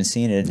never even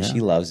seen it and she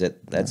loves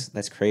it.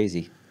 That's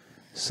crazy.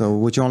 So,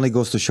 which only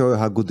goes to show you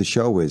how good the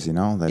show is. You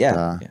know that.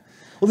 Yeah.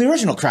 Well, the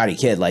original Karate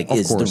Kid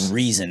is course. the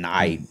reason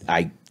I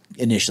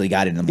initially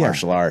got into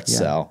martial arts.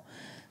 Yeah.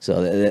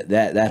 So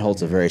that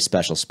holds a very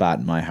special spot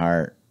in my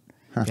heart.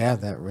 Yeah,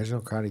 that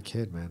original Karate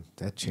Kid, man,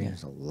 that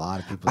changed a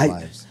lot of people's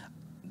lives.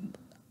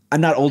 I'm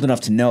not old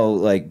enough to know,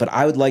 but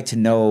I would like to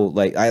know,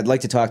 I'd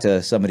like to talk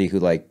to somebody who,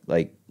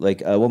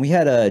 when we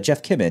had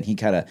Jeff Kim in,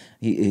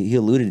 he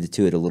alluded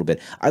to it a little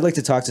bit. I'd like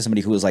to talk to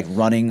somebody who was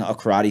running a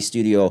karate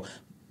studio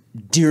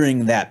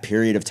during that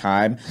period of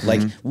time. Like,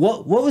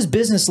 what was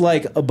business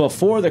like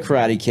before the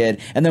Karate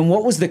Kid, and then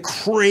what was the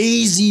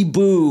crazy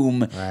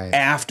boom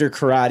after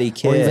Karate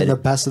Kid? Or even the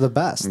best of the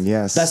best.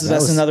 Yes. Best of the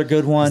Best, another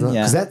good one.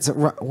 Yeah, Because that's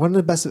one of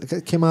the best.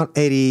 It came out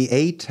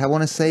 88, I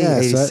want to say,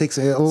 Yeah, so 86,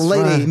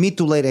 right. mid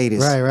to late 80s.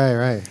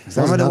 Right. That was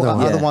Remember the another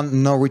one. other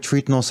one, No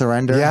Retreat, No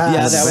Surrender? Yeah.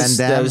 yeah, With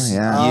that was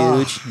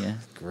huge. Yeah.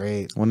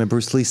 Great. When the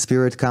Bruce Lee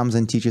spirit comes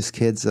and teaches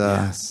kids,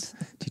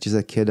 teaches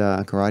a kid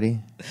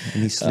karate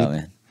in his sleep. Oh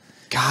man.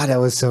 God, that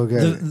was so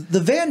good. The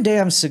Van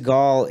Damme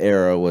Seagal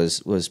era was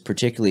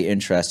particularly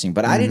interesting,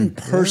 but I didn't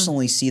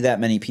personally see that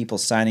many people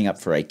signing up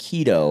for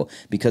Aikido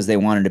because they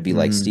wanted to be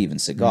like Steven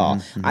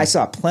Seagal. I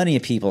saw plenty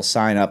of people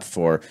sign up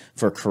for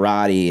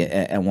karate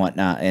and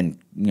whatnot, and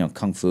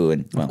kung fu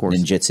and course.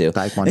 ninjutsu,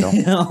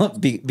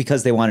 Taekwondo.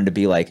 because they wanted to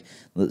be like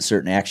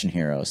certain action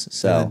heroes. And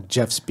So then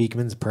Jeff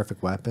Speakman's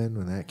Perfect Weapon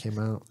when that came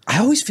out. I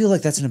always feel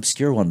like that's an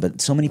obscure one,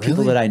 but so many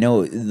people that I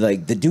know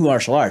that do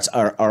martial arts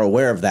are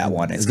aware of that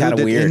one. It's kind of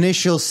The weird.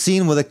 initial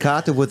scene with the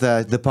kata with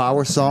the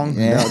power song,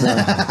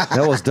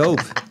 that was dope.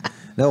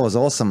 That was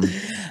awesome.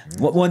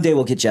 One day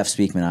we'll get Jeff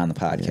Speakman on the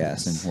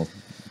podcast and we'll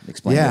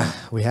explain. to Yeah,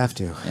 him. we have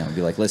to. Yeah, we'll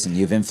be like, listen,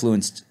 you've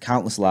influenced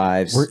countless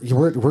lives.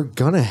 We're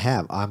gonna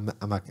have. I'm not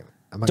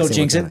gonna. Don't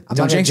jinx it. I'm Don't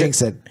not gonna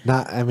jinx it.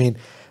 jinx it.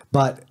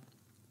 But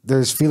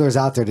there's feelers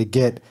out there to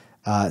get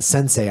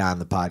Sensei on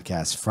the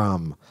podcast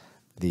from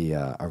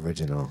the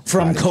original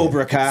From Karate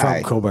Cobra Kid. Kai.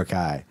 From Cobra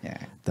Kai. Yeah.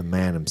 The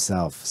man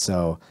himself.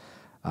 So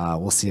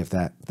we'll see if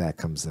that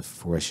comes to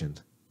fruition.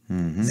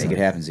 Make it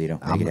happen, Zito.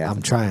 Make it happen.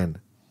 I'm trying.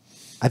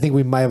 I think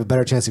we might have a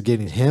better chance of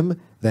getting him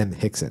than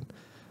Hickson.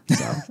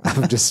 So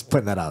I'm just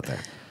putting that out there.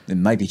 It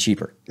might be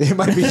cheaper, It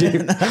might be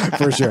cheap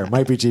for sure.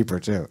 Might be cheaper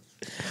too.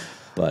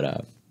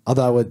 but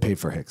Although I would pay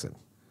for Hickson.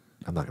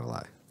 I'm not gonna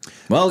lie.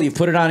 well, you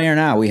put it on air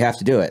now. We have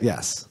to do it.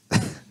 Yes.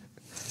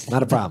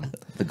 Not a problem.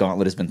 The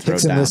gauntlet has been thrown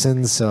Hickson down.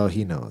 listens, so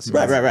he knows. He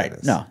knows what it Right.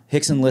 is. No,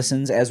 Hickson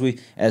listens as we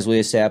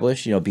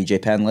established.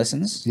 BJ Penn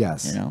listens.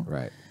 Yes. You know.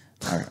 Right.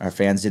 Our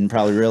fans didn't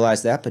probably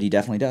realize that, but he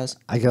definitely does.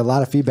 I get a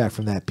lot of feedback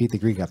from that Pete the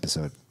Greek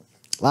episode.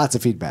 Lots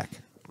of feedback.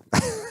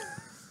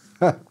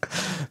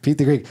 Pete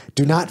the Greek.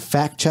 Do not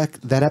fact check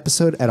that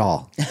episode at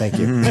all. Thank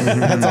you.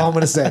 That's all I'm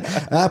going to say.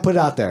 I put it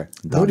out there.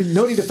 No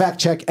need to fact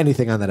check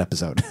anything on that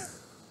episode.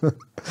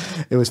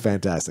 It was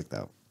fantastic,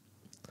 though.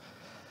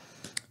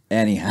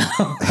 Anyhow.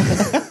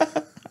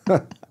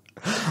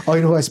 Oh,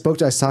 you know who I spoke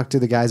to? I talked to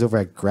the guys over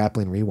at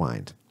Grappling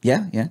Rewind.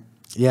 Yeah.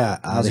 Yeah,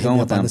 How's they it hit going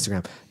me with up on them?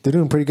 Instagram. They're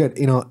doing pretty good.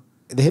 You know,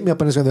 they hit me up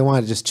on Instagram. They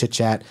wanted to just chit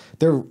chat.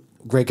 They're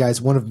great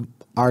guys. One of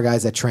our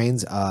guys that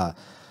trains,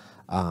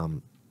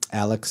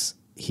 Alex,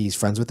 he's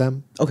friends with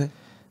them. Okay.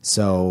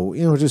 So,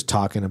 you know, just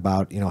talking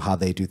about, you know, how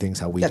they do things,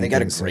 how we do they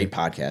got a things. great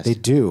podcast. They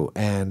do.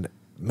 And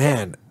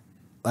man,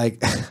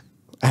 like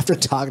after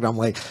talking, I'm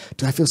like,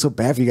 dude, I feel so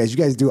bad for you guys. You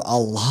guys do a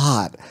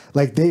lot.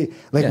 Like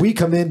we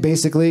come in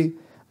basically,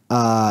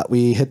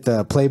 we hit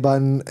the play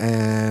button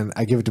and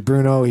I give it to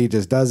Bruno. He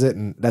just does it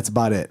and that's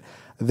about it.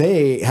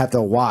 They have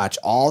to watch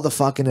all the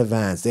fucking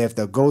events. They have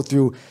to go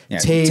through,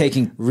 record,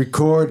 taking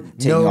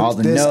note all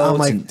the this. I'm notes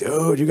like,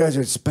 dude, you guys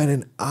are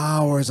spending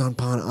hours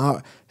upon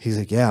hours. He's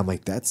like, yeah. I'm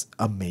like, that's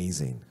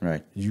amazing.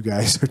 Right. You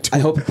guys are doing I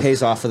hope it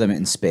pays off for them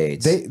in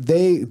spades.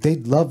 They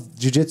love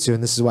jiu-jitsu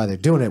and this is why they're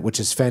doing it, which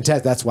is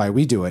fantastic. That's why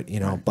we do it, you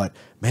know. Right. But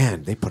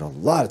man, they put a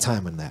lot of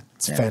time in that.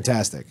 It's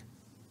fantastic.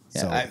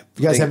 Yeah, so if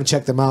you guys haven't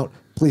checked them out,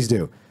 please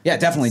do. Yeah,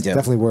 definitely do.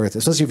 Definitely worth it.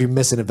 Especially if you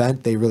miss an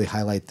event, they really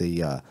highlight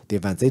the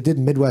events. They did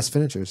Midwest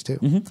finishers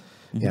too.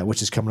 Yeah,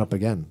 which is coming up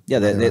again. Yeah,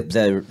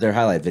 their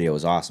highlight video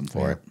was awesome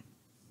for it.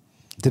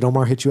 Did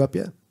Omar hit you up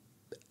yet?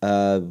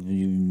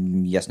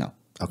 Yes, no.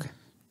 Okay.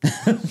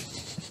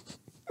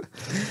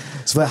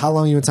 So how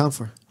long are you in town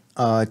for?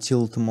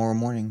 Till tomorrow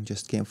morning.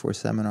 Just came for a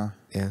seminar.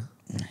 Yeah.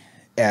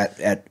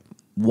 At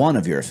one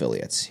of your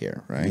affiliates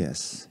here, right?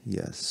 Yes.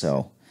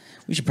 So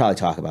we should probably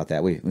talk about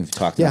that. We've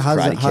talked about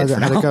how'd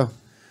it go?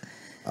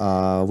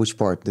 Which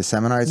part? The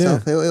seminar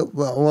itself? Yeah.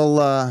 Well,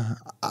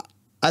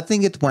 I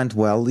think it went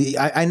well.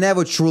 I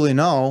never truly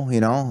know, you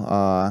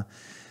know.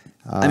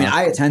 I mean,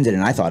 I attended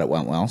and I thought it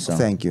went well. So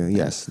thank you.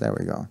 Yes, there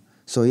we go.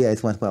 So yeah,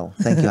 it went well.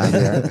 Thank you,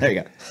 Andrea. There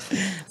you go.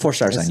 4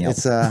 stars on Yelp.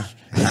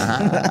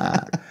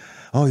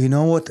 Oh, you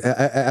know what?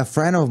 A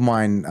friend of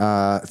mine,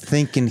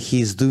 thinking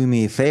he's doing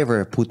me a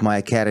favor, put my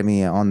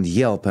academy on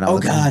Yelp, and I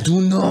was like,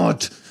 do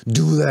not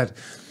do that.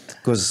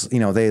 Because, you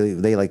know,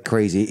 they like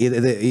crazy.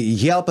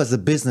 Yelp as a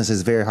business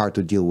is very hard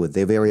to deal with.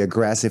 They're very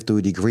aggressive to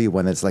a degree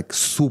when it's like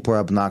super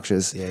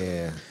obnoxious.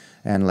 Yeah.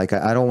 And like,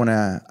 I don't want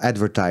to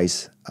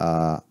advertise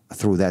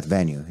through that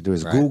venue.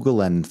 There's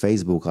Google and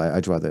Facebook.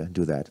 I'd rather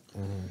do that.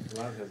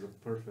 Vlad has a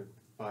perfect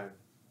 5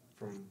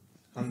 from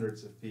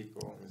hundreds of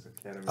people in his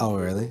academy. Oh,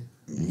 really?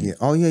 Yeah.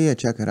 Oh, yeah.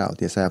 Check it out.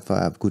 Yes, I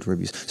have good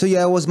reviews. So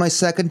yeah, it was my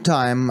second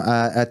time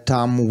at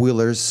Tom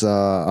Wheeler's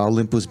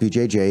Olympus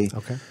BJJ.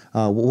 Okay.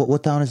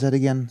 What town is that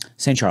again?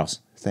 St.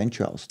 Charles. St.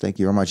 Charles. Thank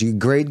you very much.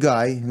 Great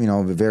guy. You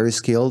know, very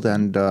skilled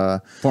and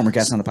former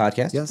guest on the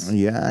podcast. Yes.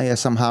 Yeah.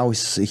 Somehow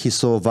he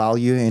saw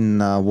value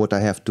in what I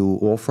have to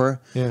offer.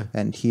 Yeah.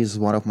 And he's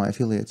one of my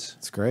affiliates.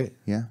 It's great.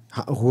 Yeah.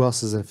 Who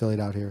else is an affiliate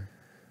out here?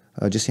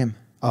 Just him.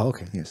 Oh,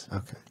 okay. Yes.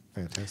 Okay.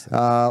 Fantastic.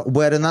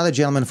 We had another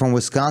gentleman from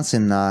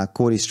Wisconsin,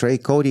 Cody Stray.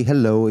 Cody,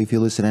 hello, if you're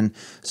listening.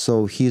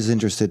 So he's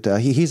interested.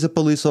 He's a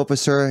police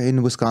officer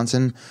in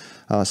Wisconsin,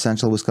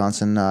 central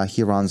Wisconsin.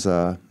 He runs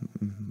a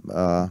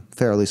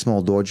fairly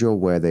small dojo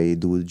where they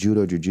do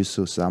Judo, Jiu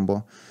Jitsu,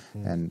 Sambo.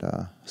 And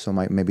so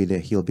maybe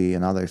he'll be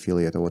another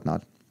affiliate or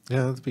whatnot.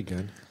 Yeah, that'd be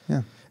good.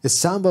 Yeah. Is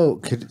Sambo,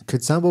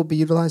 could Sambo be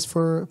utilized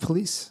for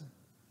police?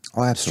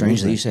 Oh, absolutely.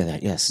 Strange that you say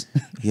that, yes.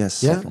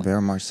 Yes, Yeah?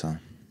 very much so.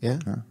 Yeah?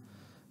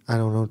 I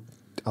don't know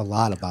a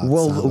lot about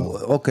Sambo.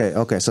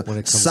 Okay. So When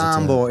it comes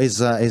Sambo is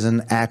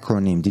an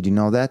acronym. Did you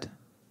know that?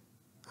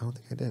 I don't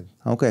think I did.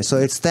 Okay, so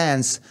it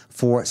stands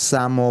for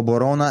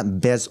Samooborona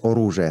bez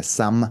оружия.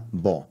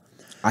 Sambo.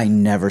 I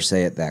never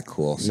say it that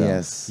cool. So.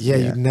 Yes.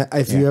 Yeah,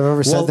 if you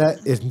ever said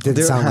that, it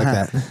didn't sound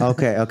like that.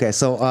 Okay.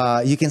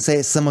 So you can say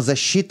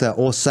самозащита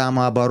or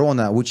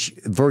самооборона, which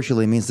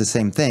virtually means the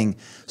same thing.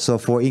 So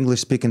for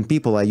English-speaking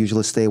people, I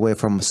usually stay away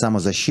from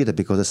самозащита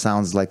because it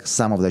sounds like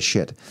some of the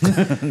shit.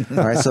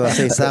 All right, so I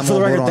say самооборона. For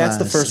the record, that's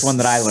the first one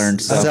that I learned.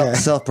 So.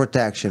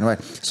 Self-protection,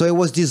 right? So it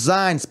was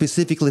designed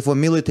specifically for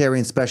military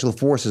and special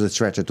forces,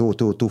 etc.,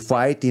 to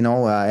fight, you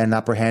know, and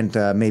apprehend,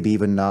 maybe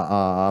even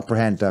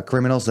apprehend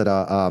criminals that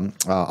are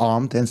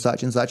armed and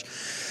such.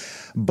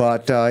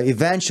 But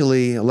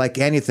eventually, like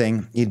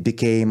anything, it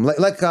became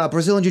like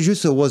Brazilian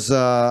Jiu-Jitsu was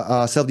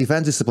a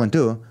self-defense discipline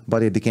too,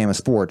 but it became a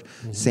sport.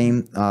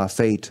 Same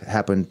fate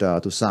happened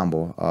to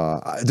Sambo.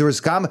 There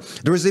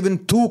was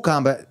even 2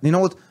 combat. You know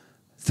what?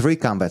 3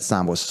 combat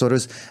Sambos. So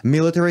there's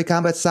military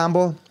combat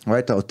Sambo,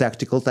 right? A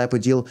tactical type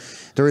of deal.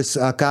 There is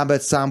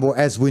combat Sambo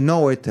as we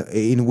know it,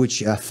 in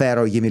which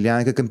Fero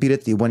Emelianenko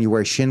competed when you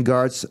wear shin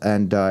guards,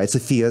 and it's a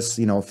FIAS,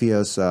 you know,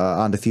 FIAS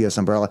under FIAS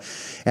umbrella.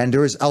 And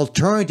there is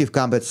alternative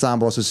combat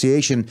Sambo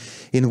association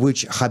in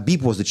which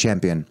Khabib was the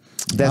champion.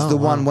 That's the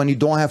one when you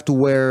don't have to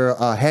wear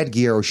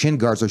headgear or shin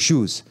guards or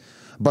shoes.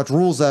 but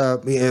rules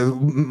are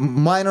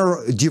minor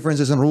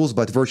differences in rules,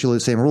 but virtually the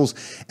same rules,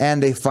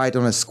 and they fight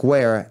on a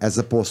square as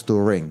opposed to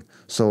a ring.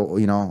 So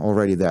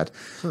already that.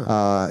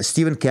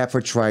 Stephen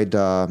Kapfer tried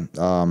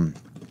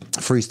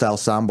freestyle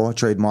Sambo,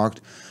 trademarked.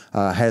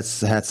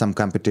 Has had some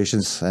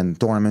competitions and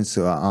tournaments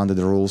under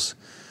the rules.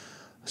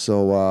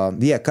 So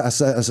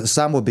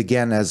Sambo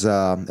began as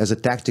a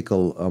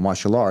tactical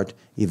martial art.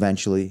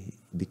 Eventually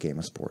became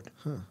a sport.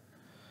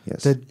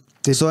 Yes.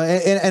 So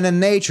and the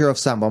nature of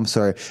Sambo, I'm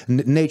sorry,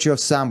 nature of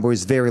Sambo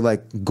is very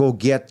like go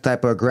get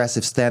type of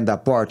aggressive stand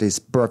up part is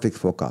perfect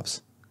for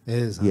cops. It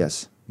is. Huh?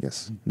 Yes.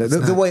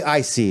 The way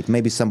I see it,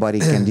 maybe somebody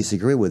can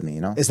disagree with me.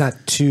 It's not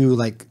too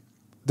like.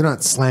 They're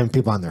not slamming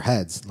people on their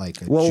heads like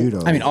a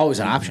judo. I mean, always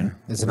an option.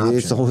 It's an option.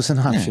 It's always an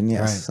option. Yeah.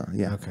 Yes. Right. So,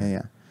 yeah. Okay.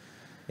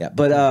 Yeah,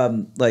 but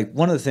like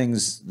one of the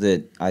things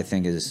that I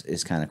think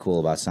is kind of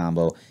cool about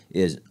Sambo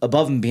is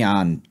above and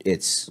beyond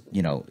its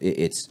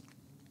its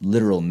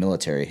literal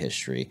military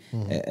history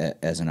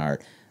as an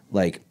art.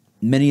 Like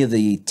many of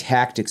the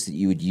tactics that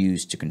you would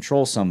use to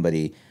control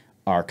somebody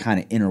are kind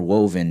of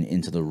interwoven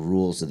into the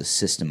rules of the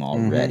system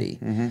already.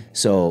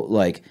 So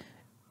like.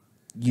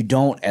 You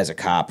don't, as a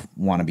cop,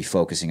 want to be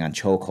focusing on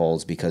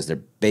chokeholds because they're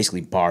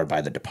basically barred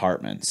by the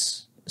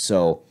departments.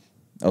 So,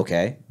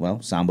 okay, well,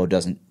 Sambo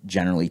doesn't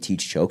generally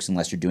teach chokes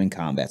unless you're doing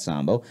combat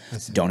Sambo.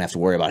 Don't have to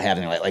worry about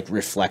having like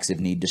reflexive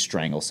need to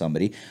strangle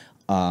somebody.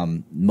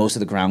 Most of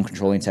the ground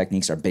controlling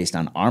techniques are based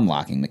on arm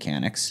locking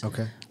mechanics.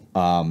 Okay.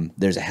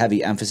 There's a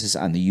heavy emphasis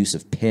on the use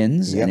of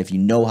pins, and if you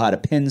know how to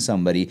pin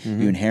somebody,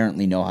 you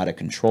inherently know how to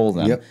control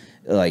them.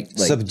 Like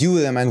subdue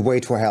them and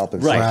wait for help.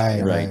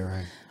 Right.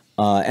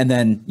 And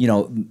then,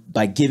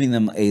 by giving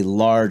them a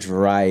large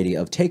variety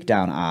of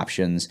takedown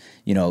options,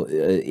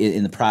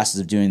 in the process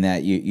of doing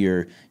that,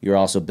 you're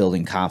also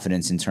building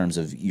confidence in terms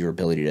of your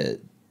ability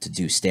to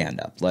do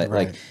stand up.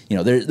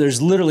 There's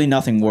literally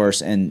nothing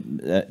worse. And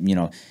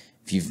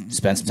if you've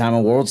spent some time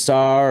on World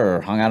Star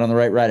or hung out on the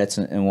right Reddits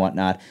and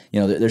whatnot,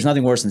 there's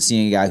nothing worse than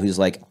seeing a guy who's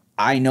like,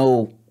 I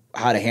know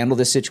how to handle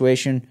this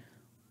situation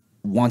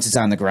once it's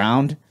on the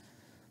ground,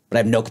 but I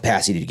have no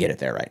capacity to get it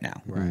there right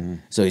now. Right.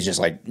 So he's just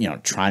like,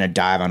 trying to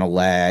dive on a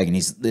leg, and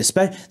this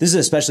is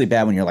especially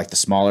bad when you're like the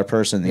smaller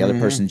person, the other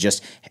person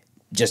just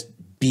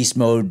beast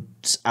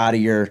modes out of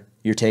your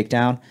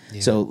takedown.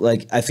 Yeah. So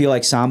like I feel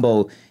like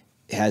Sambo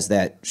has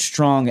that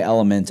strong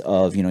element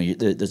of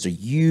there's a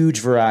huge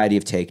variety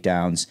of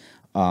takedowns.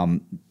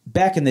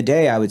 Back in the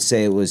day, I would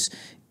say it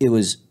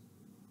was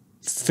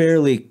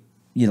fairly.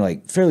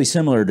 Fairly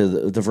similar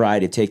to the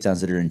variety of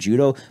takedowns that are in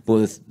Judo, but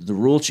with the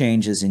rule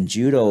changes in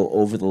Judo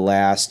over the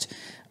last,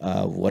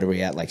 what are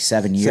we at, like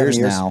 7 years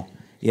now?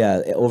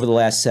 Yeah, over the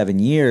last 7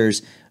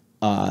 years,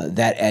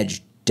 that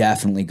edge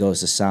definitely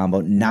goes to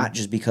Sambo, not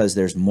just because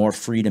there's more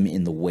freedom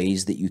in the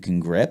ways that you can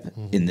grip,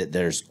 in that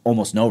there's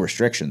almost no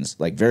restrictions,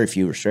 like very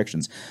few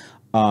restrictions,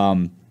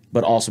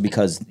 but also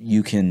because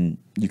you can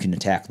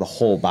attack the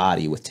whole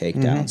body with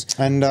takedowns.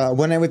 And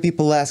whenever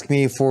people ask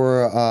me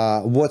for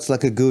what's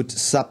like a good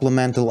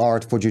supplemental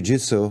art for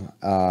jiu-jitsu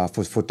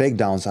for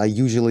takedowns, I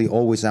usually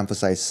always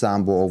emphasize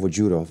Sambo over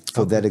Judo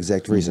for that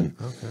exact reason.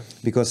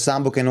 Because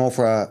Sambo can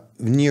offer a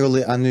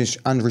nearly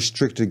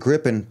unrestricted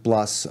gripping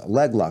plus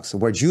leg locks,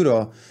 where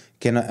Judo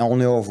can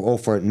only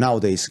offer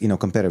nowadays,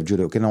 competitive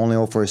Judo can only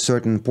offer a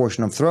certain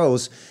portion of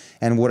throws.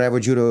 And whatever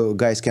Judo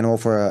guys can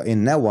offer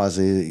in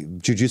Newazi,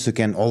 Jiu-Jitsu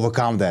can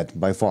overcome that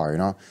by far,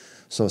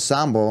 So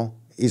Sambo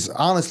is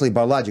honestly,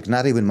 by logic,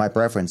 not even my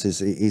preference,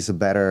 is a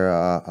better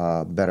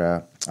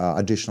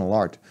additional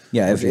art.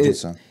 Yeah,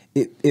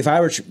 if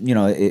I were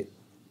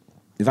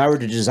if I were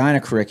to design a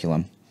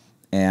curriculum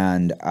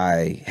and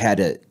I had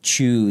to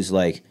choose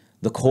like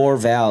the core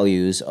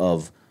values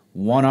of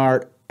one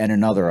art and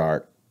another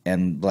art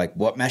and like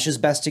what meshes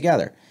best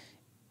together,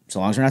 so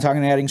long as we're not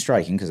talking adding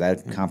striking, because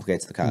that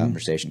complicates the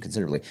conversation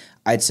considerably,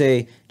 I'd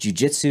say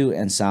jiu-jitsu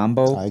and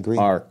Sambo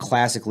are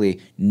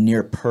classically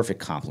near perfect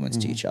complements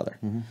to each other.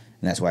 And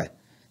that's why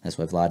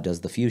Vlad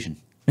does the fusion.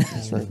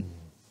 That's right.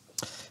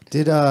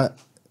 Did the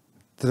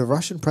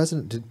Russian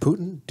president, did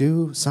Putin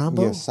do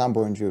Sambo? Yes,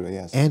 Sambo and Judo,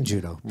 yes. And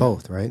Judo,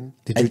 both, right?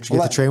 Did you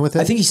get to train with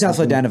him? I think he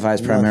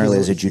self-identifies primarily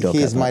as a judoka.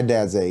 He's my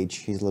dad's age.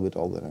 He's a little bit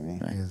older than me.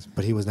 Right.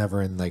 But he was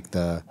never in like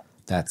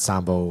that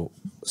Sambo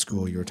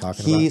school you were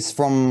talking about? He's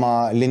from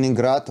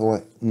Leningrad,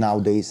 or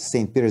nowadays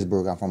St.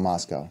 Petersburg. I'm from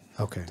Moscow.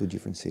 Okay. Two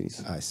different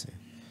cities. I see.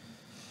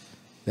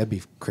 That'd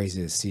be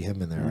crazy to see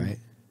him in there, right?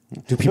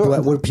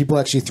 Would people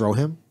actually throw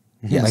him?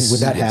 Yes. Like,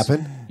 would that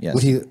happen? Yes.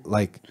 Would he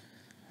like?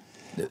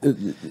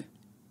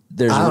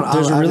 There's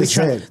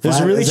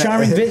a really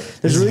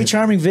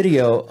charming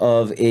video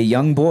of a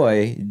young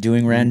boy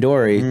doing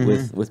randori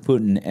with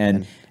Putin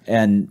and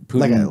Putin,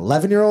 like an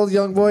 11-year-old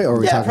young boy,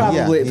 or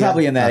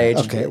probably in that age.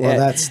 Okay, well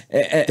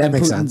that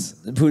makes sense.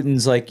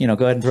 Putin's like, go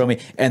ahead and throw me,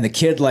 and the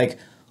kid like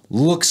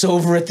looks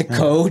over at the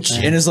coach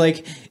and is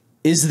like,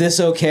 "Is this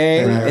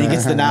okay?" And he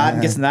gets the nod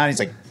and he's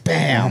like,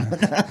 "Bam!"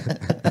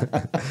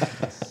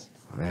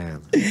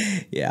 Man,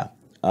 yeah,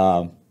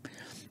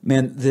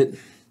 man.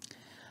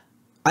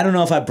 I don't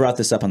know if I brought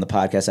this up on the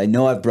podcast. I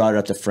know I've brought it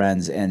up to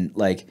friends, and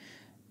like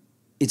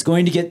it's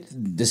going to get,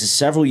 this is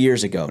several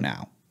years ago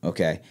now,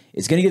 okay?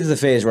 It's going to get to the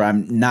phase where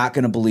I'm not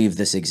going to believe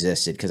this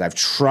existed because I've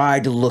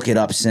tried to look it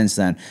up since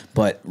then.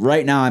 But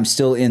right now I'm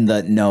still in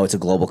the, no, it's a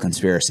global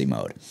conspiracy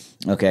mode.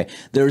 Okay,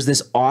 there's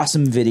this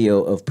awesome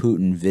video of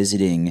Putin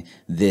visiting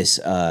this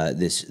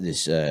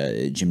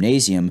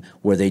gymnasium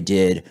where they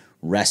did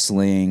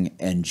wrestling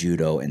and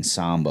judo and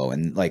sambo,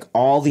 and like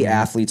all the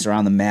athletes are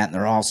on the mat and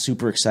they're all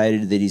super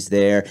excited that he's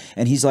there,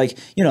 and he's like,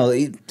 you know,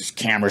 there's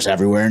cameras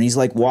everywhere, and he's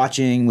like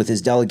watching with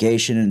his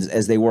delegation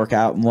as they work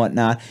out and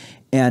whatnot.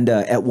 And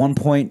at one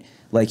point,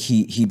 like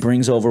he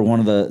brings over one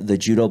of the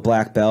judo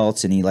black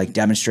belts and he like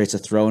demonstrates a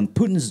throw, and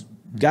Putin's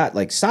got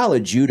like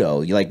solid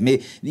judo. You like,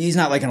 he's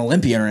not like an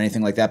Olympian or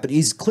anything like that, but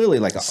he's clearly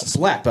like a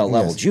black belt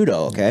level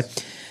judo. Okay,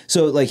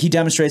 so like he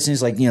demonstrates and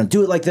he's like, you know,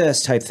 do it like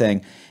this type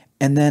thing,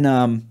 and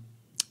then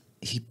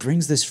he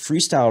brings this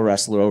freestyle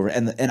wrestler over,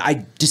 and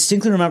I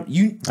distinctly remember. Do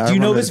you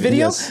know this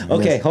video? Yes,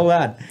 okay, yes. hold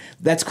on.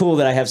 That's cool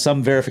that I have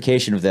some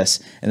verification of this,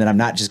 and that I'm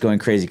not just going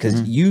crazy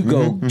because you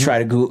go try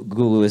to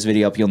Google this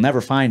video up, you'll never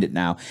find it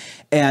now,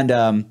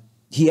 and.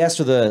 He asked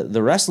for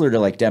the wrestler to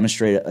like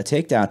demonstrate a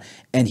takedown,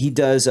 and he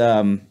does.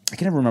 I can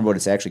never remember what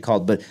it's actually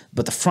called, but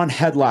the front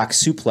headlock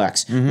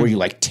suplex where you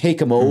like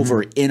take him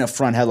over in a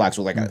front headlock,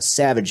 so like a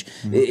savage.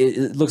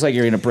 It looks like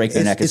you're going to break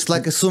their neck. It's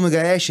like a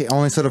sumigaeshi,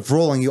 only instead of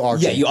rolling, you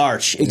arch. Yeah, you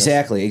arch.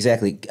 Exactly.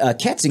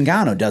 Kat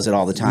Zingano does it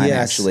all the time.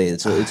 Yes. Actually,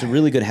 it's a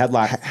really good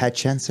headlock. Head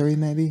chancery,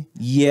 maybe.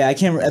 Yeah, I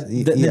can't.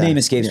 The name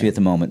escapes me at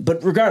the moment.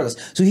 But regardless,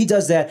 so he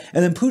does that,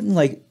 and then Putin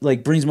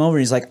like brings him over,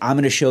 and he's like, "I'm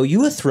going to show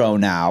you a throw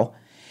now."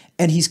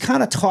 And he's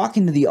kind of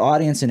talking to the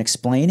audience and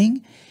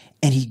explaining,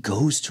 and he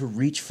goes to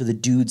reach for the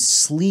dude's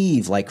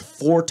sleeve like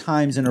 4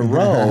 times in a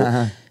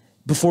row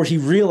before he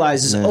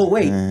realizes, oh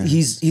wait,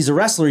 he's a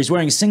wrestler. He's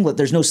wearing a singlet.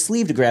 There's no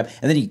sleeve to grab,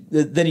 and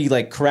then he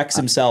like corrects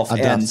himself and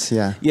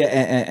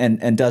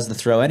does the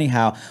throw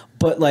anyhow.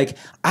 But like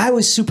I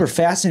was super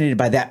fascinated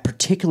by that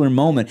particular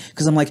moment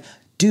because I'm like,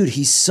 dude,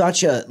 he's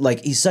such a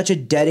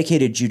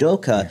dedicated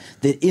judoka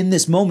that in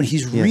this moment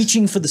he's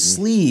reaching for the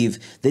sleeve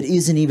that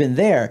isn't even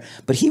there.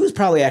 But he was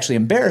probably actually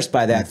embarrassed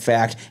by that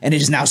fact, and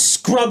it is now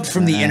scrubbed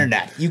from the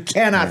internet. You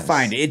cannot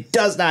find it; it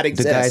does not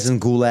exist. The guys in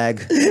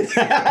Gulag,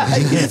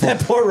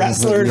 that poor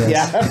wrestler,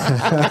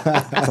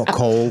 for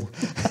coal.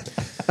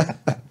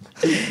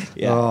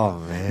 Yeah. Oh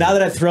man! Now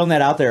that I've thrown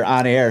that out there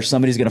on air,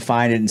 somebody's going to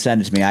find it and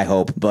send it to me. I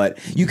hope, but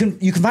you can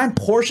find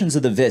portions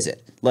of the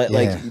visit, but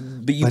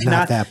you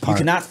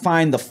cannot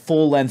find the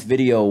full length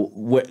video.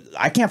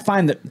 I can't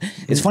find the.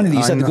 It's funny that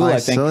you said the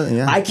Gulag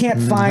thing. I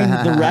can't find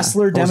the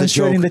wrestler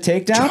demonstrating the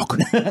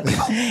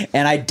takedown,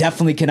 and I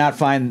definitely cannot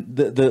find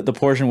the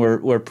portion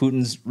where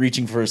Putin's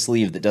reaching for a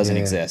sleeve that doesn't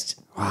exist.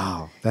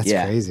 Wow, that's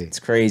crazy. It's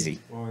crazy.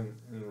 Well,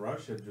 in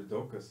Russia,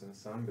 judokas and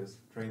sambas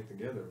train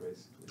together,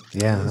 basically.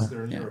 Yeah.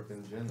 Eastern Europe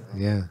in general.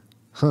 Yeah.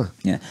 Huh.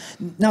 Yeah.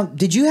 Now,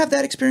 did you have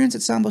that experience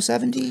at Sambo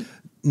 70?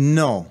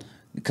 No.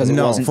 Because it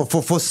wasn't...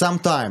 for some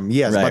time,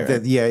 yes. Right,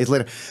 but it's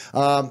later.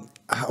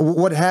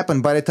 What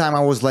happened by the time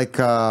I was like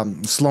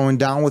slowing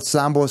down with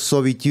Sambo,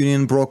 Soviet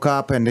Union broke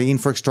up and the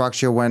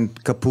infrastructure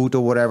went kaput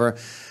or whatever.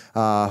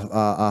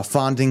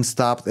 Funding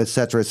stopped,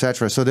 etc.,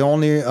 etc. So the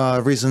only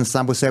reason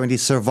Sambo 70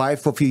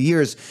 survived for a few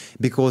years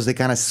because they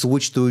kind of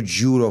switched to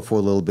judo for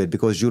a little bit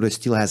because judo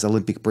still has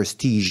Olympic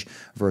prestige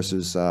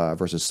versus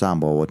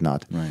Sambo or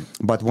whatnot. Right.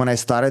 But when I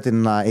started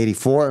in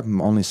 '84,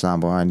 only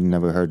Sambo. I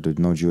never heard of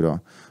no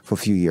judo for a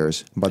few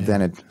years. But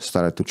then it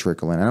started to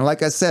trickle in. And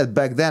like I said,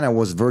 back then it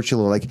was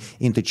virtually like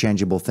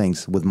interchangeable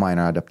things with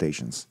minor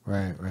adaptations.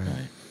 Right.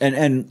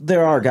 And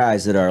there are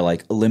guys that are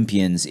like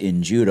Olympians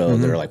in judo.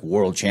 They're like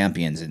world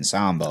champions in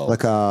Sambo. Like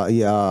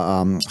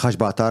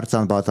Hashbatar,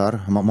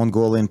 Tsanbatar,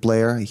 Mongolian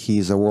player.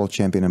 He's a world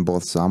champion in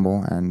both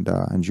Sambo and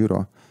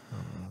judo.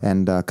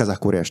 And Kazakh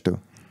Kuresh too.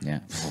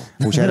 Yeah.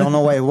 Which I don't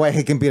know why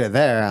he competed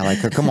there.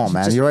 Like, come on,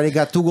 man. You already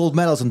got 2 gold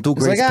medals and 2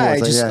 great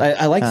sports.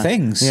 I like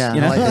things. Yeah.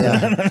 You know? I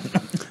like,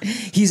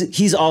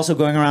 He's also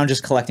going around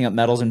just collecting up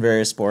medals in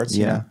various sports.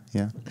 You know?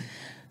 Yeah.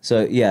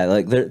 So yeah,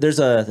 like there's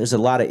a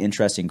lot of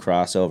interesting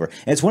crossover.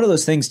 And it's one of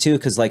those things too,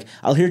 because like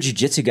I'll hear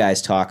jiu-jitsu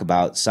guys talk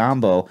about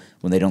Sambo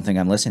when they don't think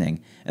I'm listening,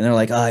 and they're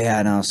like, "Oh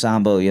yeah, no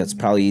Sambo, yeah, it's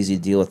probably easy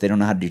to deal with. They don't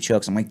know how to do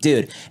chokes." I'm like,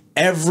 dude,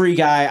 every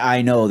guy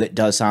I know that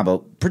does Sambo,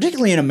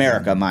 particularly in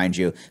America, mind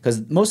you,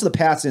 because most of the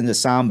paths into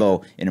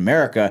Sambo in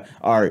America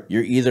are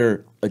you're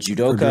either a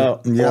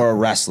judoka or a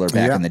wrestler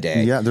back in the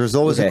day. Yeah, there's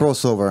always a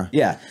crossover.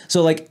 Yeah,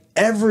 so like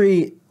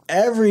every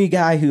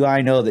guy who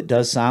I know that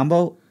does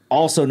Sambo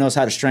also knows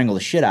how to strangle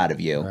the shit out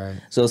of you. Right.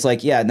 So it's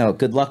like, yeah, no,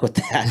 good luck with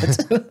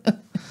that.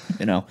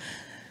 You know.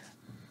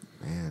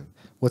 Man,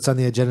 what's on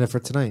the agenda for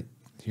tonight?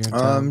 You're in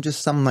town?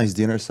 Just some nice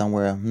dinner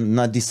somewhere.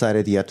 Not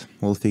decided yet.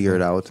 We'll figure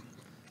it out.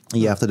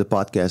 Yeah, after the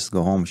podcast,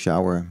 go home,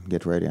 shower,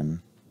 get ready, and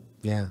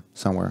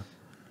somewhere.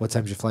 What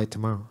time's your flight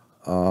tomorrow?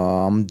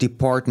 I'm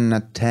departing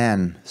at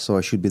 10, so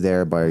I should be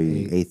there by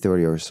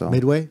 8:30 or so.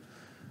 Midway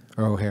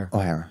or O'Hare?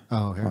 O'Hare.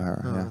 Oh,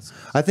 O'Hare. Yeah.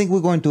 I think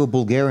we're going to a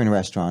Bulgarian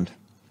restaurant.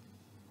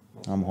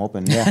 I'm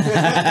hoping,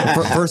 yeah.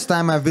 First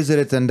time I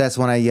visited, and that's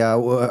when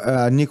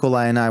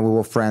Nikolai and I, we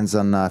were friends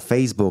on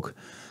Facebook.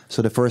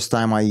 So the first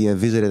time I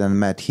visited and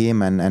met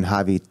him and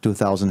Javi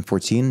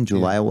 2014,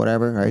 July or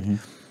whatever, right?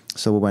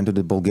 So we went to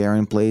the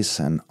Bulgarian place,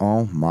 and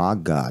oh my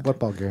God. What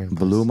Bulgarian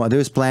Blue.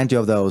 There's plenty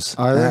of those.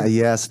 Are there?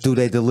 Yes, dude,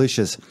 they're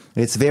delicious.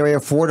 It's very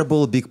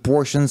affordable, big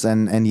portions,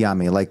 and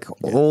yummy. Like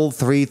all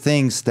three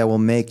things that will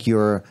make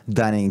your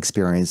dining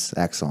experience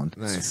excellent.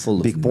 Nice. Full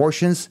of Big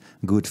portions,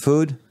 good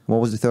food. What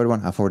was the third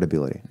one?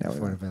 Affordability. There we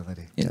go.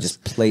 Affordability. Yeah,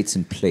 just plates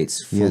and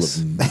plates full Yes.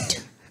 of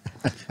meat.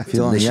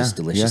 Feel- Delicious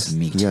yes,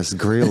 meat. Yes,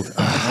 grilled.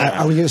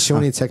 Are we going to show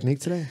any technique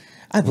today?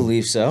 I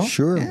believe so.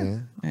 Sure. Yeah.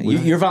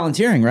 You're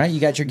volunteering, right? You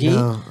got your gi?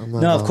 No, I'm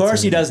not No, of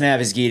course he volunteering. doesn't have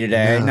his gi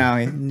today. No,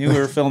 he knew we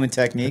were filming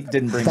technique.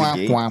 Didn't bring the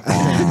gi.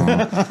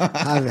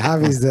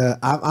 Javi's the.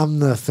 I'm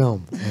the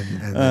film.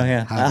 And Oh,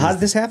 yeah. Javi's How did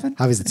this happen?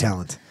 Javi's the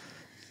talent.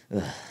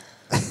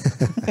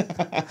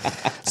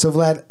 So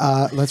Vlad,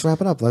 let's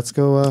wrap it up. Let's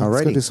go. Let's go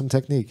Alrighty. do some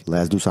technique.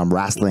 Let's do some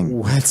wrestling.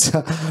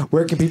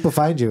 Where can people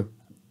find you?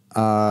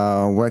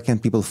 Where can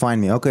people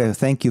find me? Okay,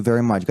 thank you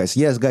very much, guys.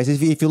 Yes, guys,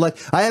 if you like,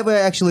 I have a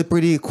actually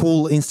pretty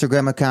cool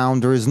Instagram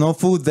account. There is no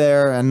food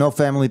there and no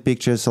family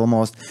pictures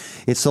almost.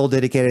 It's all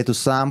dedicated to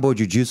Sambo,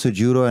 Jiu Jitsu,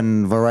 Judo,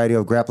 and variety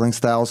of grappling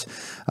styles.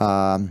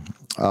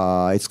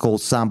 It's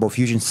called Sambo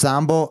Fusion,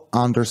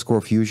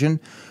 Sambo_Fusion,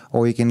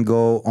 or you can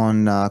go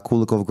on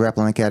Koulikov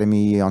Grappling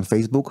Academy on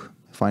Facebook.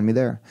 Find me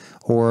there,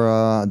 or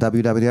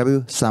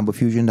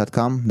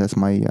www.sambofusion.com. That's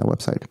my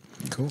website.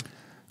 Cool.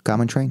 Come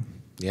and train.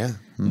 Yeah.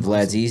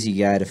 Vlad's easy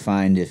guy to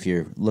find if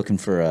you're looking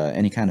for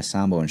any kind of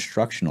Sambo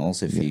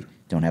instructionals. If you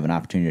don't have an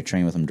opportunity to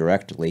train with him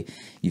directly,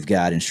 you've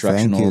got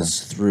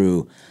instructionals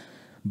through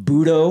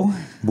Budo.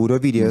 Budo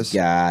videos.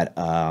 You've got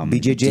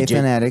BJJ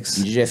Fanatics.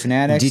 BJJ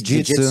Fanatics.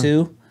 Jiu-Jitsu.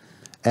 Jiu-Jitsu.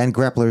 And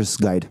Grappler's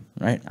Guide.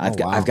 Right. I've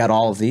wow. got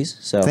all of these.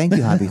 So Thank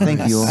you, Javi.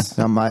 Thank you.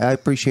 I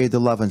appreciate the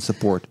love and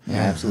support. Yeah,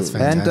 absolutely.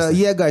 that's And fantastic.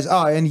 yeah, guys.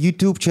 And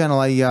YouTube channel.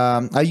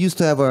 I used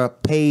to have a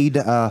paid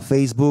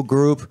Facebook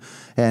group,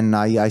 and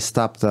I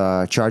stopped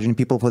charging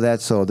people for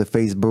that. So the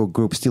Facebook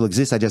group still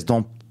exists. I just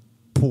don't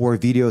pour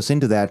videos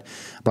into that.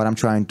 But I'm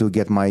trying to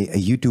get my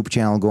YouTube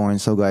channel going.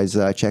 So guys,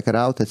 check it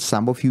out. It's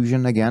Sambo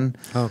Fusion again.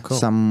 Oh, cool.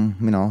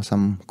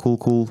 Some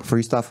cool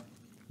free stuff.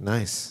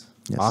 Nice.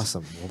 Yes.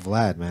 Awesome. Well,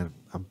 Vlad, man,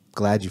 I'm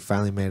glad you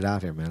finally made it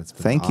out here, man. It's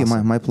been Thank you.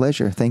 awesome. My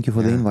pleasure. Thank you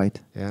for the Yeah.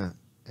 invite. Yeah.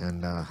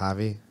 And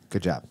Javi,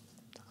 good job.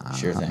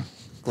 Sure thing.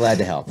 Glad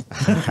to help.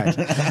 All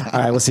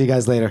right. We'll see you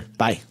guys later.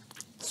 Bye.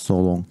 So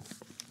long.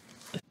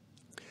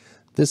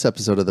 This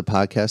episode of the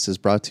podcast is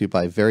brought to you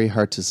by Very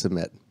Hard to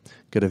Submit.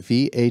 Go to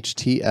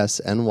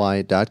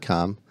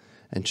vhtsny.com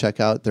and check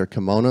out their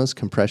kimonos,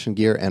 compression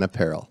gear, and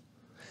apparel.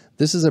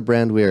 This is a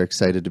brand we are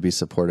excited to be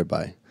supported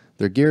by.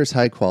 Their gear is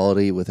high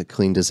quality with a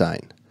clean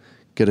design.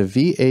 Go to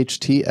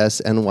vhtsny.com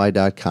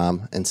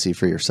and see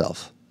for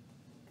yourself.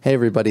 Hey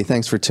everybody,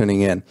 thanks for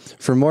tuning in.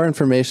 For more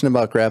information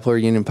about Grappler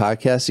Union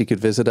Podcast, you could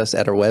visit us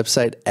at our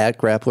website at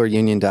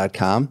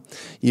grapplerunion.com.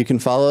 You can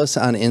follow us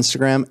on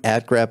Instagram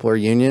at Grappler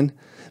Union.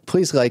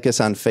 Please like us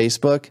on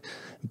Facebook.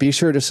 Be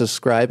sure to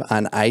subscribe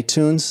on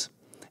iTunes.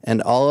 And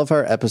all of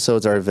our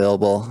episodes are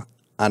available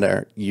on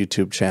our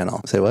YouTube channel.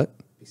 Say what?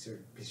 Be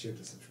sure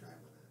to subscribe.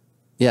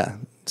 Yeah,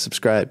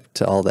 subscribe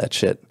to all that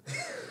shit.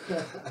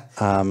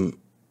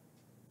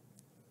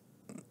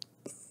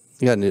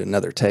 You got to do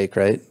another take,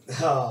 right?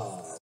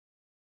 Oh.